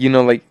 you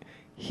know, like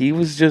he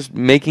was just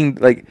making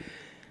like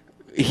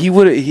he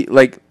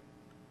like.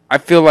 I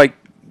feel like,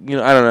 you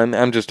know, I don't know,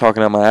 I'm just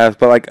talking out my ass,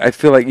 but, like, I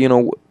feel like, you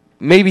know,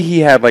 maybe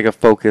he had, like, a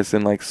focus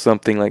in, like,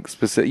 something, like,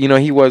 specific. You know,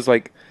 he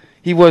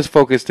was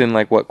focused in,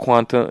 like, what,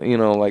 quantum, you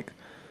know, like,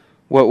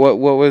 what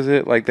was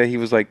it? Like, that he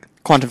was, like...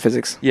 Quantum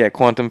physics. Yeah,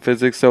 quantum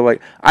physics. So,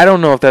 like, I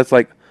don't know if that's,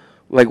 like,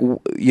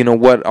 you know,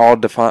 what all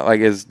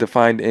is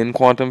defined in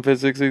quantum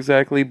physics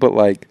exactly, but,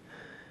 like,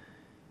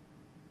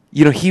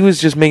 you know, he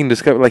was just making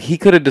like, he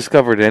could have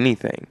discovered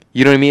anything.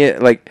 You know what I mean?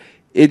 Like...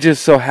 It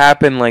just so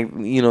happened, like,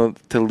 you know,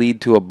 to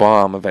lead to a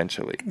bomb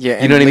eventually. Yeah,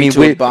 and you know what I mean?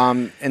 To a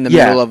bomb in the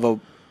middle of the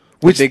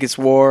biggest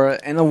war,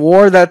 and a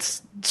war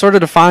that's sort of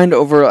defined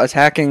over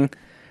attacking.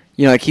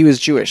 You know, like he was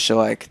Jewish, so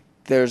like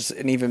there's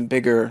an even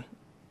bigger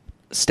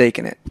stake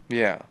in it.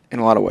 Yeah, in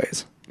a lot of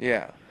ways.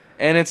 Yeah,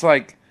 and it's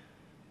like,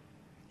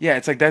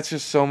 that's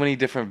just so many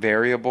different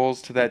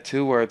variables to that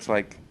too, where it's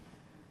like,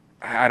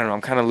 I don't know,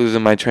 I'm kind of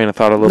losing my train of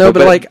thought a little bit. No,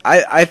 but like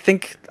I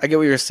think I get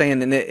what you're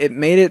saying, and it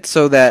made it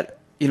so that.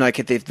 You know,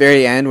 like at the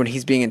very end when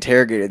he's being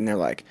interrogated and they're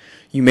like,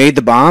 you made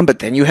the bomb, but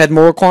then you had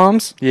more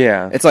qualms?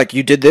 Yeah. It's like,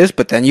 you did this,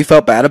 but then you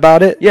felt bad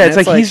about it? Yeah, it's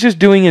like he's just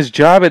doing his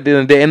job at the end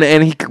of the day.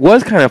 And he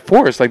was kind of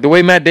forced. Like, the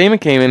way Matt Damon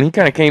came in, he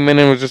kind of came in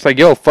and was just like,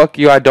 yo, fuck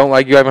you, I don't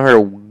like you, I haven't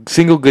heard a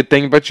single good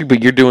thing about you,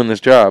 but you're doing this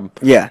job.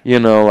 Yeah. You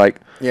know,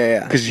 like...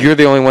 Yeah. Because you're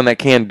the only one that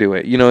can do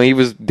it. You know, he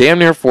was damn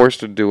near forced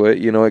to do it.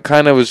 You know, it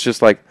kind of was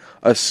just like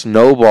a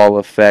snowball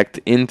effect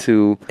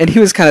into... And he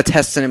was kind of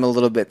testing him a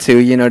little bit, too,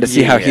 you know, to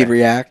see how he'd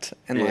react.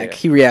 And, like,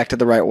 he reacted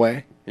the right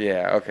way.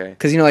 Yeah, okay.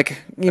 Because, you know, like,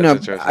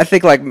 I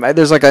think, like,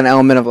 there's, like, an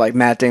element of, like,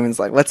 Matt Damon's,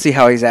 like, let's see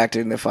how he's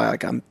acting if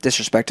I'm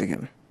disrespecting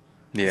him.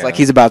 Yeah. It's like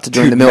he's about to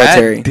join the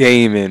military. Matt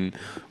Damon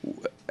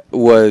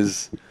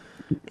was...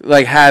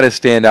 like had a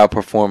standout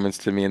performance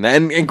to me in that,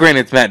 and granted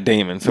it's Matt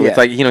Damon, so it's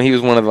like, you know, he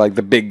was one of like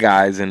the big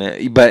guys in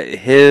it, but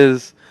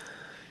his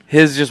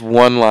just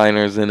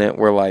one-liners in it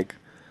were like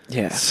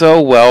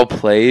so well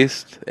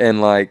placed,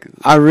 and like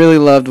I really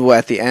loved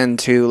at the end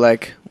too,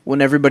 like when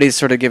everybody's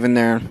sort of giving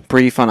their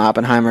brief on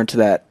Oppenheimer to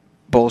that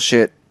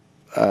bullshit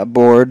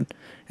board,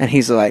 and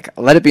he's like,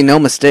 let it be no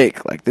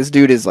mistake, like this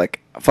dude is like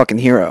a fucking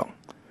hero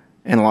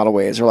in a lot of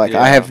ways, or like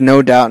I have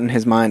no doubt in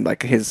his mind,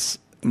 like his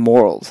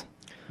morals.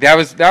 That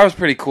was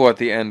pretty cool at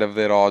the end of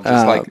it all.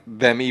 Just like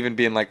them even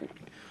being like,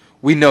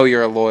 "We know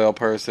you're a loyal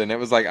person." It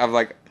was like I'm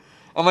like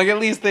at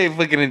least they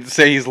fucking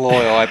say he's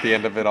loyal at the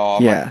end of it all.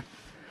 Like,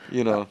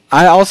 you know.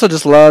 I also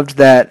just loved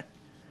that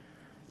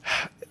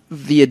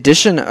the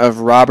addition of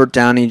Robert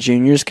Downey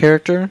Jr.'s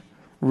character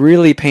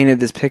really painted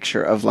this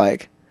picture of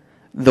like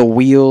the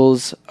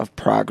wheels of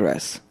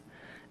progress,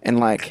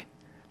 and like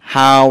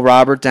how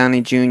Robert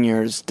Downey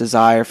Jr.'s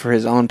desire for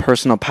his own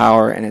personal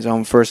power and his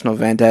own personal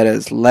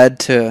vendettas led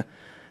to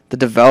the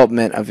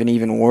development of an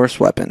even worse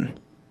weapon.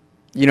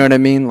 You know what I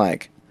mean?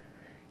 Like,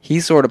 he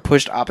sort of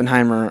pushed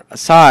Oppenheimer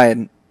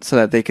aside so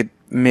that they could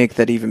make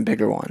that even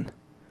bigger one.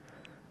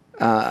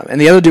 And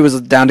the other dude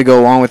was down to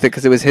go along with it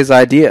because it was his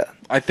idea.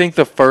 I think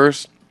the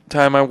first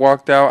time I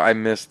walked out, I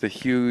missed the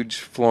huge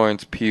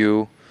Florence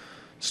Pugh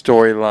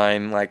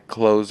storyline, like,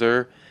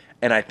 closer.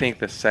 And I think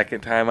the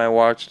second time I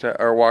walked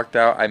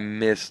out, I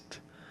missed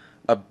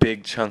a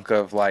big chunk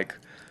of, like,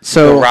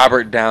 So the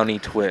Robert Downey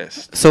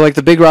twist. So like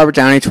the big Robert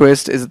Downey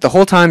twist is that the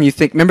whole time you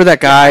think, remember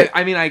that guy?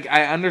 I mean, I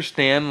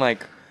understand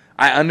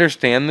I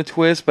understand the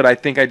twist, but I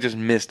think I just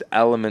missed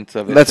elements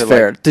of it. That's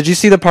fair. Did you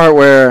see the part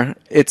where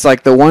it's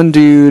like the one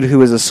dude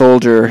who is a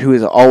soldier who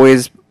is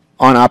always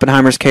on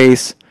Oppenheimer's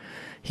case?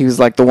 He was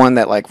like the one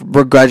that like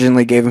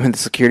begrudgingly gave him the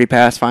security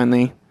pass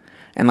finally,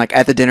 and like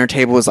at the dinner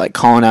table was like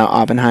calling out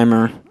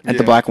Oppenheimer at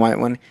the black and white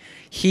one.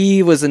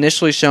 He was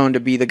initially shown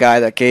to be the guy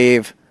that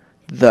gave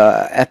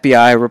the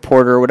FBI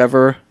reporter or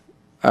whatever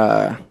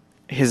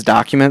his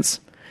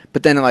documents,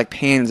 but then it like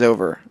pans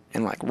over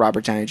and like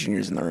Robert Downey Jr.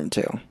 is in the room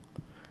too.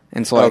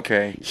 And so like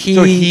he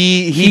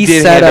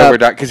did set hand over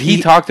because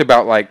he talked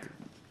about like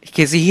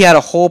because he had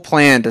a whole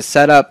plan to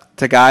set up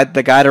the guy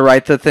to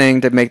write the thing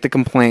to make the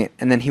complaint,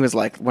 and then he was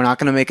like, we're not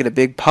going to make it a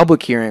big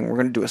public hearing, we're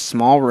going to do a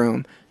small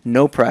room,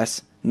 no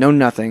press, no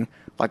nothing,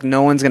 like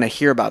no one's going to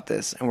hear about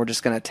this, and we're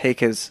just going to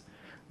take his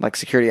like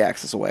security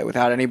access away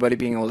without anybody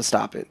being able to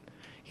stop it.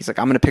 He's like,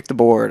 I'm going to pick the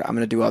board, I'm going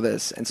to do all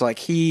this. And so like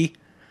he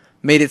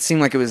made it seem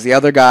like it was the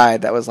other guy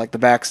that was like the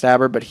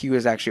backstabber, but he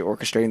was actually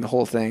orchestrating the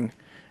whole thing.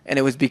 And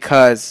it was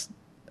because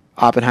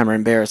Oppenheimer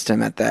embarrassed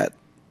him at that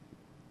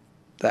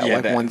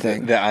one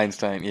thing. The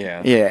Einstein,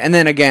 yeah. Yeah, and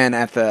then again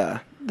at the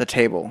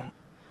table.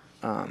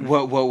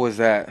 What was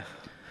that?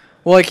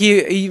 Well, like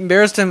he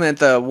embarrassed him at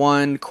the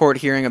one court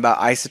hearing about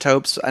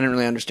isotopes. I didn't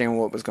really understand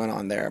what was going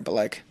on there, but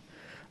like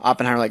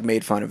Oppenheimer like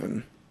made fun of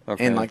him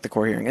in like the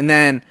court hearing. And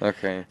then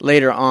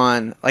later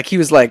on, like he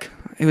was like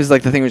the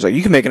thing where he was like,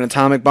 you can make an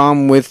atomic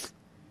bomb with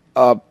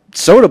a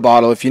soda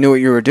bottle if you knew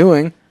what you were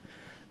doing.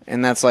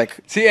 And that's like...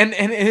 See, and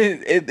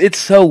it's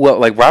so well...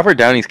 Like, Robert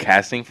Downey's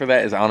casting for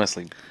that is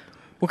honestly...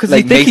 Well, because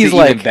like, you think he's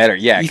like... even better,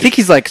 yeah. You think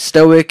he's like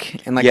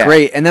stoic and like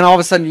great, and then all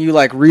of a sudden you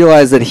like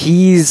realize that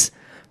he's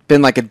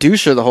been like a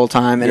doucher the whole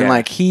time, and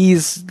like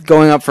he's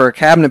going up for a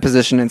cabinet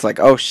position, and it's like,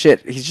 oh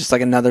shit, he's just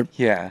like another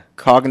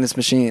cog in this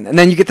machine. And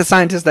then you get the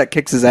scientist that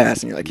kicks his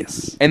ass, and you're like,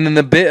 yes. And then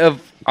the bit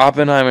of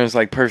Oppenheimer's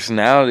like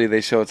personality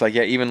they show, it's like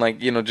even like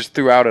just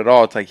throughout it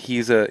all, it's like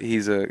he's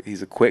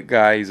a quick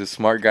guy, he's a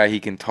smart guy, he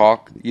can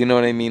talk, you know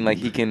what I mean, like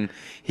he can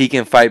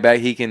fight back,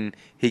 he can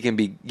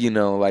be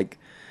like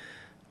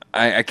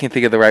I can't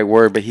think of the right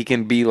word, but he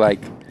can be like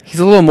he's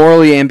a little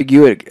morally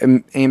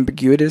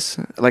ambiguous,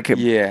 like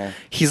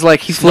he's like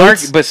he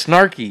floats, but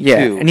snarky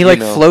too, and he like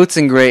floats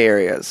in gray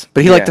areas,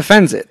 but he like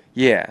defends it,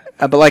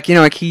 but like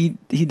like he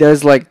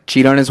does like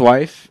cheat on his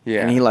wife,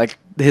 and he like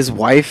his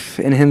wife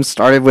and him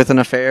started with an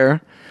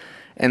affair,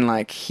 and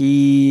like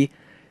he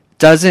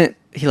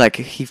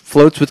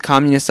floats with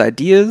communist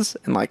ideas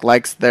and like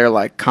likes their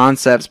like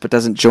concepts but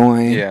doesn't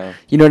join.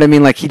 You know what I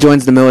mean? Like he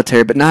joins the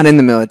military but not in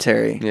the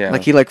military.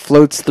 Like he like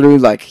floats through,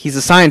 like he's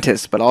a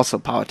scientist but also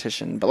a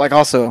politician, but like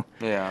also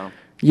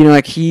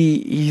like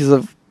he's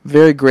a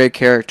very great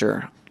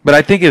character. But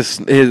I think his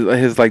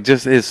like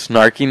just his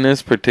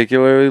snarkiness,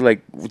 particularly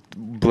like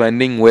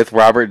blending with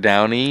Robert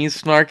Downey's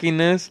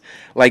snarkiness,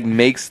 like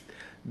makes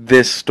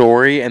this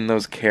story and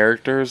those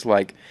characters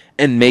like,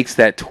 and makes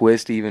that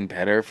twist even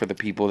better for the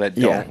people that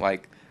don't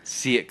like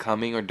see it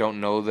coming or don't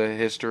know the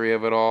history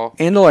of it all.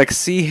 And to like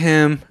see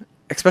him,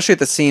 especially at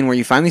the scene where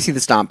you finally see the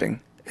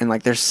stomping and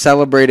like they're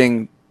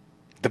celebrating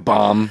the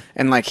bomb,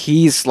 and like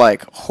he's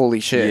like,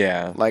 holy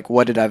shit, like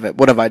what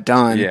have I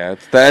done?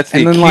 That's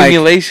the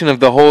accumulation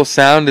of the whole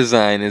sound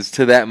design is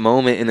to that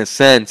moment in a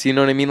sense, you know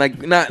what I mean? Like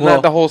not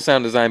the whole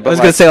sound design, but I was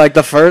gonna say like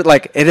the first,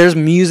 like there's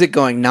music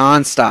going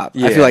nonstop.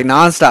 I feel like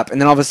nonstop, and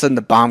then all of a sudden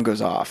the bomb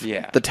goes off.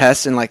 The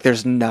test, and like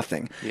there's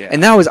nothing.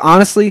 And that was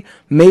honestly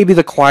maybe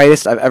the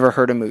quietest I've ever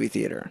heard a movie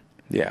theater.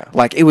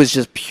 Like it was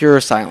just pure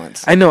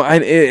silence. I know.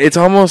 It's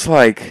almost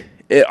like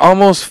it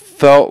almost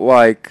felt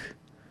like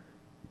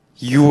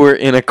you were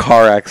in a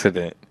car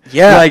accident.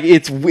 Like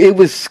it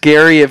was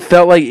scary. It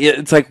felt like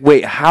it's like,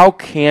 wait, how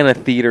can a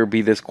theater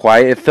be this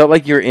quiet? It felt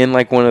like you're in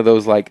like one of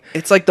those like,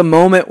 it's like the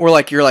moment where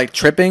like you're like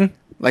tripping,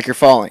 like you're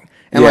falling.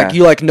 And like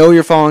you like know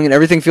you're falling and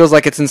everything feels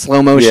like it's in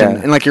slow motion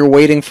and like you're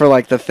waiting for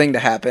like the thing to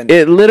happen.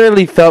 It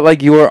literally felt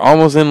like you were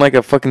almost in like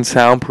a fucking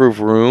soundproof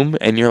room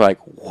and you're like,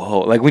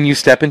 whoa. Like when you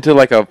step into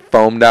like a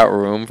foamed out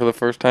room for the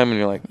first time and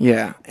you're like,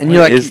 and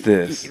you're like, is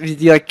this?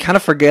 You like kind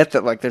of forget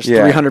that like there's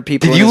 300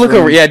 people. Did you look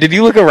around? Did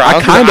you look around?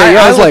 I kind of.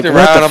 I was like,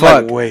 what the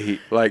fuck? Like,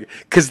 wait, like,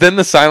 because then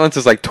the silence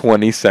is like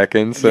 20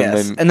 seconds,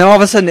 and then all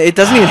of a sudden it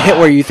doesn't even hit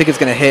where you think it's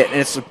gonna hit, and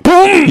it's like,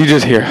 boom. You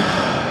just hear.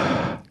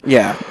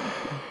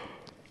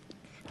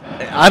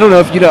 I don't know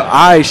if you know.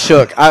 I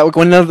shook.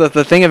 When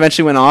the thing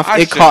eventually went off,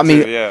 it caught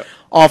me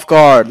off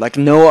guard. Like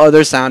no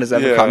other sound has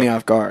ever caught me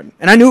off guard,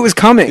 and I knew it was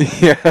coming.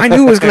 I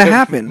knew it was gonna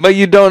happen, but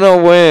you don't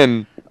know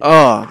when.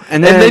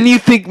 And then you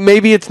think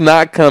maybe it's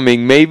not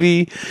coming.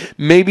 Maybe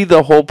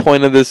the whole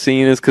point of this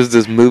scene is because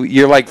this movie.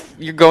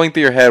 You're going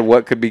through your head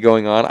what could be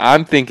going on.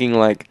 I'm thinking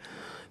like,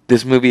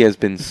 this movie has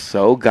been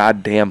so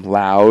goddamn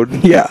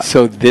loud.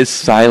 So this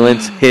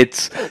silence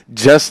hits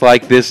just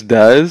like this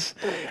does.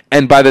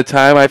 And by the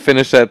time I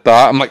finish that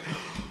thought, I'm like,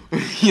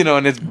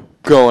 and it's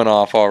going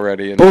off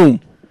already. And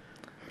boom.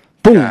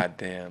 God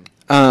damn.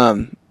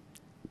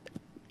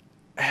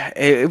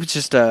 it was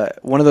just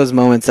one of those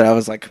moments that I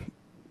was like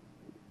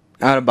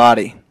out of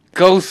body.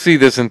 Go see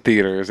this in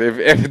theaters.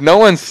 If no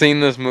one's seen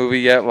this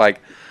movie yet, like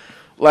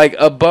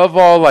above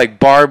all, like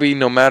Barbie,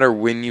 no matter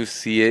when you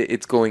see it,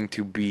 it's going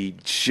to be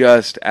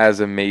just as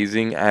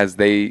amazing as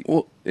they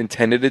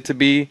intended it to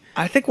be.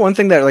 I think one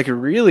thing that like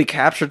really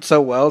captured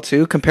so well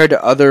too, compared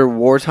to other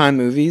wartime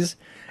movies,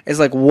 is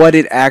like what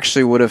it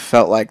actually would have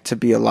felt like to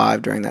be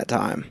alive during that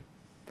time.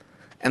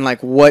 And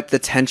like what the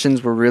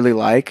tensions were really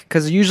like,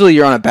 because usually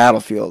you're on a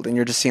battlefield and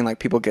you're just seeing like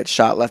people get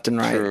shot left and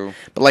right. True.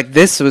 But like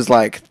this was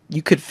like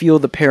you could feel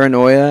the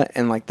paranoia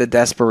and like the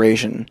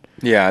desperation.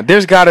 Yeah,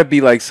 there's got to be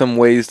like some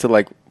ways to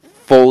like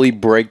fully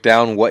break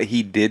down what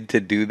he did to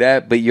do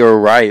that. But you're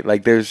right,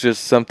 like there's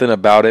just something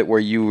about it where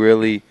you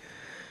really,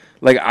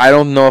 like I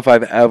don't know if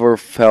I've ever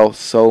felt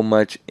so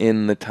much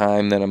in the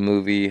time that a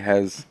movie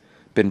has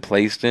been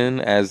placed in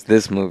as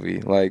this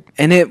movie. Like,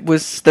 and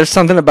there's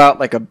something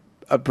about like a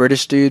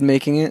British dude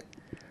making it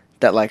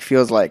that like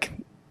feels like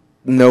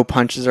no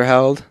punches are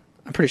held.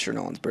 I'm pretty sure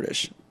no one's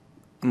British.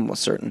 I'm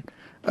almost certain.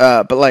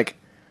 But like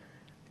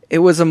it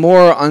was a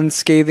more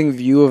unscathing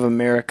view of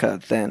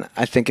America than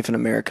I think if an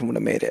American would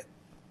have made it.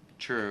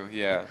 True,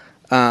 yeah.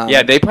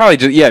 Yeah, they probably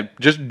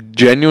just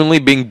genuinely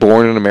being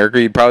born in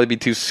America, you'd probably be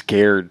too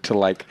scared to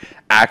like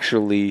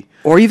actually,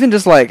 or even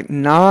just like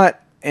not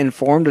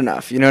informed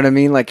enough. You know what I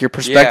mean? Like your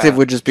perspective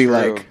would just be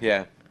like,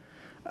 yeah,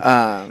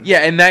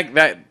 and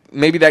that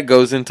maybe that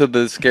goes into the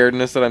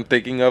scaredness that I'm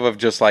thinking of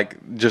just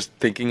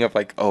thinking of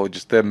like, oh,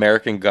 just the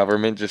American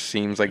government just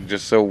seems like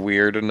just so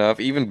weird enough.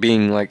 Even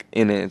being like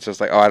in it, it's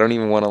just like, oh, I don't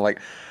even want to like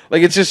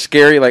it's just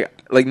scary. Like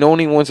no one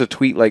even wants to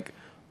tweet like,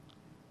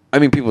 I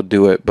mean, people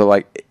do it, but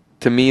like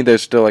to me,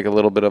 there's still like a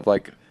little bit of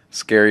like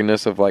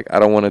scariness of like, I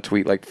don't want to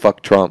tweet like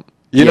fuck Trump.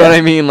 You know what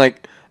I mean?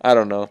 Like, I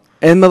don't know.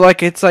 And but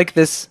like it's like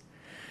this.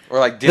 Or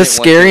like the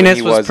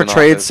scariness was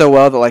portrayed so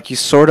well that like you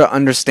sort of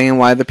understand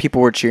why the people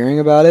were cheering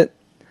about it.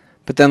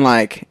 But then,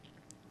 like,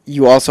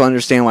 you also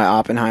understand why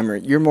Oppenheimer...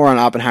 You're more on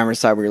Oppenheimer's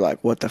side where you're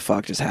like, what the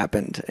fuck just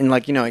happened? And,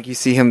 like, you know, like, you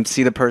see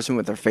the person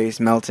with their face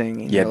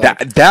melting. And yeah,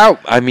 like,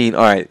 I mean,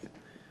 all right.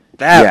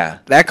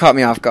 That caught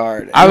me off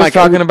guard. I was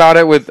talking about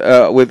it with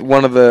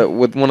one of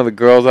the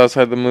girls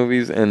outside the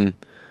movies, and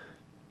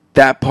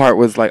that part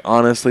was, like,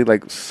 honestly,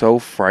 like, so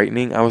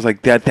frightening. I was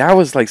like, that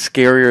was, like,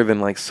 scarier than,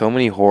 like, so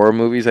many horror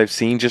movies I've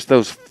seen. Just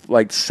those,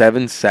 like,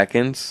 7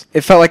 seconds.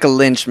 It felt like a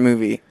Lynch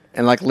movie.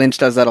 And, like, Lynch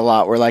does that a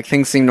lot, where, like,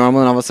 things seem normal,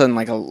 and all of a sudden,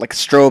 like, a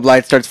strobe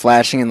light starts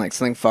flashing, and, like,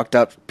 something fucked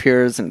up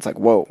appears, and it's like,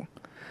 whoa.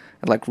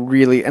 And, like,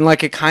 really... And,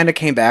 like, it kind of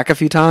came back a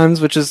few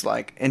times, which is,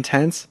 like,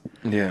 intense.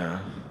 Yeah.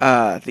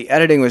 The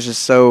editing was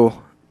just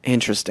so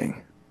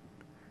interesting.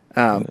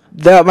 I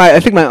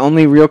think my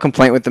only real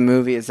complaint with the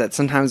movie is that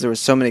sometimes there were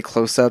so many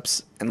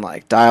close-ups and,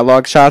 like,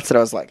 dialogue shots that I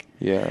was like,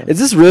 yeah, is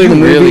this really the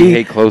movie? I really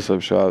hate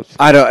close-up shots.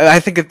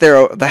 I think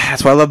that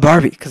that's why I love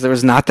Barbie, because there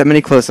was not that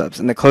many close-ups,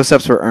 and the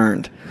close-ups were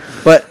earned.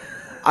 But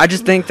I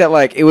just think that,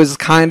 like, it was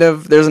kind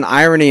of... There's an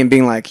irony in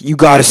being like, you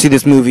gotta see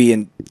this movie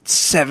in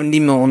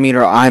 70mm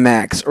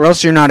IMAX, or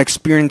else you're not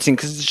experiencing,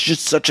 because it's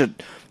just such a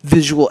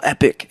visual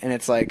epic. And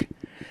it's like,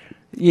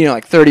 you know,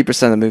 like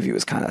 30% of the movie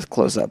was kind of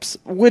close-ups,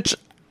 which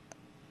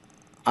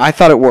I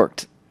thought it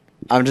worked.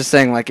 I'm just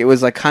saying, like, it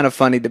was, like, kind of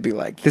funny to be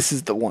like, this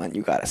is the one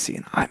you gotta see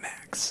in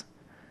IMAX.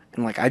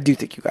 And, like, I do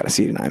think you gotta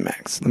see it in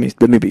IMAX.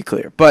 Let me be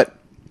clear. But...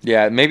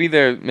 Yeah, maybe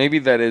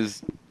that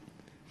is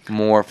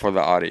more for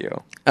the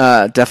audio.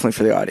 Definitely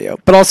for the audio.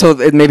 But also,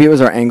 maybe it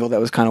was our angle that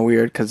was kind of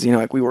weird, because, you know,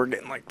 like, we were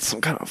getting, like, some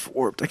kind of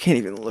warped. I can't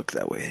even look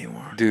that way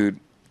anymore. Dude,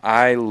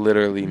 I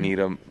literally need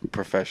a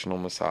professional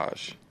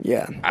massage.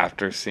 Yeah.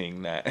 After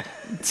seeing that.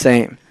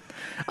 Same.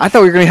 I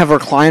thought we were going to have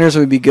recliners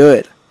and we'd be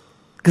good.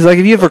 Because, like,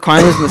 if you have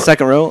recliners in the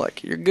second row,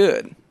 like, you're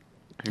good.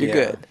 You're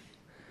good.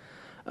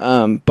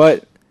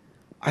 But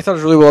I thought it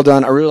was really well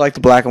done. I really liked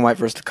the black and white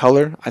versus the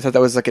color. I thought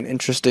that was, like, an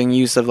interesting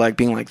use of, like,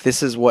 being like,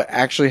 this is what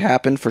actually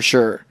happened for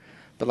sure.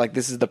 But, like,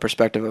 this is the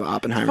perspective of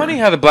Oppenheimer. It's funny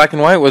how the black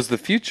and white was the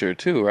future,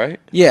 too, right?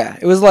 Yeah.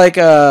 It was, like,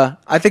 I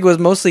think it was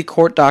mostly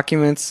court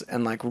documents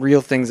and, like,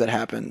 real things that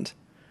happened.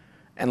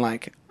 And,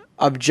 like,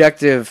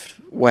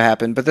 objective what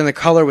happened. But then the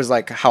color was,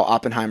 like, how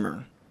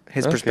Oppenheimer...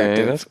 His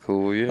perspective. That's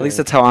cool, yeah. At least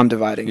that's how I'm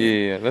dividing it.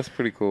 Yeah, that's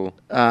pretty cool.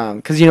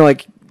 Because, you know,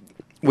 like,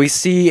 we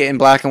see in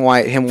black and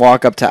white him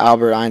walk up to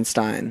Albert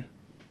Einstein,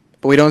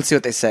 but we don't see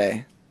what they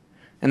say.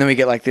 And then we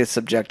get, like, this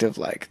subjective,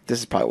 like, this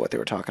is probably what they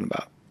were talking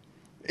about.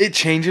 It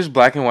changes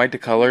black and white to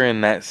color in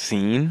that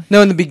scene?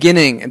 No, in the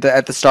beginning,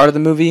 at the start of the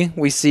movie,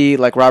 we see,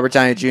 like, Robert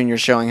Downey Jr.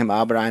 showing him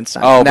Albert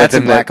Einstein. Oh, and that's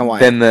in black and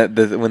white.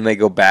 Then when they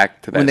go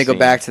back to that When they go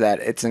back to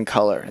that, it's in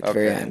color at the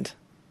very end.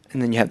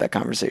 And then you have that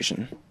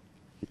conversation.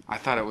 I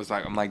thought it was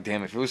like, I'm like,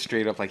 damn, if it was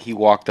straight up like he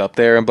walked up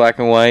there in black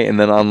and white, and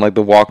then on like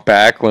the walk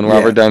back when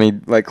Robert Downey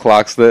like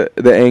clocks the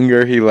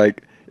anger, he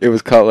like it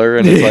was color,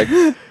 and it's like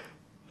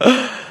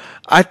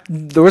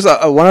there was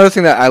one other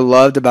thing that I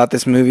loved about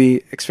this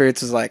movie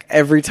experience was like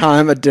every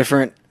time a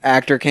different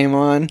actor came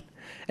on,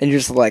 and you're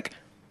just like,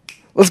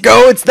 let's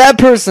go, it's that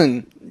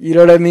person. You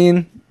know what I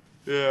mean?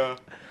 Yeah.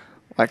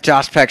 Like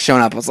Josh Peck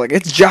showing up, I was like,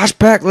 it's Josh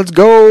Peck, let's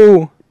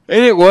go.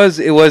 And it was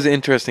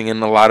interesting,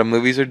 and a lot of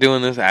movies are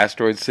doing this.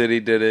 Asteroid City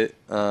did it,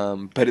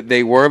 but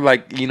they were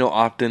like,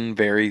 often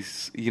very,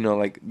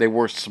 like they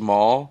were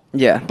small,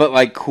 Yeah. but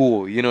like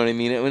cool. You know what I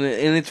mean?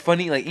 And it's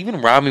funny, like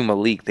even Rami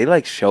Malek, they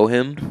like show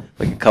him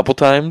like a couple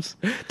times.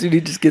 Dude,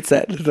 he just gets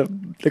that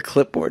the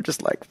clipboard,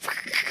 just like.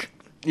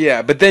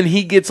 Yeah, but then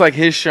he gets like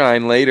his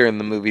shine later in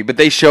the movie. But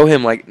they show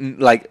him like an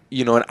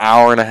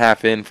hour and a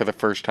half in for the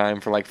first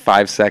time for like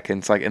 5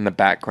 seconds, like in the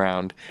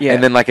background. Yeah.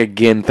 And then like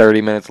again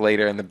 30 minutes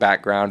later in the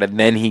background, and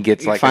then he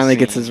gets like finally a scene.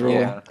 gets his role.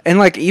 Yeah. And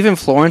like even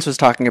Florence was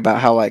talking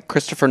about how like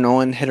Christopher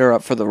Nolan hit her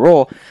up for the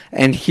role,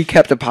 and he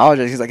kept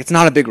apologizing. He's like, it's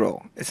not a big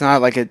role. It's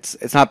not like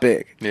it's not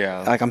big. Yeah.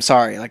 Like, I'm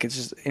sorry. Like, it's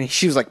just. And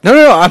she was like, no,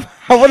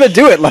 I want to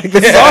do it. Like,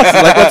 this is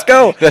awesome. Like, let's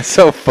go. That's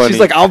so funny. She's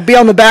like, I'll be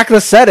on the back of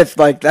the set if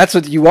like that's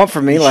what you want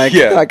from me. Like,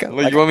 yeah. like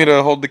you want me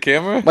to hold the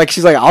camera? Like,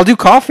 she's like, I'll do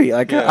coffee.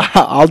 Like, Yeah.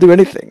 I'll do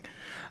anything.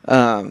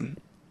 And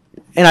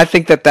I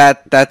think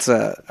that's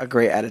a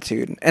great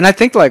attitude. And I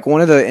think like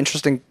one of the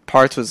interesting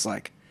parts was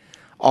like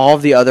all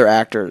of the other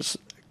actors.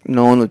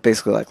 Nolan was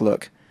basically like,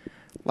 look,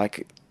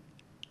 like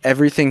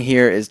everything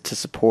here is to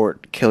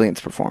support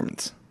Killian's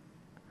performance.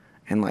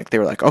 And like they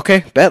were like,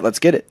 okay, bet, let's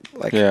get it.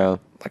 Like, Yeah.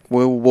 like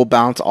we'll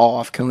bounce all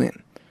off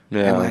Killian.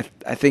 Yeah. And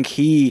I think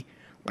he's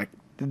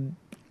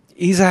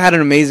had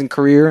an amazing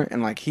career,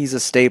 and like he's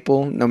a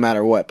staple no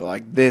matter what. But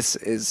like this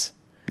is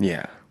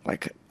Yeah.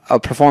 like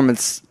a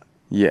performance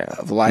Yeah.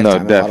 of a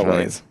lifetime in a lot of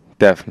ways.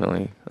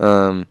 Definitely.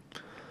 I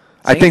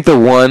think the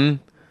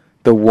one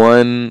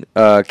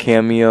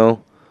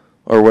cameo,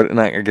 or what?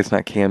 Not, I guess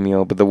not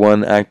cameo, but the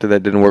one actor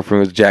that didn't work for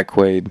me was Jack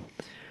Quaid.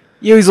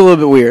 Yeah, he's a little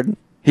bit weird.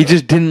 He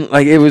just didn't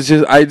like. It was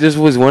just. I just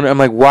was wondering. I'm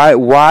like, why?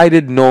 Why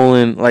did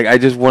Nolan like? I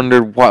just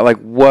wondered what. Like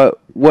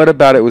what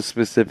about it was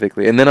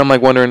specifically? And then I'm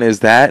like wondering,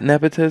 is that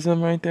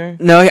nepotism right there?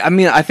 No, I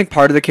mean, I think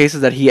part of the case is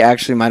that he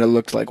actually might have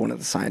looked like one of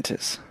the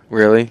scientists.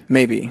 Really?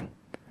 Maybe.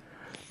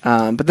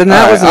 But then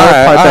that was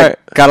another part that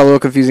got a little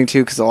confusing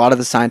too, because a lot of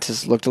the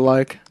scientists looked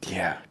alike.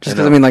 Yeah. Just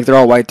because, I mean, like, they're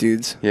all white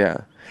dudes.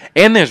 Yeah.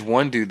 And there's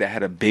one dude that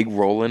had a big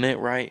role in it,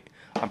 right?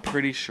 I'm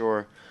pretty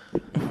sure.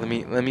 Let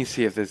me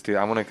see if this dude.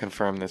 I want to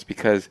confirm this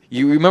because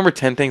you remember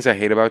 10 Things I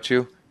Hate About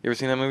You? You ever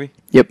seen that movie?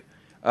 Yep.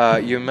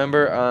 You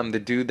remember the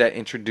dude that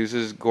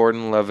introduces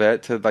Gordon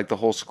Levitt to like the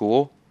whole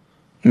school?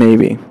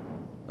 Maybe.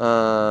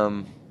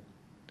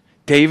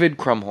 David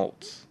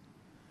Krumholtz.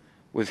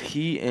 Was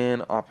he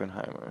in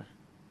Oppenheimer?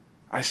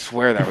 I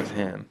swear that was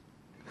him.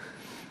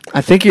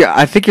 I think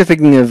you're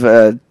thinking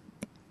of.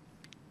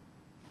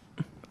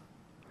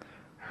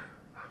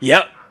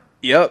 Yep.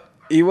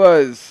 He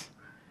was.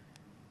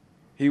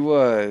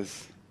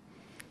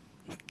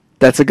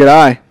 That's a good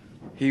eye.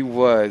 He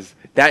was.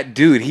 That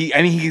dude,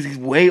 he's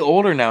way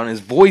older now, and his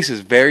voice is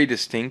very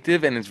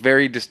distinctive, and it's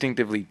very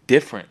distinctively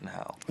different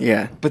now.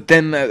 Yeah. But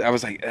then I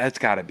was like, that's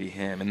got to be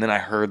him. And then I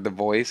heard the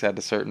voice at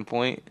a certain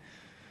point.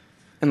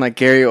 And like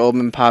Gary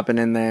Oldman popping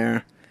in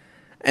there.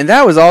 And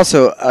that was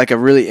also like a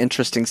really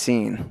interesting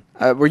scene.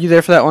 Were you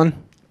there for that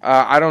one?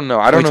 I don't know.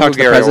 I don't know who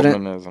Gary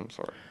Oldman is. I'm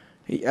sorry.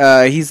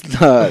 He's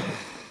the.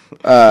 You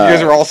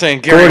guys are all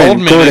saying Gary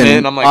Oldman in it,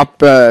 and I'm like...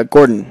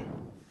 Gordon.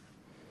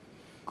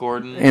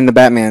 Gordon? In the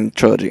Batman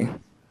trilogy.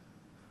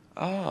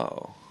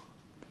 Oh.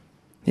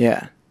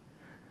 Yeah.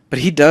 But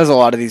he does a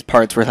lot of these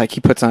parts where like he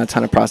puts on a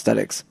ton of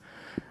prosthetics.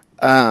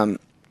 I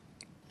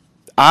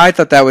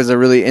thought that was a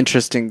really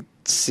interesting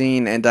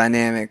scene and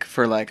dynamic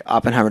for like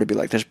Oppenheimer to be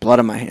like, there's blood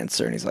on my hands,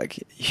 sir. And he's like,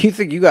 you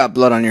think you got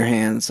blood on your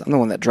hands? I'm the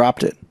one that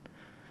dropped it.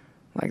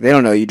 Like, they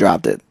don't know you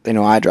dropped it. They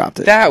know I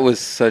dropped it. That was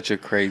such a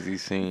crazy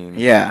scene.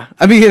 Yeah.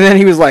 I mean, and then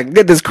he was like,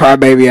 get this car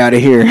baby out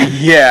of here.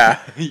 Yeah.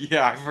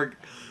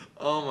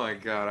 Oh my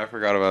god, I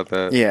forgot about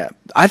that. Yeah.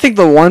 I think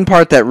the one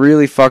part that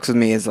really fucks with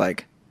me is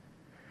like,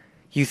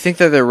 you think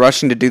that they're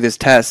rushing to do this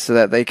test so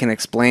that they can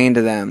explain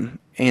to them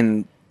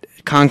in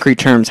concrete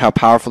terms how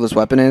powerful this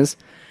weapon is.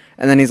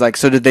 And then he's like,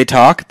 so did they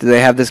talk? Did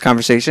they have this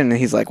conversation? And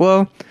he's like,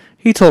 well,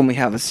 he told me we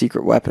have a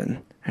secret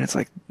weapon. And it's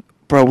like,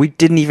 bro, we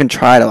didn't even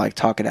try to like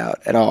talk it out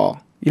at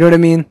all. You know what I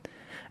mean?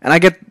 And I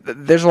get,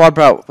 there's a lot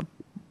about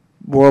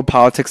world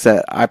politics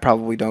that I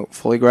probably don't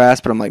fully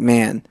grasp, but I'm like,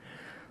 man,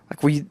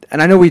 like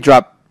and I know we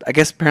dropped, I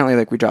guess apparently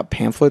like we dropped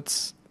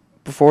pamphlets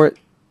before it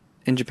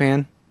in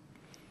Japan.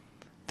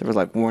 There was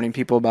like warning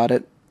people about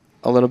it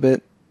a little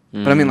bit.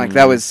 But I mean, like,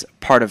 that was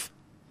part of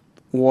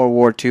World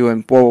War II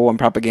and World War I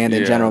propaganda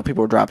in general.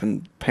 People were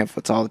dropping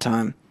pamphlets all the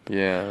time.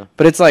 Yeah.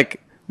 But it's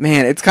like,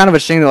 man, it's kind of a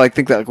shame to like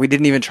think that like we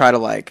didn't even try to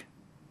like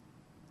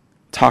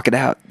talk it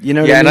out. You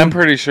know what I mean? And I'm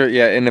pretty sure,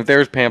 and if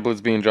there's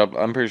pamphlets being dropped,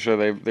 I'm pretty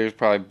sure there's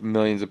probably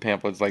millions of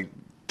pamphlets like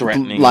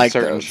threatening like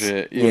certain those.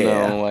 shit, you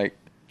know, like,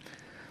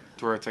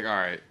 to where it's like, all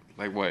right,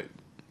 like what,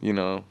 you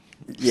know?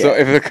 Yeah. So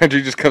if the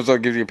country just comes up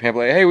and gives you a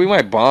pamphlet, like, hey, we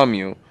might bomb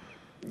you.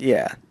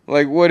 Yeah.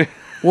 Like, what?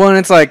 Well, and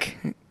it's like,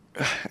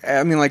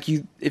 I mean, like,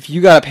 if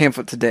you got a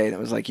pamphlet today that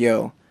was like,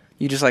 yo,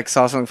 you just like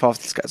saw something fall off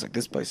the sky, it's like,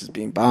 this place is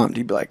being bombed,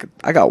 you'd be like,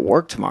 I got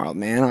work tomorrow,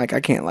 man. Like, I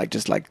can't like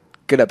just like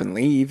get up and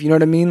leave. You know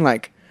what I mean?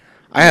 Like,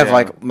 I have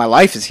like, my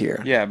life is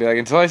here. Yeah, be like,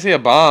 until I see a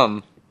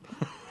bomb.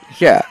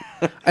 Yeah.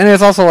 And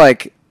it's also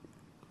like,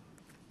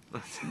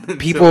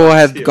 people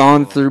have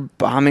gone through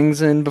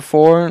bombings in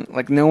before.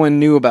 Like, no one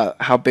knew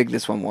about how big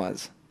this one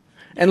was.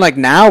 And, like,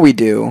 now we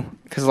do.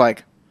 Because,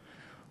 like,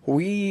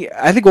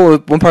 I think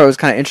one part that was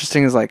kind of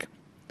interesting is, like,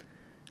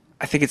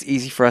 I think it's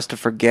easy for us to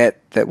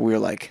forget that we're,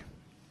 like,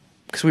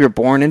 because we were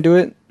born into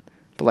it.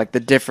 But, like, the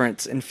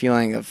difference in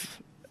feeling of,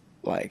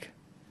 like,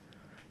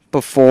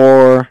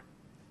 before,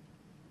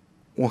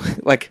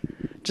 like,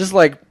 just,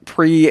 like,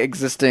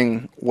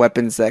 pre-existing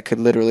weapons that could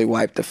literally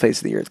wipe the face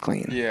of the earth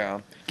clean.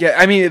 Yeah. Yeah,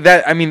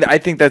 I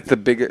think that's the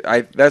biggest,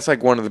 that's,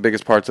 like, one of the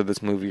biggest parts of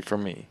this movie for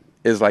me,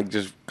 is, like,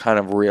 just kind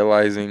of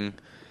realizing,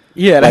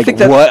 Yeah, and like, I think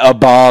that's what a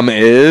bomb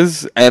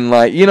is, and,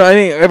 like, you know, I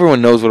think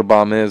everyone knows what a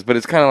bomb is, but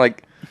it's kind of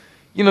like,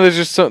 you know, there's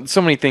just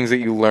so many things that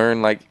you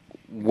learn, like,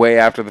 way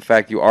after the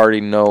fact. You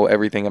already know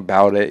everything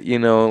about it, you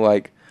know,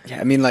 like. Yeah,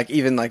 I mean, like,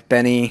 even, like,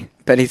 Benny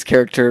Safdie's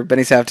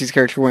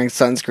character wearing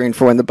sunscreen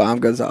for when the bomb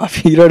goes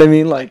off. You know what I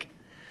mean? Like,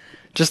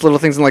 just little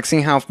things, and, like,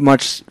 seeing how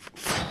much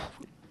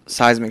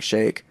seismic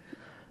shake.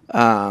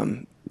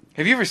 Have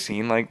you ever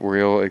seen, like,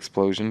 real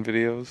explosion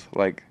videos?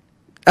 Like,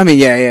 I mean,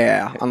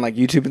 yeah. On, like,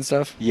 YouTube and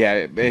stuff?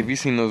 yeah, have you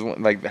seen those,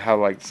 like, how,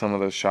 like, some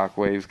of those shock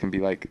waves can be,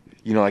 like,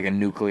 you know, like a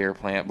nuclear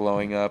plant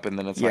blowing up, and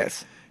then it's,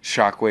 Yes. like,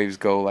 shock waves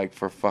go, like,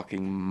 for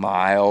fucking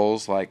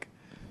miles, like,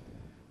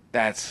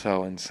 that's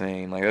so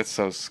insane. Like, that's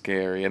so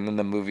scary. And then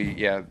the movie,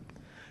 yeah.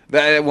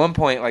 At one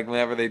point, like,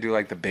 whenever they do,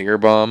 like, the bigger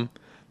bomb,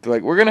 they're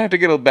like, we're going to have to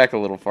get back a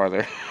little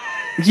farther.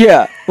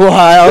 Yeah. Well,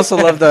 I also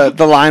love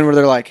the line where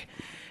they're like,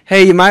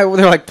 hey, they're,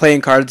 like,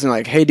 playing cards and,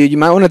 like, hey, dude, you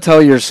might want to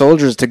tell your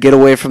soldiers to get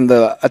away from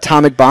the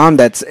atomic bomb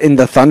that's in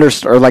the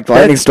thunderstorm, or, like, the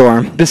lightning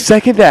storm. The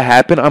second that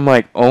happened, I'm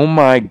like, oh,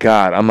 my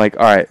God. I'm like,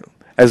 all right,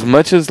 as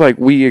much as, like,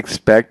 we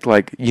expect,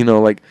 like, you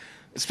know, like,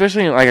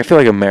 especially, like, I feel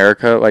like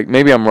America, like,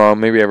 maybe I'm wrong,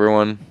 maybe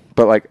everyone,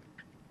 but, like,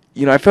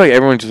 you know, I feel like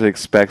everyone just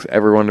expects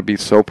everyone to be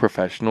so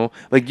professional.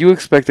 Like, you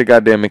expect a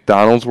goddamn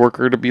McDonald's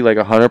worker to be, like,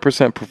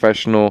 100%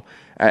 professional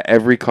at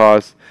every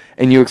cost,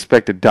 and you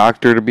expect a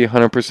doctor to be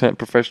 100%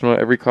 professional at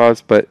every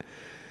cost, but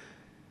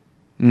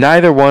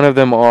neither one of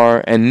them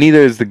are, and neither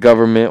is the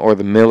government or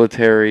the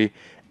military,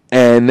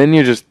 and then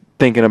you're just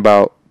thinking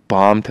about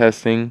bomb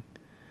testing.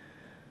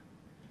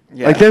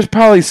 Yeah. Like, there's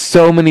probably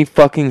so many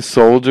fucking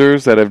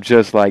soldiers that have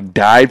just, like,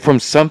 died from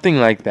something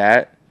like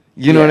that.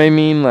 You know what I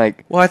mean?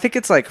 Like, well, I think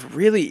it's, like,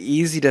 really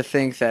easy to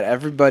think that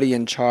everybody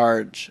in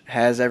charge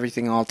has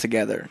everything all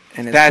together.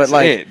 And that's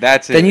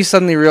it. Then you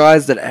suddenly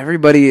realize that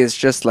everybody is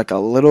just, like, a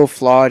little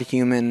flawed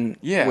human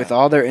with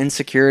all their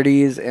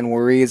insecurities and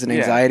worries and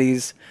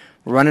anxieties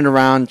running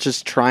around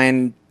just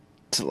trying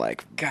to,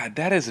 like... God,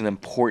 that is an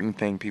important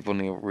thing people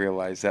need to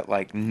realize, that,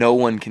 like, no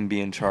one can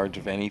be in charge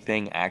of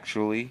anything,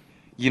 actually.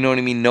 You know what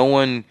I mean? No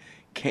one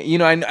can... You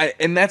know,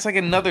 and that's, like,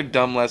 another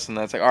dumb lesson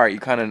that's, like, all right, you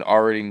kind of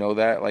already know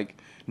that, like...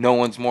 No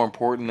one's more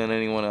important than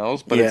anyone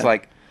else, but it's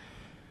like,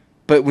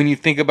 but when you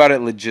think about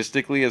it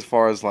logistically, as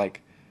far as,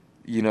 like,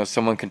 you know,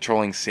 someone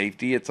controlling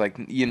safety, it's like,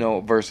 you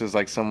know, versus,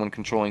 like, someone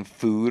controlling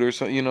food or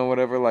so, you know,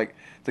 whatever. Like,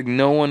 it's like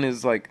no one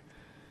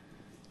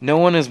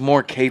is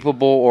more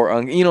capable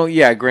or you know.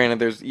 Yeah, granted,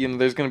 there's going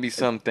to be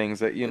some things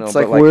that, you know, it's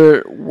but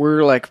like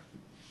we're like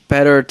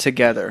better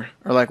together,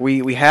 or like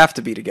we have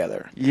to be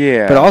together.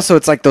 Yeah, but also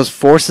it's like those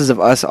forces of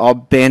us all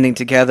banding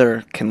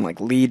together can, like,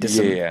 lead to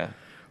some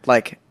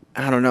like.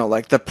 I don't know,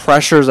 like, the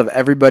pressures of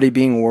everybody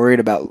being worried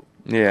about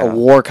a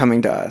war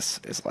coming to us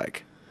is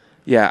like...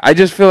 Yeah, I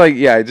just feel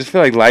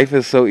like life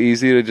is so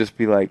easy to just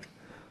be like,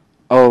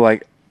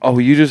 oh,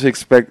 you just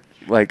expect,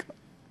 like,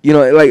 you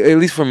know, like, at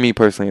least for me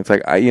personally, it's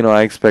like,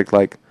 I expect,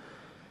 like,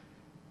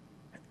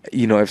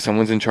 you know, if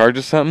someone's in charge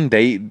of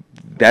something,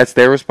 that's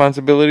their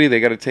responsibility, they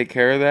got to take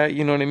care of that,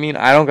 you know what I mean?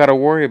 I don't got to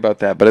worry about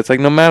that, but it's like,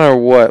 no matter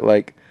what,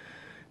 like,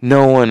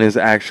 no one is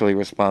actually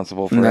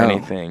responsible for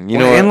anything, you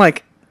know? And,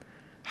 like...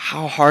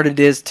 how hard it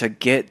is to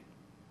get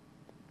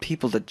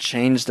people to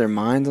change their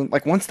minds.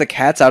 Like, once the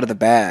cat's out of the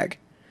bag,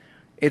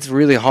 it's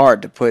really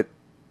hard to put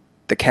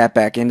the cat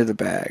back into the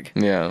bag.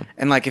 Yeah.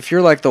 And, like, if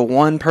you're, like, the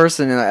one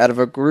person out of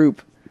a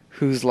group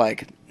who's,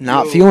 like,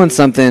 not feeling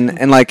something,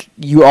 and, like,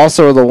 you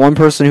also are the one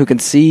person who can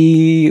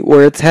see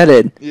where it's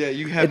headed. Yeah,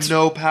 you have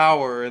no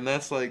power, and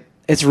that's, like...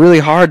 It's really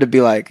hard to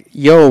be like,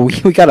 yo,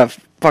 we gotta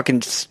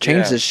fucking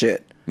change this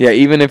shit. Yeah,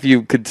 even if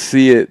you could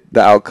see the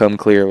outcome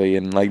clearly,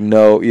 and, like,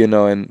 no, you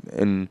know,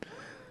 and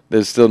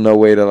there's still no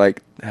way to,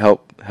 like,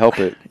 help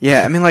it.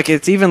 Yeah, I mean, like,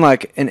 it's even,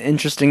 like, an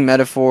interesting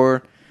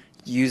metaphor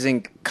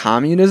using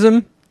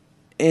communism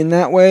in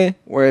that way,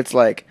 where it's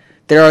like,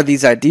 there are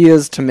these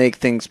ideas to make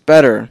things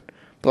better,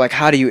 but, like,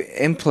 how do you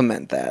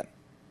implement that?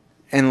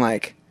 And,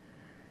 like,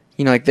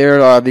 you know, like, there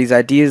are these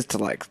ideas to,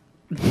 like,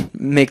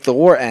 make the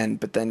war end,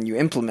 but then you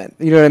implement,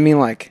 you know what I mean?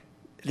 Like,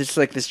 it's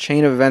like this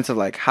chain of events of,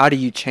 like, how do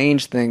you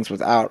change things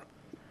without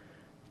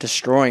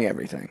destroying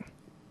everything?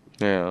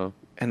 Yeah.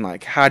 And,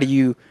 like, how do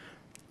you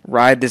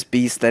ride this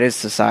beast that is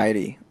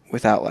society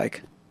without,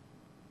 like,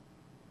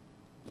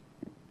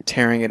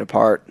 tearing it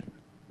apart?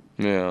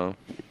 Yeah.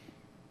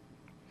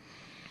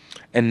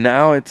 And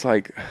now it's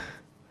like,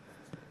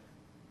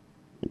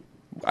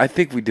 I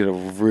think we did a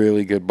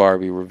really good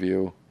Barbie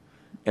review.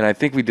 and I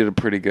think we did a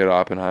pretty good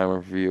Oppenheimer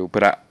review.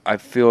 But I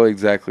feel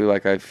exactly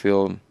like I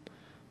feel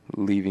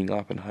leaving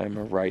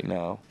Oppenheimer right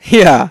now.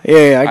 Yeah, I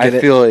get it.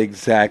 I feel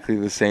exactly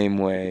the same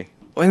way.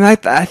 And I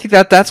think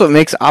that's what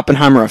makes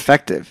Oppenheimer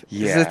effective.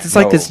 Yeah, It's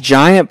like this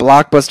giant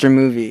blockbuster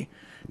movie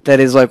that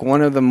is like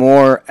one of the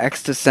more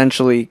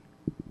existentially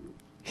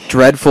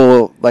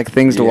dreadful like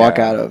things to walk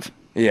out of.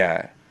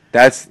 Yeah,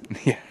 that's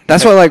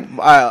why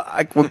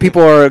like when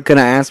people are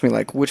gonna ask me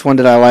like which one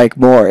did I like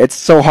more, it's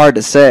so hard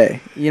to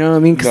say. You know what I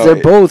mean? Because they're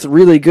both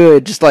really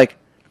good. Just like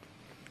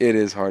it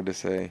is hard to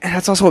say. And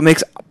that's also what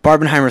makes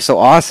Barbenheimer so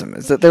awesome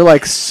is that they're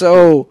like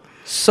so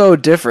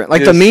different.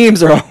 Like the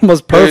memes are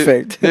almost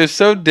perfect. They're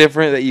so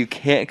different that you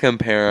can't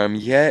compare them.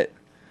 Yet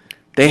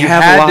they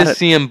had to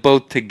see them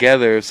both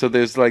together. So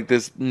there's like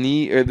this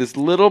need or this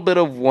little bit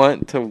of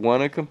want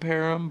to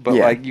compare them, but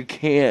like you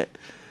can't.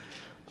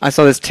 I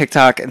saw this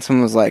TikTok and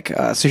someone was like,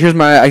 "So here's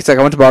my." I went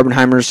to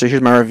Barbenheimer, so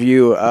here's my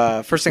review.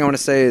 First thing I want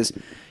to say is,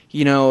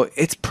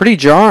 it's pretty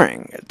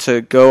jarring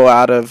to go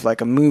out of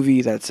like a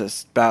movie that's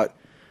just about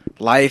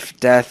life,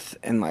 death,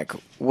 and like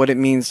what it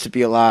means to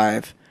be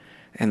alive.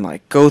 And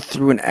like go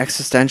through an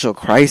existential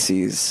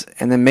crisis,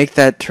 and then make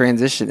that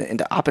transition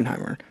into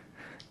Oppenheimer.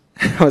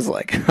 I was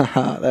like,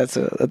 haha, that's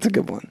a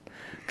good one,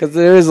 because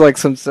there is like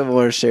some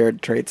similar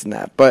shared traits in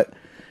that. But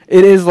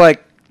it is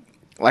like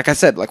I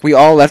said, like we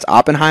all left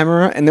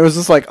Oppenheimer, and there was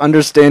this like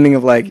understanding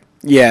of like,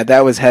 yeah,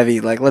 that was heavy.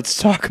 Like let's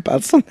talk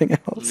about something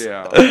else.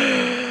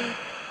 Yeah.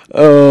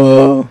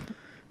 Oh.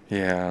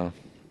 Yeah.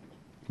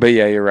 But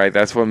yeah, you're right.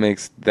 That's what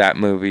makes that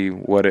movie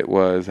what it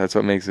was. That's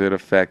what makes it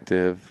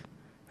effective.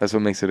 That's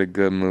what makes it a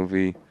good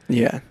movie.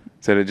 Yeah.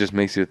 So it just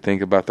makes you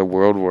think about the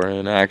world we're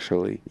in,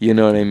 actually. You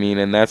know what I mean?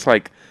 And that's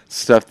like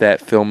stuff that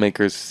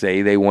filmmakers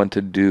say they want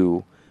to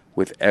do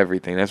with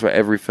everything. That's what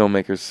every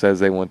filmmaker says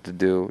they want to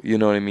do. You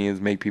know what I mean?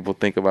 Is make people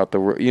think about the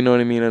world. You know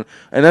what I mean? And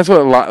that's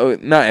what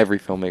not every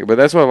filmmaker, but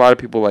that's what a lot of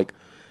people like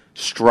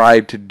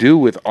strive to do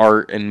with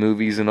art and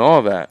movies and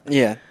all that.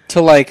 Yeah.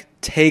 To like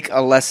take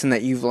a lesson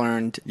that you've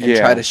learned and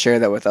try to share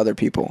that with other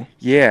people.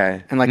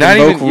 Yeah. And like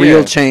invoke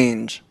real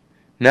change.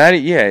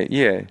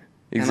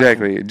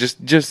 Exactly. Like,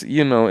 just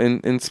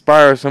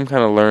inspire some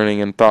kind of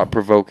learning and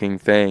thought-provoking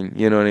thing.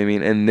 You know what I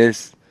mean? And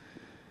this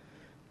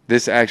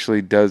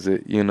actually does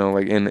it.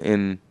 Like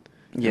in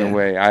a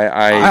way.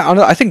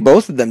 I think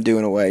both of them do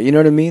in a way. You know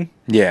what I mean?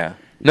 Yeah.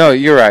 No,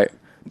 you're right.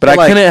 But I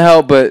like, couldn't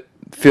help but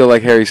feel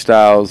like Harry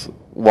Styles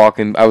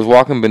walking. I was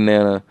walking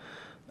banana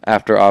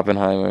after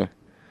Oppenheimer.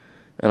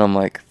 And I'm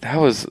like, that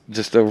was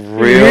just a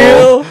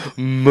real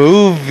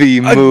movie.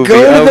 A real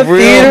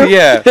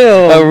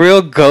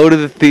go to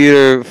the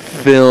theater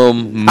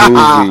film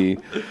movie.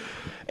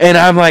 and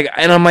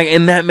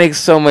that makes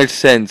so much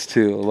sense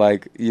too.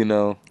 Like,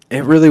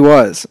 it really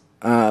was.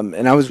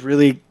 And I was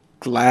really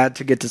glad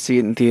to get to see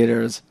it in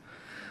theaters.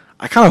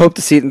 I kind of hope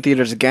to see it in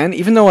theaters again,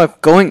 even though like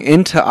going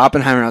into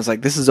Oppenheimer, I was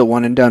like, this is a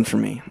one and done for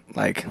me.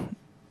 Like,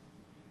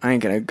 I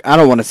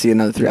don't want to see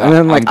another three. And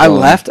then like I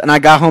left and I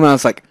got home and I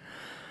was like,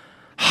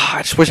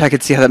 I just wish I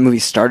could see how that movie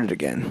started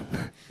again.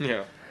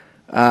 Yeah.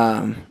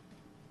 And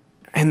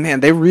man,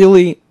 they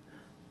really.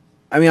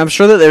 I mean, I'm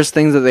sure that there's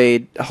things that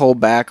they hold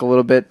back a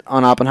little bit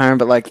on Oppenheimer,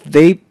 but like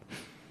they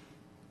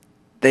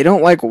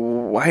don't like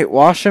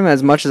whitewash him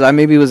as much as I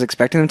maybe was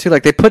expecting them to.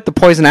 Like they put the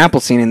poison apple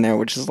scene in there,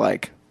 which is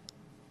like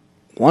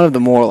one of the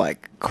more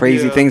like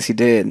crazy things he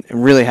did. It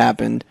really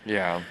happened.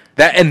 Yeah.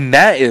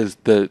 That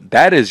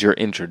is your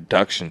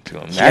introduction to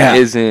him. That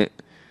isn't.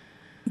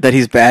 That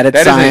he's bad at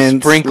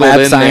science,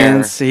 lab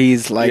science.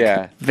 He's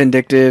like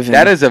vindictive.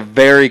 That is a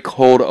very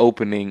cold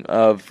opening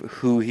of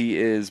who he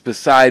is.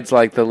 Besides,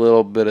 like the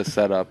little bit of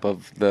setup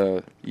of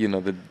the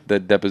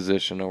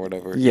deposition or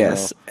whatever.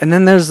 Yes, and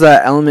then there's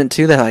that element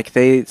too that like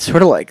they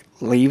sort of like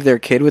leave their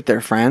kid with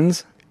their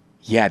friends.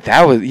 Yeah,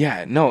 that was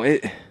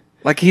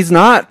like he's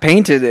not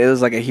painted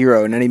as like a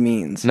hero in any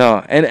means.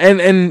 No,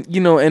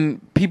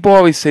 and people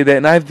always say that,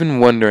 and I've been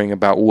wondering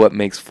about what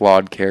makes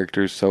flawed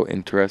characters so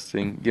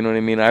interesting. You know what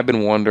I mean? I've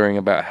been wondering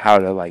about how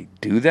to like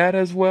do that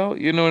as well.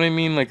 You know what I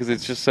mean? Like, 'cause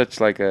it's just such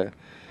like it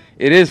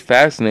is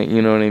fascinating.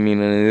 You know what I mean?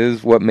 And it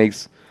is what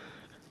makes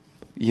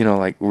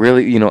like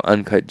really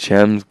Uncut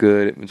Gems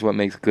good. It's what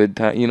makes Good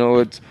Time.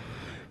 It's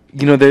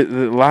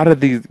a lot of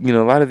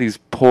these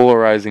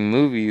polarizing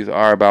movies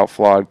are about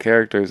flawed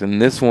characters,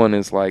 and this one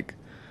is like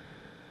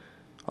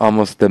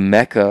almost the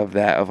mecca of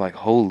that, of like,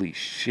 holy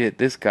shit,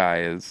 this guy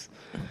is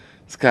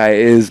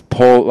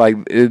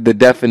the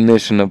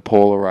definition of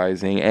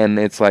polarizing. And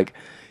it's like,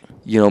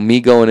 me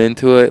going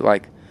into it,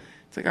 like,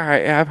 it's like, all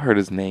right, I've heard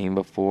his name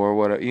before,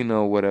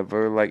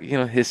 whatever, like,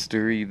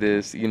 history,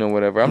 this,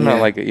 whatever. I'm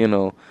not like,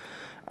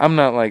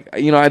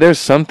 there's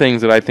some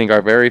things that I think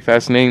are very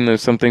fascinating.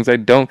 There's some things I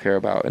don't care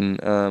about.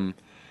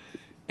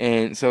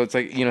 And so it's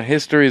like,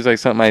 history is like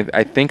something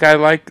I think I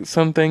like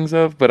some things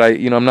of, but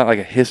I'm not like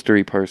a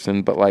history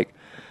person, but like,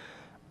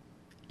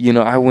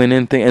 I went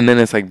in and then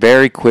it's like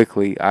very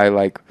quickly I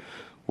like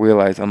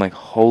realized, I'm like,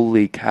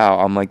 holy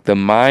cow. I'm like, the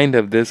mind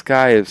of this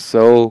guy is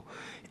so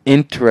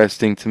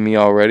interesting to me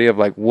already, of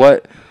like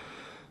what,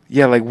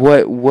 yeah, like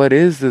what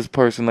is this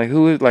person? Like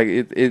who is like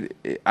it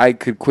I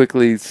could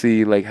quickly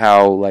see like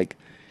how like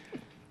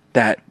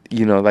that,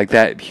 like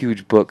that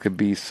huge book could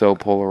be so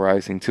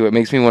polarizing too. It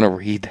makes me want to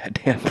read that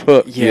damn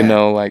book, Yeah.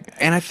 like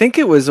And I think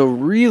it was a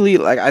really,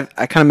 like,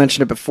 I kind of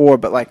mentioned it before,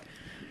 but, like,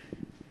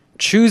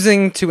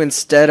 choosing to,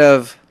 instead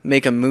of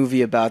make a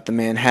movie about the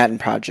Manhattan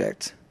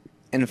Project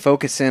and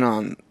focus in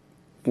on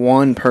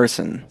one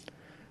person,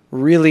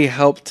 really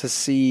helped to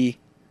see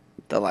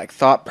the, like,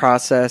 thought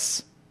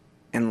process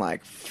and,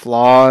 like,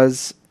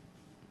 flaws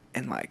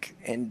and, like,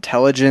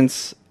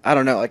 intelligence. I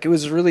don't know. Like, it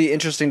was really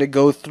interesting to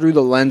go through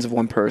the lens of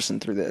one person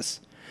through this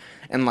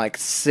and, like,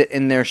 sit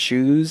in their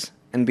shoes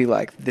and be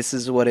like, this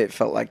is what it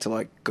felt like to,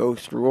 like, go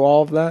through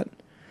all of that.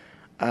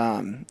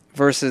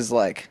 Versus,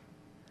 like,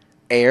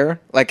 Air.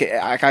 Like,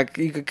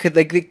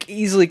 they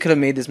easily could have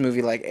made this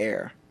movie like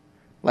Air.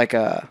 Like, you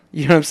know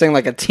what I'm saying?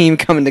 Like a team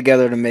coming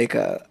together to make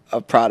a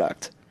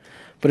product.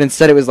 But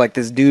instead it was like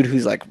this dude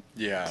who's, like,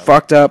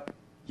 fucked up,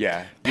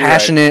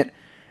 passionate, right,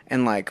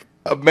 and, like...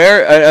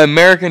 An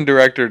American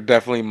director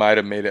definitely might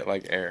have made it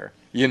like Air.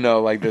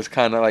 Like this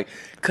kind of like...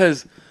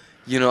 Because,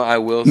 I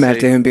will say... Matt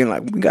Damon being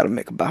like, we gotta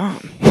make a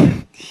bomb.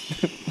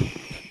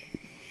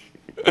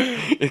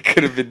 It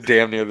could have been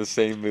damn near the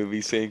same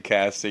movie, same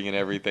casting and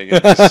everything.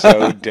 It's just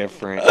so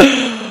different.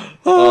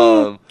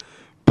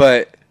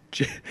 But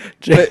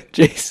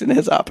Jason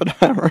as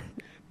Oppenheimer.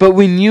 But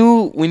when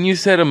you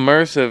said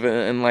immersive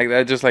and like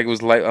that, just like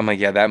was like, I'm like,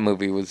 yeah, that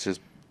movie was just,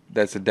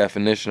 that's the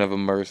definition of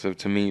immersive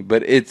to me.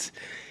 But it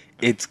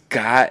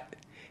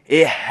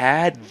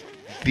had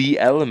the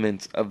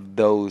elements of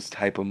those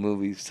type of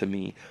movies to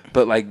me,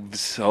 but like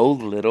so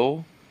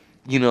little,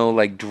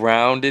 like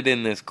drowned it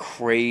in this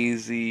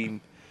crazy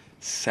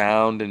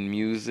sound and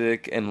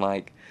music and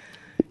like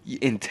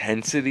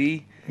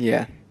intensity.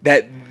 Yeah.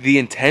 That the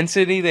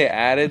intensity they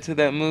added to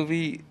that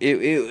movie,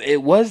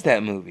 it was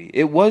that movie.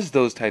 It was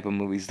those type of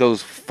movies,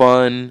 those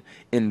fun,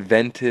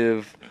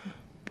 inventive,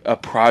 a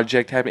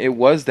project happening. It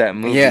was that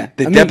movie. Yeah.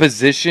 The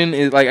deposition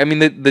is like,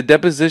 the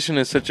deposition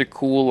is such a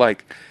cool,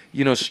 like,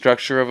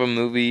 structure of a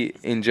movie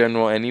in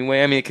general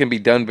anyway. It can be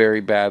done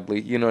very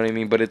badly, you know what I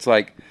mean? But it's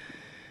like,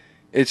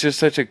 it's just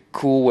such a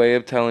cool way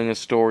of telling a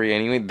story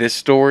anyway. This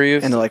story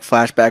is... And the, like,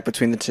 flashback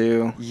between the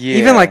two. Yeah.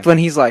 Even, like, when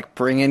he's, like,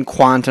 bringing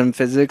quantum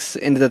physics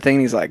into the thing,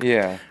 he's like,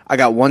 yeah, I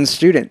got one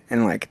student.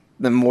 And, like,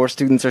 the more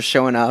students are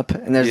showing up,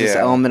 and there's this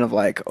element of,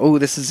 like, oh,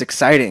 this is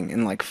exciting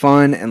and, like,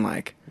 fun and,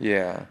 like...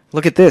 Yeah.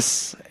 Look at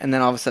this. And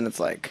then all of a sudden it's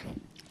like...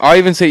 I'll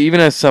even say,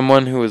 even as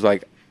someone who was,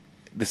 like...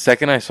 The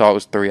second I saw it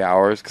was 3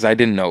 hours, because I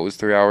didn't know it was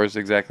 3 hours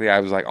exactly. I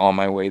was, like, on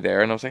my way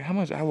there, and I was like,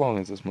 how long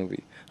is this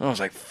movie? And I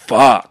was like,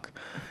 fuck.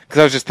 Because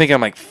I was just thinking,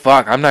 I'm like,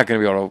 fuck, I'm not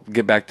going to be able to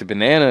get back to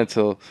Banana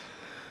till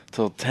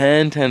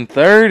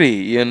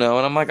 10:30, and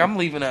I'm like, I'm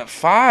leaving at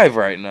 5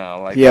 right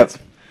now. Like, yep.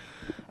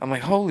 I'm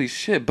like, holy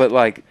shit. But,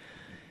 like,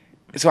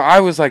 so I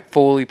was, like,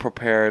 fully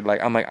prepared.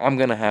 Like, I'm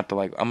going to have to,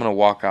 like, I'm going to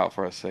walk out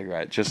for a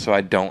cigarette just so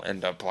I don't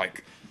end up,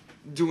 like,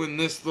 doing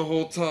this the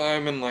whole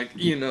time and, like,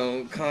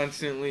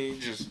 constantly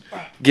just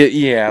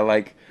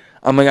like,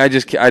 I'm like,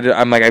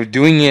 I'm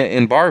doing it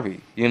in Barbie,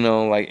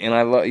 like, and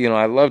I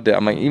loved it.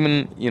 I'm like,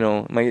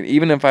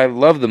 even if I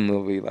love the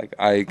movie, like,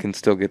 I can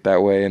still get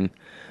that way. And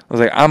I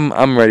was like,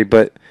 I'm ready.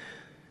 But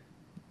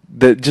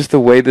just the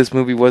way this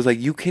movie was, like,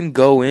 you can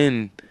go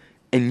in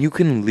and you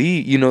can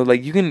leave,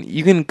 like, you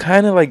can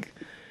kind of, like,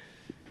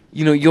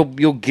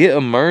 you'll get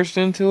immersed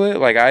into it.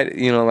 Like,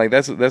 like,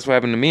 that's what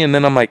happened to me. And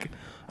then I'm like,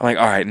 all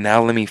right,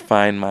 now let me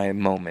find my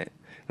moment.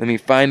 Let me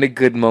find a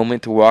good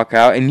moment to walk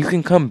out, and you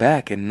can come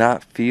back and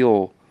not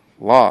feel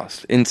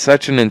lost in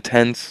such an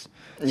intense,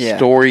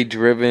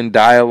 story-driven,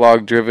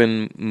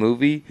 dialogue-driven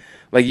movie.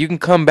 Like, you can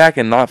come back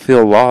and not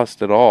feel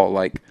lost at all.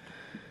 Like,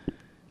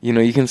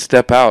 you can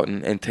step out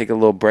and take a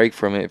little break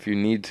from it if you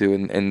need to,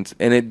 and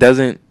it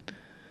doesn't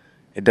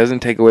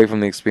take away from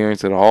the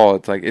experience at all.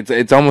 It's like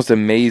it's almost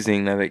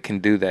amazing that it can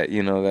do that.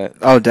 That.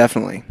 Oh,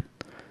 definitely.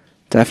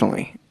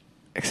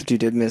 Except you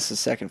did miss the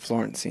second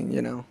Florence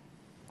scene,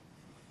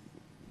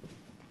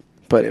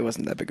 But it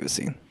wasn't that big of a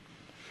scene.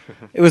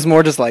 It was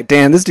more just like,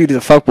 damn, this dude is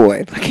a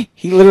fuckboy. Like,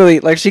 he literally,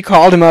 like, she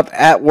called him up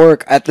at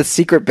work at the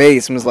secret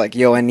base and was like,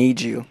 yo, I need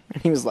you.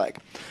 And he was like,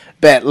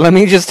 bet, let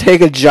me just take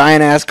a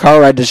giant-ass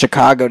car ride to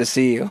Chicago to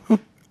see you.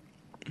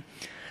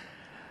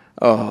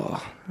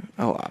 I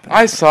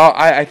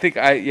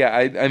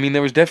mean,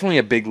 there was definitely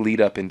a big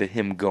lead up into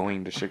him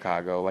going to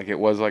Chicago. Like, it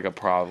was like a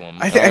problem.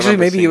 Actually,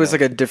 maybe it was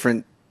like a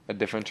different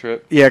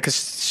trip. Yeah,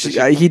 because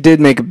he did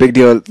make a big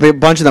deal. A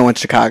bunch of them went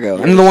to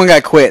Chicago, and the one guy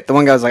quit. The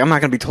one guy was like, "I'm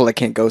not gonna be told I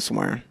can't go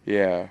somewhere."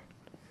 Yeah,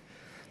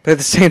 but at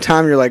the same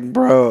time, you're like,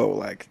 "Bro,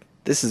 like,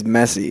 this is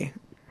messy."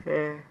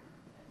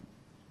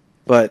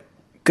 But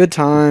good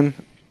time.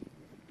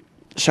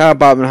 Shout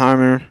out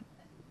Barbenheimer.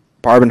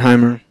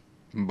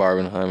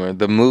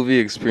 The movie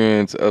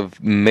experience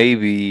of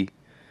maybe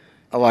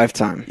a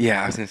lifetime.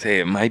 Yeah, I was gonna say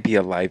it might be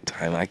a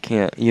lifetime. I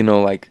can't,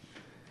 like.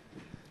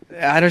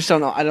 I just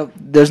don't know.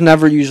 There's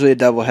never usually a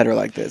doubleheader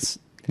like this.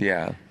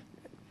 Yeah.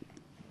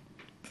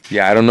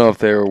 Yeah, I don't know if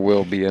there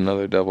will be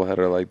another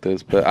doubleheader like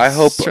this, but I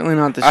hope. Certainly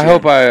not this I year.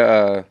 hope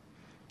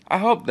I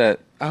hope that.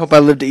 I hope I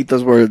live to eat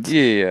those words.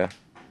 Yeah.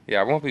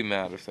 I won't be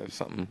mad if there's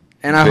something.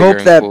 And I bigger hope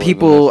and that cooler than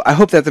people, this. I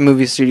hope that the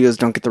movie studios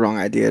don't get the wrong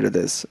idea to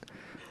this.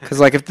 Because,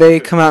 like, if they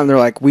come out and they're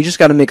like, we just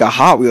got to make a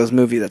Hot Wheels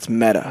movie that's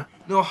meta.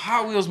 No,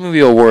 Hot Wheels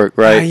movie will work,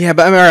 right? Yeah,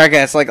 but I mean, I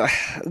guess, like,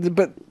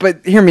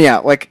 but hear me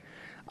out. Like,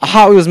 a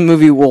Hot Wheels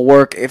movie will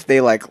work if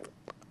they, like,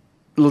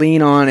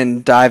 lean on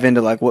and dive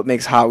into, like, what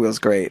makes Hot Wheels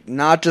great.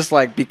 Not just,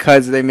 like,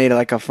 because they made,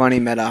 like, a funny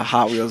meta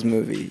Hot Wheels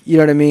movie. You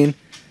know what I mean?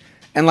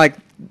 And, like,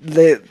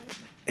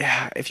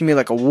 if you made,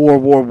 like, a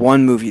World War I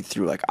movie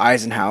through, like,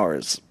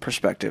 Eisenhower's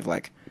perspective,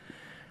 like,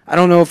 I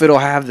don't know if it'll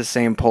have the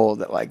same pull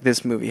that, like,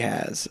 this movie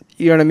has.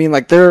 You know what I mean?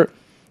 Like, they're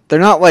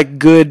not, like,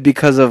 good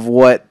because of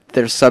what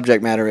their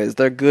subject matter is.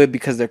 They're good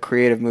because they're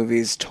creative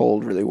movies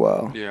told really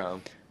well. Yeah.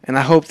 And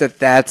I hope that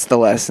that's the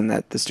lesson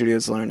that the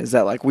studios learn, is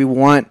that, like, we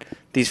want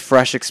these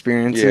fresh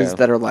experiences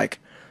that are, like,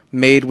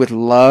 made with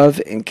love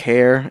and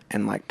care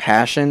and, like,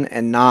 passion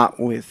and not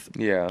with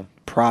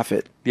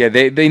profit. Yeah,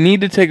 they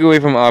need to take away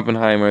from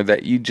Oppenheimer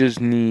that you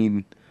just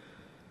need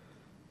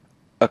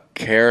a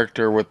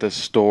character with a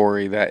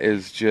story that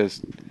is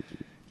just,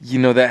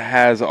 that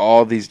has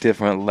all these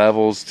different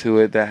levels to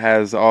it, that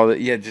has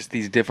just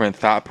these different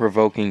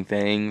thought-provoking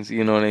things,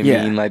 you know what I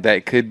mean? Like,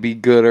 that could be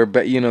good or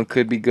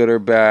could be good or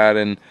bad,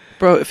 and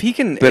bro, if he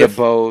can, bit of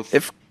both.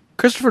 If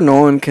Christopher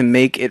Nolan can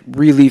make it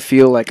really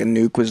feel like a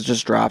nuke was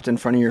just dropped in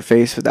front of your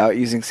face without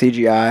using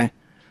CGI,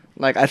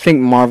 like, I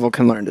think Marvel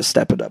can learn to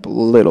step it up a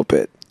little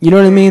bit. You know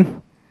what I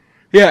mean?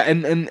 Yeah,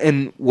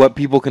 and what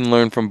people can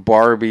learn from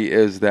Barbie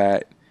is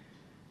that,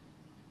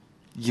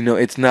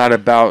 it's not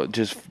about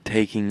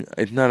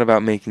it's not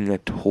about making a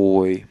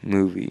toy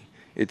movie.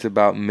 It's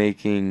about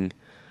making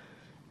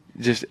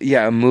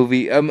a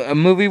movie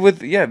with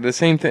the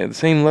same thing, the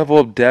same level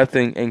of depth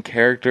and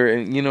character,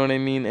 and you know what I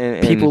mean?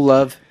 And people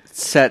love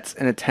sets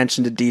and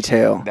attention to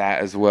detail. That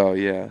as well,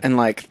 yeah. And,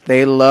 like,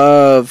 they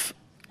love...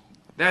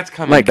 That's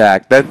coming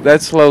back.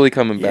 That's slowly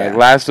coming back.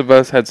 Last of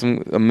Us had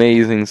some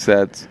amazing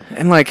sets.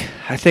 And, like,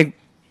 I think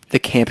the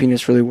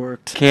campiness really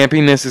worked.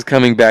 Campiness is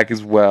coming back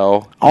as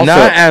well.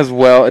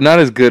 Also, not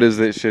as good as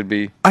it should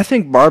be. I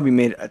think Barbie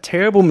made a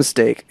terrible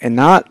mistake in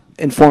not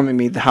informing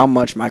me how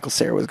much Michael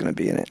Cera was going to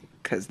be in it,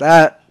 because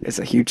that is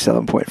a huge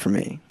selling point for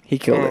me. He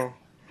killed it.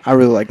 I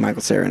really like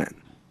Michael Cera in it.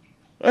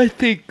 I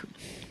think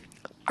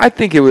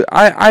it was.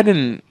 I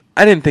didn't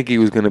think he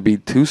was going to be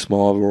too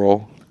small of a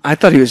role. I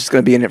thought he was just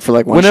going to be in it for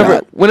like one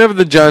shot. Whenever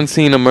the John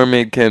Cena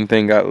Mermaid Ken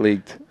thing got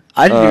leaked,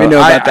 I didn't even know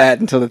about that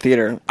until the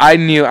theater. I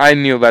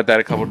knew about that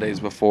a couple days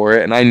before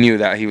it, and I knew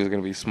that he was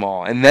going to be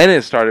small. And then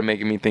it started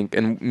making me think,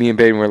 and me and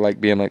Baden were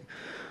like being like,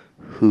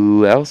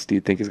 who else do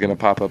you think is going to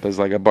pop up as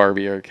like a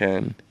Barbie or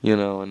Ken?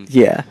 And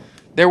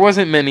there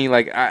wasn't many.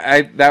 Like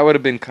I that would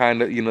have been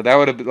kind of that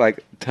would have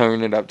like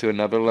turned it up to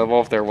another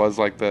level if there was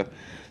like the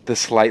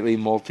slightly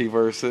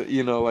multiverse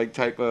like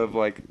type of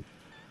like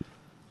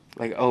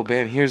oh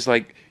man, here's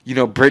like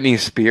Britney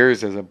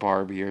Spears as a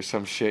Barbie or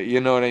some shit.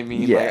 You know what I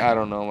mean? Yeah. Like, I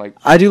don't know. Like,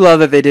 I do love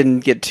that they didn't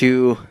get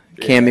too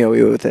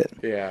cameo-y with it.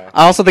 Yeah.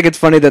 I also think it's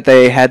funny that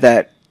they had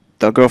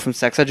the girl from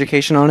Sex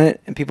Education on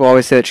it, and people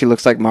always say that she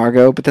looks like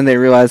Margot, but then they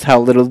realize how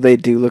little they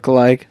do look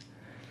alike.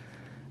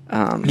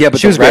 But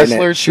she was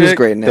great. She was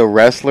great in it. The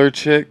wrestler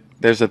chick,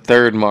 there's a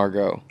third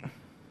Margot.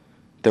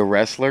 The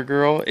wrestler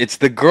girl, it's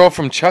the girl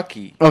from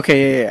Chucky.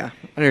 Okay, yeah.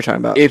 I know what you're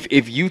talking about.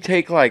 If you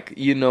take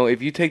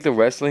if you take the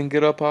wrestling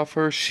get up off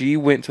her, she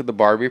went to the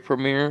Barbie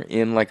premiere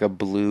in like a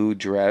blue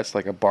dress,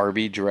 like a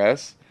Barbie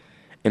dress,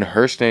 and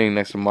her standing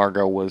next to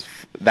Margot was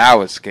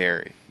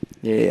scary.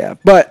 Yeah.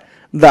 But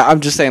I'm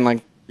just saying,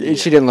 like,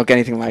 she didn't look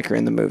anything like her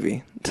in the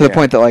movie, to the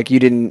point that like you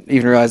didn't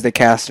even realize they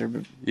cast her.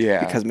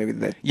 Because maybe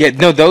they. Yeah,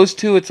 no, those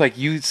two, it's like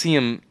you see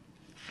them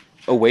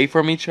away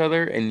from each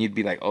other, and you'd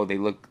be like, oh, they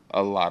look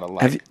a lot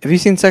alike. Have you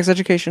seen Sex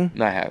Education?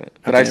 No, I haven't.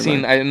 But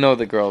I know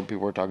the girl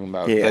people were talking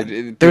about.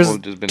 Yeah. There's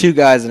two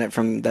guys in it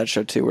from that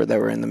show, too, that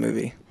were in the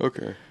movie.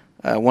 Okay.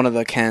 One of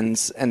the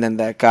Kens, and then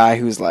that guy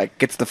who's like,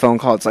 gets the phone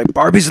call. It's like,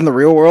 Barbie's in the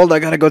real world? I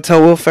gotta go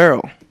tell Will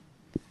Ferrell.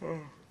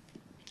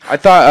 I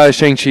thought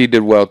Shang-Chi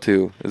did well,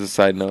 too, as a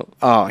side note.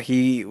 Oh,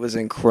 he was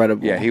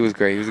incredible. Yeah, he was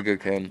great. He was a good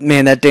Ken.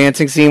 Man, that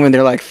dancing scene when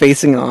they're, like,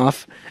 facing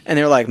off, and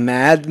they're, like,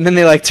 mad, and then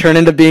they, like, turn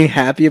into being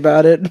happy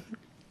about it.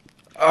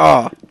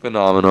 Oh,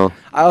 phenomenal.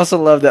 I also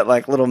love that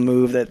like little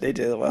move that they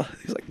did. Well,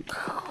 he's like,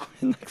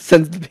 and like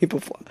sends the people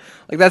flying.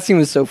 Like that scene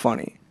was so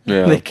funny.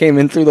 Yeah, they came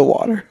in through the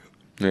water.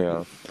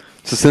 Yeah.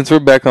 So since we're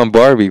back on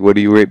Barbie, what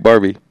do you rate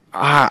Barbie?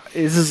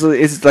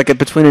 It's like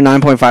between a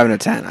 9.5 and a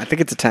 10. I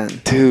think it's a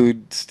 10.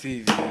 Dude,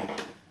 Stevie.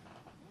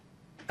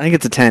 I think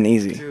it's a 10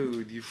 easy.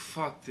 Dude, you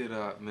fucked it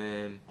up,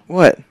 man.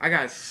 What? I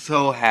got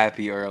so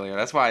happy earlier.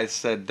 That's why I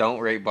said don't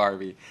rate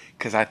Barbie,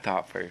 because I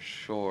thought for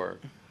sure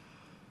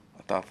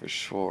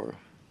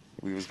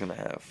we was going to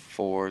have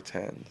 4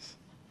 10s.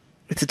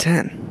 It's a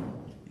 10.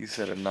 You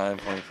said a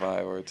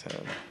 9.5 or a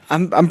 10.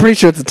 I'm pretty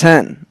sure it's a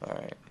 10. All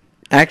right.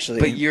 Actually.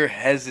 But you're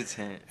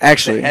hesitant.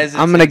 Actually,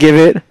 I'm going to give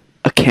it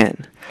a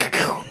Ken.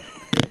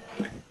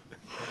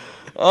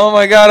 Oh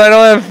my god, I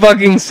don't have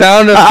fucking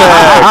sound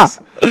effects.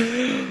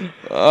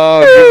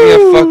 Oh, give me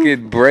a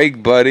fucking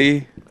break,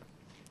 buddy.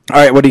 All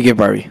right, what do you give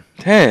Barbie?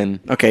 10.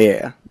 Okay,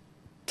 yeah.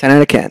 10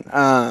 out of 10.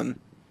 And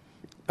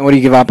what do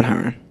you give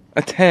Oppenheimer?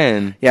 A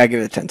 10. Yeah, I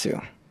give it a 10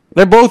 too.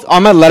 They're both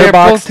on my They're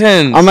letterbox. both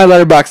 10s. On my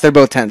letterbox, they're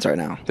both 10s right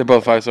now. They're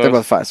both 5 stars. They're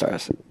both 5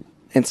 stars.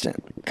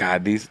 Instant.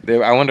 God,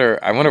 I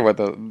wonder what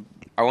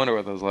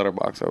those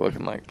letterbox are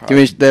looking like. Give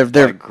me,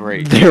 they're like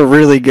great. They're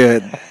really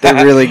good.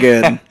 They're really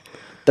good.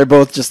 They're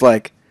both just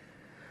like,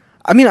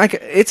 I mean,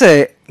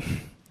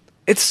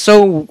 it's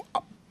so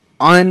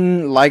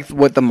unlike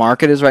what the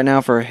market is right now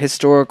for a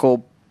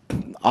historical,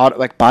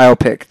 like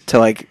biopic to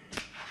like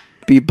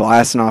be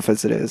blasting off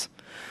as it is.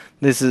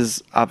 This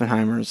is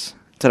Oppenheimer's.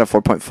 It's at a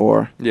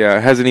 4.4. Yeah,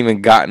 it hasn't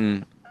even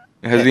gotten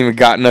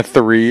a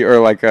 3 or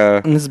like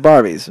a. And this is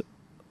Barbie's.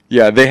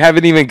 Yeah, they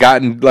haven't even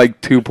gotten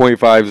like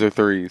 2.5s or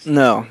 3s.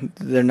 No,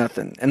 they're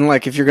nothing. And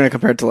like, if you're gonna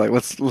compare it to like,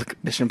 let's look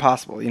at Mission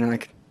Impossible, you know,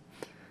 like,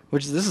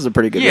 which this is a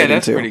pretty good. Yeah, rating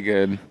that's too. pretty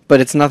good. But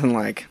it's nothing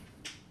like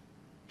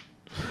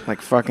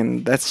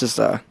fucking. That's just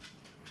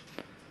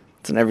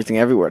it's an everything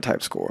everywhere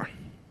type score.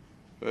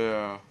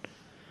 Yeah.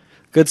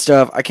 Good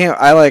stuff.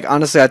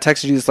 Honestly, I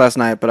texted you this last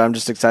night, but I'm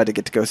just excited to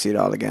get to go see it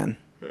all again.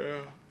 Yeah.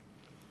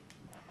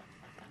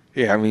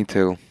 Yeah, me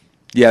too.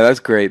 Yeah,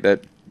 that's great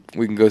that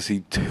we can go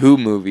see 2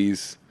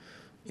 movies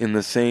in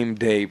the same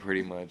day,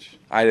 pretty much.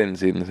 I didn't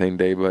see it in the same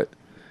day, but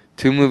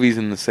 2 movies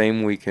in the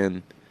same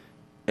weekend,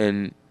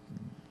 and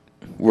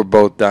we're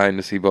both dying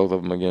to see both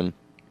of them again.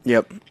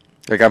 Yep.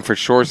 Like, I'm for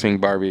sure seeing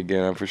Barbie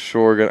again. I'm for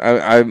sure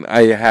gonna.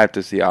 I have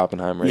to see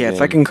Oppenheimer again. Yeah,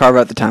 if I can carve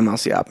out the time, I'll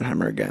see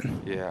Oppenheimer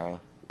again. Yeah.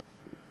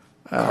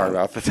 Carve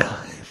out the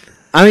time.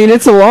 I mean,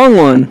 it's a long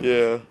one.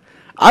 Yeah.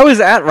 I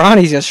was at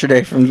Ronnie's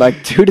yesterday from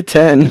like 2 to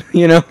 10.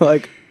 You know,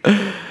 like.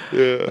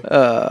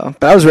 Yeah.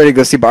 But I was ready to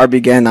go see Barbie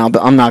again. Now,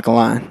 but I'm not gonna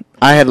lie.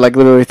 I had like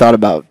literally thought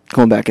about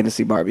going back in to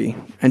see Barbie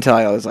until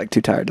I was like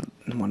too tired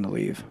and wanted to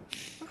leave.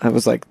 I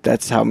was like,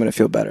 that's how I'm gonna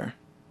feel better.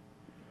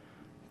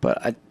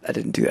 But I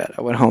didn't do that.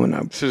 I went home and I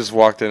Should just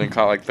walked in and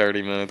caught like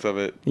 30 minutes of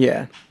it.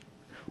 Yeah.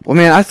 Well,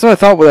 man, that's what I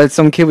thought that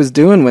some kid was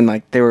doing when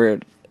like they were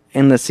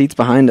in the seats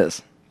behind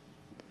us.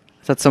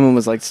 I thought someone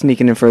was like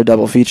sneaking in for a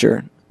double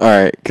feature. All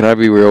right, can I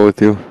be real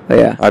with you? Oh,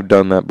 yeah. I've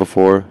done that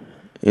before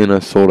in a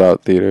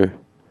sold-out theater.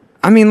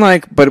 I mean,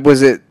 like, but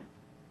was it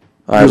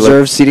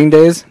reserved seating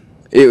days?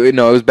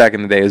 No, it was back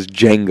in the day. It was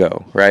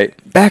Django, right?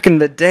 Back in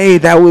the day,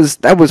 that was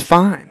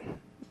fine.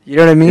 You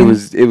know what I mean? It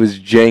was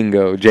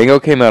Django.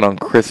 Django came out on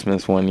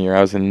Christmas one year. I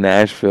was in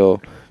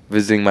Nashville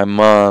visiting my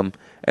mom,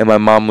 and my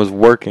mom was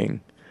working.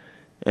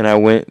 And I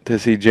went to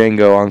see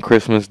Django on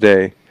Christmas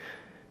Day,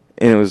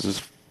 and it was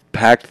this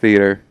packed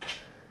theater.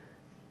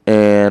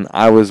 And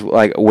I was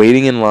like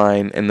waiting in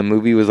line, and the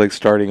movie was like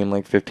starting in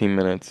like 15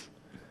 minutes.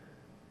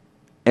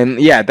 And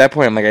yeah, at that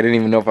point, I'm like, I didn't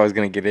even know if I was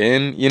gonna get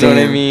in. You know what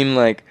I mean?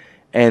 Like,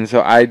 and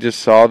so I just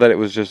saw that it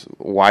was just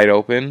wide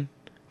open.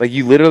 Like,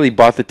 you literally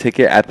bought the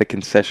ticket at the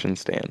concession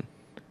stand.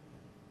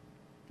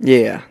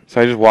 Yeah.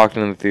 So I just walked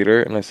into the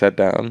theater and I sat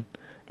down,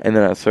 and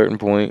then at a certain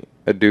point,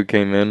 a dude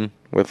came in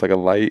with like a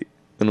light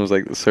and was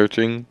like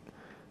searching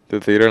the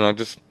theater, and I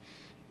just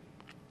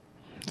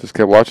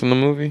kept watching the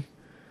movie.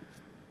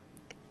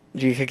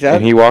 Did you get kicked out?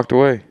 And he walked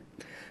away.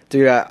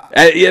 Dude,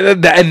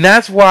 and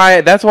that's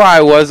why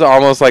I was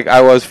almost like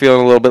I was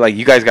feeling a little bit like,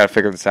 you guys got to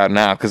figure this out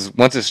now, because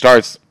once it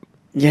starts,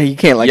 yeah, you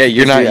can't like, yeah,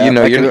 you're not, you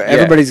know, like, you're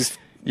everybody's.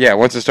 Yeah,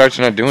 once it starts,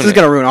 you're not doing it. This is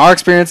gonna ruin our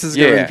experiences.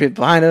 Gonna ruin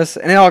people behind us,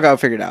 and it all got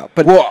figured out.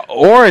 But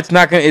or it's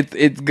not gonna.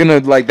 It's gonna,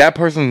 like, that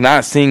person's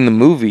not seeing the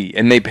movie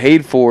and they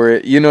paid for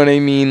it. You know what I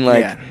mean?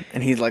 Like, yeah,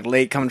 and he's like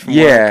late coming from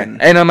work. Yeah,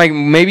 and I'm like,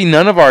 maybe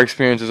none of our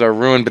experiences are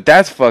ruined, but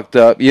that's fucked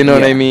up. You know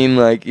what I mean?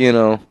 Like, you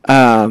know.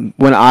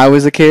 When I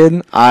was a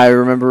kid, I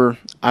remember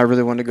I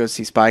really wanted to go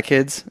see Spy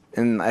Kids,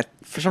 and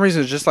for some reason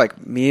it was just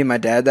like me and my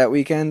dad that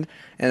weekend,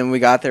 and when we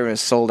got there, it was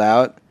sold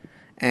out.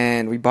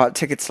 And we bought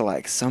tickets to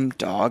like some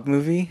dog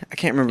movie. I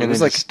can't remember. And it was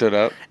like stood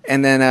up.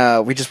 And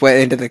then we just went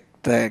into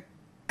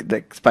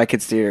the Spy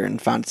Kids theater and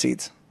found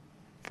seats.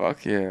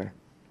 Fuck yeah!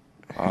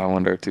 Oh, I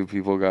wonder if 2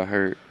 people got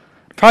hurt.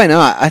 Probably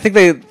not. I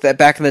think that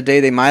back in the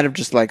day they might have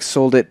just like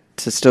sold it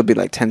to still be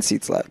like 10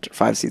 seats left, or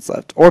 5 seats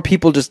left, or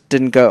people just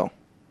didn't go.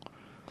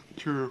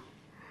 True.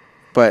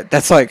 But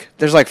that's like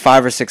there's like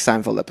 5 or 6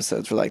 Seinfeld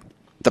episodes where like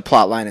the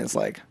plot line is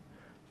like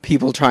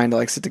people trying to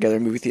like sit together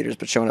in movie theaters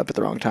but showing up at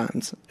the wrong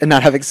times and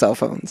not having cell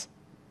phones.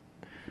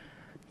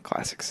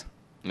 Classics.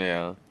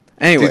 Yeah.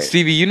 Anyway, dude,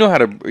 Stevie, you know how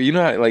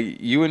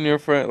like you and your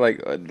friend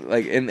like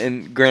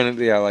and granted,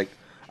 yeah, like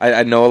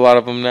I know a lot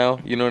of them now.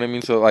 You know what I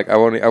mean? So like I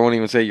won't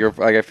even say you're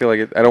like, I feel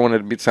like I don't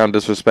want to sound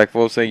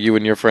disrespectful saying you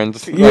and your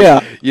friends. Like,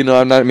 yeah. You know,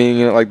 I'm not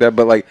meaning it like that,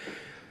 but like,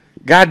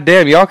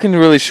 goddamn, y'all can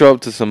really show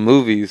up to some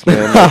movies,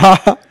 man.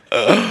 Like,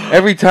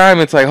 every time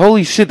it's like,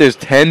 holy shit, there's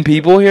 10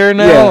 people here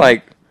now. Yeah.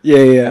 Like.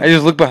 Yeah. I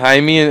just look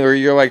behind me, or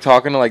you're like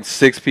talking to like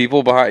 6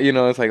 people behind. You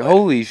know, it's like,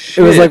 holy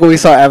shit. It was like when we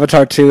saw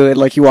Avatar 2, and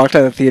like you walked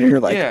out of the theater, and you're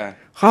like, yeah.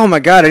 Oh my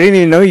god, I didn't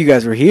even know you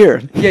guys were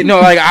here. Yeah, no,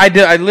 like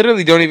I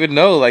literally don't even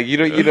know. Like, you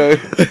know.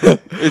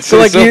 It's so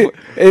like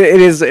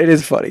it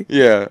is funny.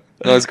 Yeah.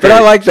 No, it's But great. I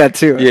like that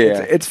too. Yeah.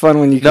 It's fun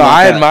when you can No, like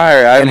I that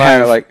admire and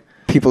have like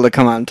people to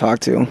come out and talk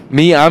to.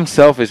 me. I'm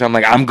selfish. I'm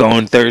like I'm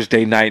going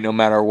Thursday night no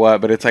matter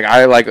what. But it's like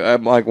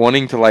I'm like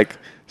wanting to like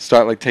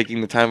start like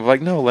taking the time of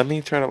like no, let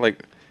me try to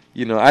like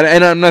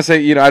and I'm not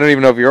saying I don't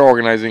even know if you're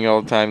organizing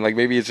all the time. Like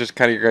maybe it's just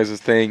kind of your guys'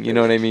 thing. You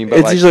know what I mean? But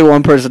It's like, usually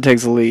one person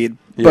takes the lead.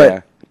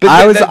 yeah. But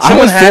I was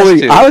someone has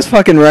fully to. I was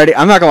fucking ready.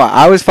 I'm not gonna lie.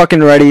 I was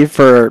fucking ready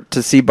to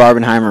see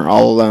Barbenheimer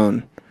all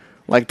alone,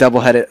 like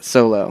double-headed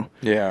solo.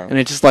 Yeah. And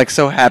it just like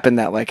so happened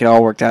that like it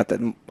all worked out that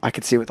I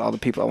could see it with all the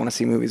people I want to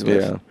see movies with.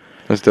 Yeah.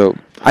 That's dope.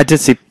 I did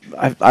see.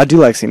 I do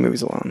like seeing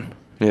movies alone.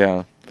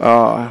 Yeah.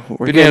 Oh,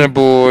 Banana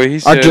Boy. He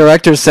Our said.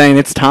 director's saying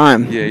it's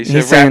time. Yeah. He He's said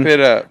wrap saying,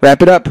 it up.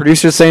 Wrap it up.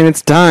 Producer's saying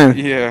it's time.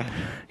 Yeah.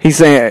 He's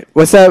saying,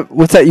 what's that?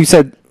 What's that? You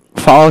said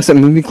follow us at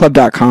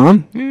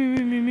movieclub.com?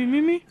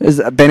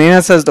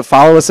 Banana says to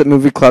follow us at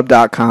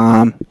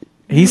movieclub.com.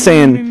 He's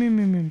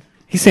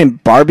saying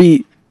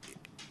Barbie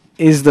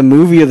is the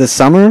movie of the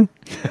summer.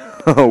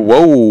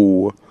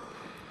 Whoa.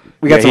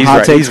 We got some he's hot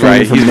right. takes He's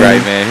right. from He's Banana.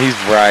 right, man. He's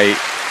right.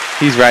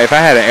 He's right. If I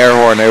had an air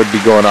horn, it would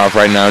be going off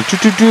right now.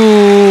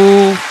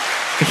 Choo-choo-choo.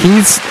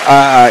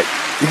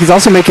 He's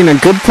also making a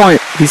good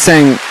point. He's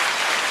saying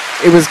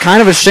it was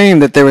kind of a shame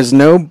that there was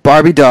no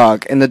Barbie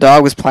dog and the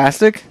dog was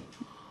plastic.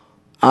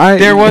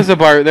 There was a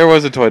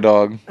toy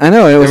dog. I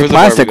know it was a was a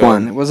plastic Barbie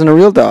one. dog. It wasn't a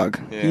real dog.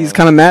 Yeah. He's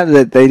kind of mad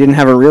that they didn't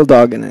have a real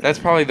dog in it. That's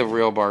probably the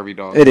real Barbie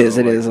dog. It is.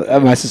 though, It is.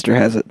 like, My sister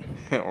has it.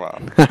 Wow.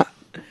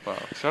 Wow.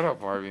 Shout out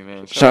Barbie,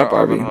 man. Shout out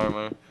Barbie.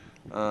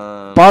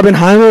 Barbenheimer.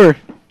 Barbenheimer.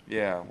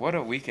 Yeah, what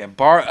a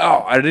weekend.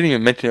 I didn't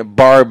even mention it.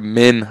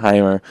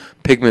 Barbenheimer.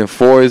 Pikmin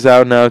 4 is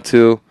out now,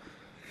 too.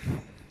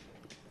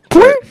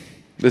 But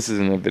this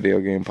isn't a video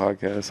game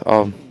podcast.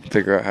 I'll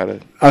figure out how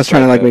to... I was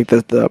trying to like make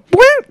the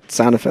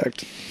sound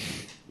effect.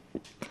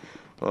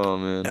 Oh,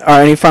 man. All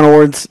right, any final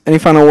words? Any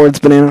final words,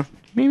 Banana?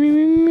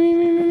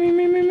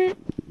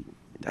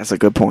 That's a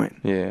good point.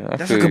 Yeah,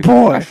 That's a good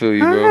point. I feel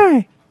you,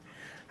 bro.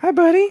 Hi,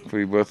 buddy. I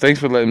feel you, bro. Thanks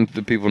for letting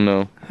the people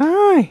know.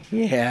 Hi.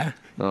 Yeah.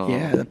 Oh.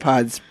 Yeah, the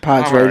pod's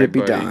All ready to right, be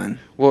buddy. done.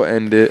 We'll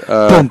end it.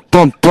 Bum,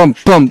 bum, bum,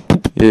 bum.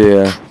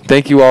 Yeah.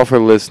 Thank you all for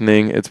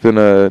listening. It's been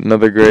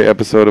another great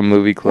episode of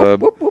Movie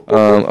Club.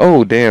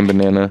 Oh, damn,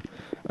 Banana.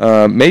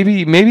 Maybe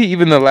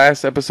even the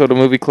last episode of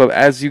Movie Club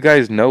as you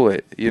guys know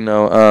it, If you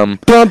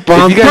guys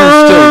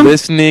are still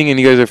listening and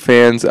you guys are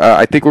fans,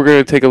 I think we're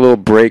going to take a little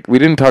break. We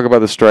didn't talk about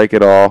the strike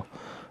at all.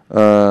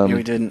 Yeah,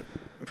 we didn't.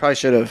 We probably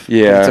should have.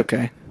 Yeah. It's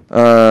okay.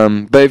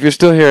 But if you're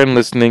still here and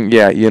listening,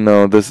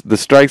 the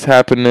strike's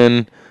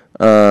happening.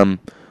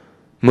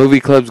 Movie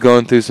Club's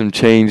going through some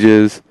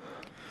changes.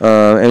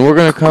 And we're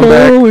going to come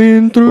back.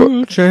 Going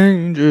through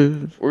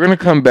changes. We're going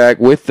to come back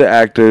with the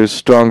actors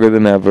stronger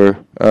than ever.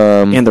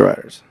 And the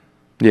writers.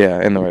 Yeah,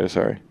 and the writers,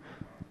 sorry.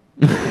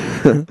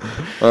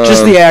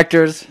 Just the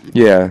actors.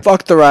 Yeah.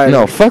 Fuck the writers.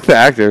 No, fuck the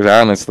actors,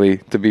 honestly,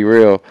 to be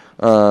real.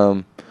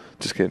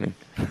 Just kidding.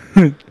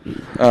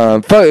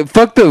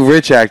 Fuck the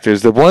rich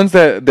actors. The ones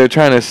that they're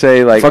trying to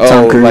say, like, Fuck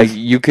Tom Cruise. like,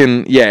 you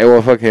can... Yeah,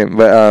 well, fuck him.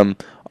 But,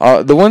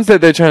 the ones that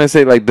they're trying to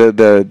say, like,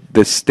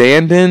 the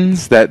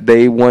stand-ins that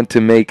they want to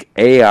make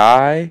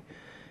AI...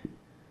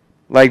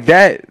 Like,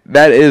 that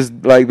is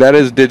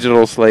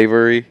digital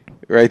slavery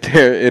right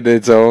there in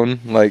its own,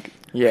 like...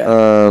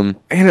 Yeah.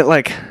 And it,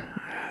 like...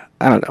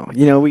 I don't know.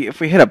 If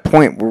we hit a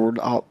point where we're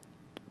all...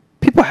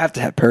 People have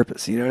to have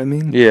purpose, you know what I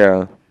mean?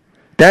 Yeah.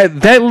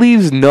 That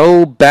leaves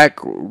no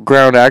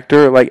background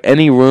actor, like,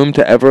 any room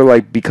to ever,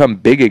 like, become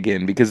big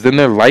again, because then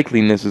their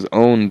likeliness is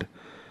owned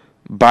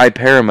by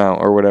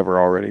Paramount or whatever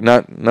already.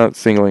 Not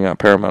singling out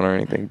Paramount or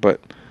anything,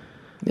 but...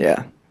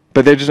 Yeah.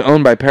 But they're just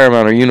owned by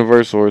Paramount or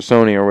Universal or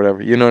Sony or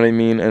whatever. You know what I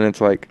mean? And it's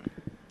like...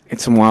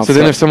 It's some wild So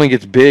then stuff. if someone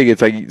gets big,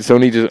 it's like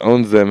Sony just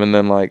owns them, and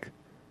then, like...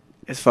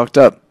 It's fucked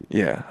up.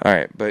 Yeah,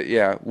 alright. But,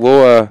 yeah,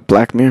 we'll,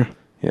 Black Mirror.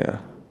 Yeah.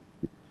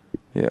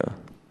 Yeah.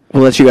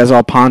 We'll let you guys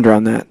all ponder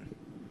on that.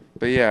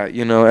 But yeah,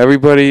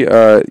 everybody,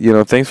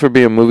 thanks for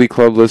being Movie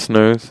Club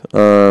listeners.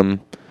 And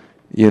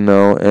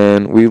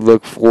we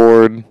look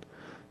forward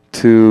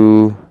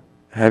to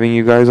having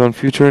you guys on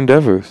future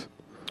endeavors.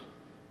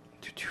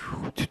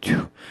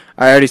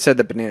 I already said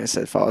that Banana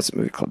said follow us at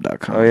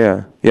movieclub.com. Oh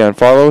yeah. Yeah, and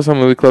follow us on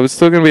Movie Club. It's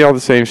still gonna be all the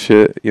same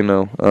shit,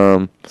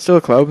 Still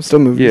a club, still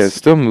movies. Yeah, it's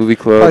still Movie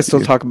Club. Probably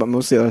still talk about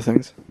most of the other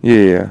things.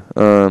 Yeah.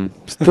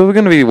 Still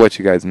gonna be what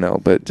you guys know,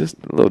 but just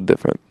a little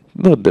different.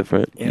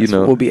 Yeah,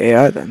 so we'll be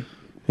AI then.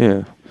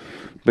 Yeah.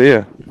 But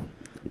yeah.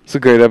 It's a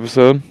great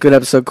episode. Good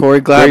episode, Corey.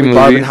 Glad Great we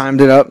movies.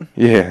 Barbenheimed it up.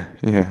 Yeah,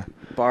 yeah.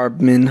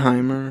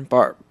 Pikminheimer.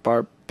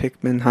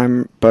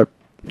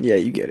 Yeah,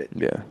 you get it.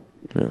 Yeah.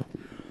 Yeah.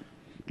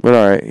 But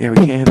alright, yeah, we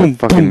can't hit the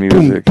fucking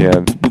music.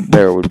 Yeah,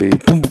 there it would be.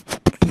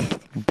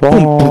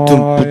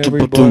 Bye,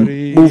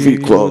 everybody. Movie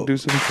Club. We'll do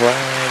some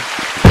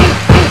class.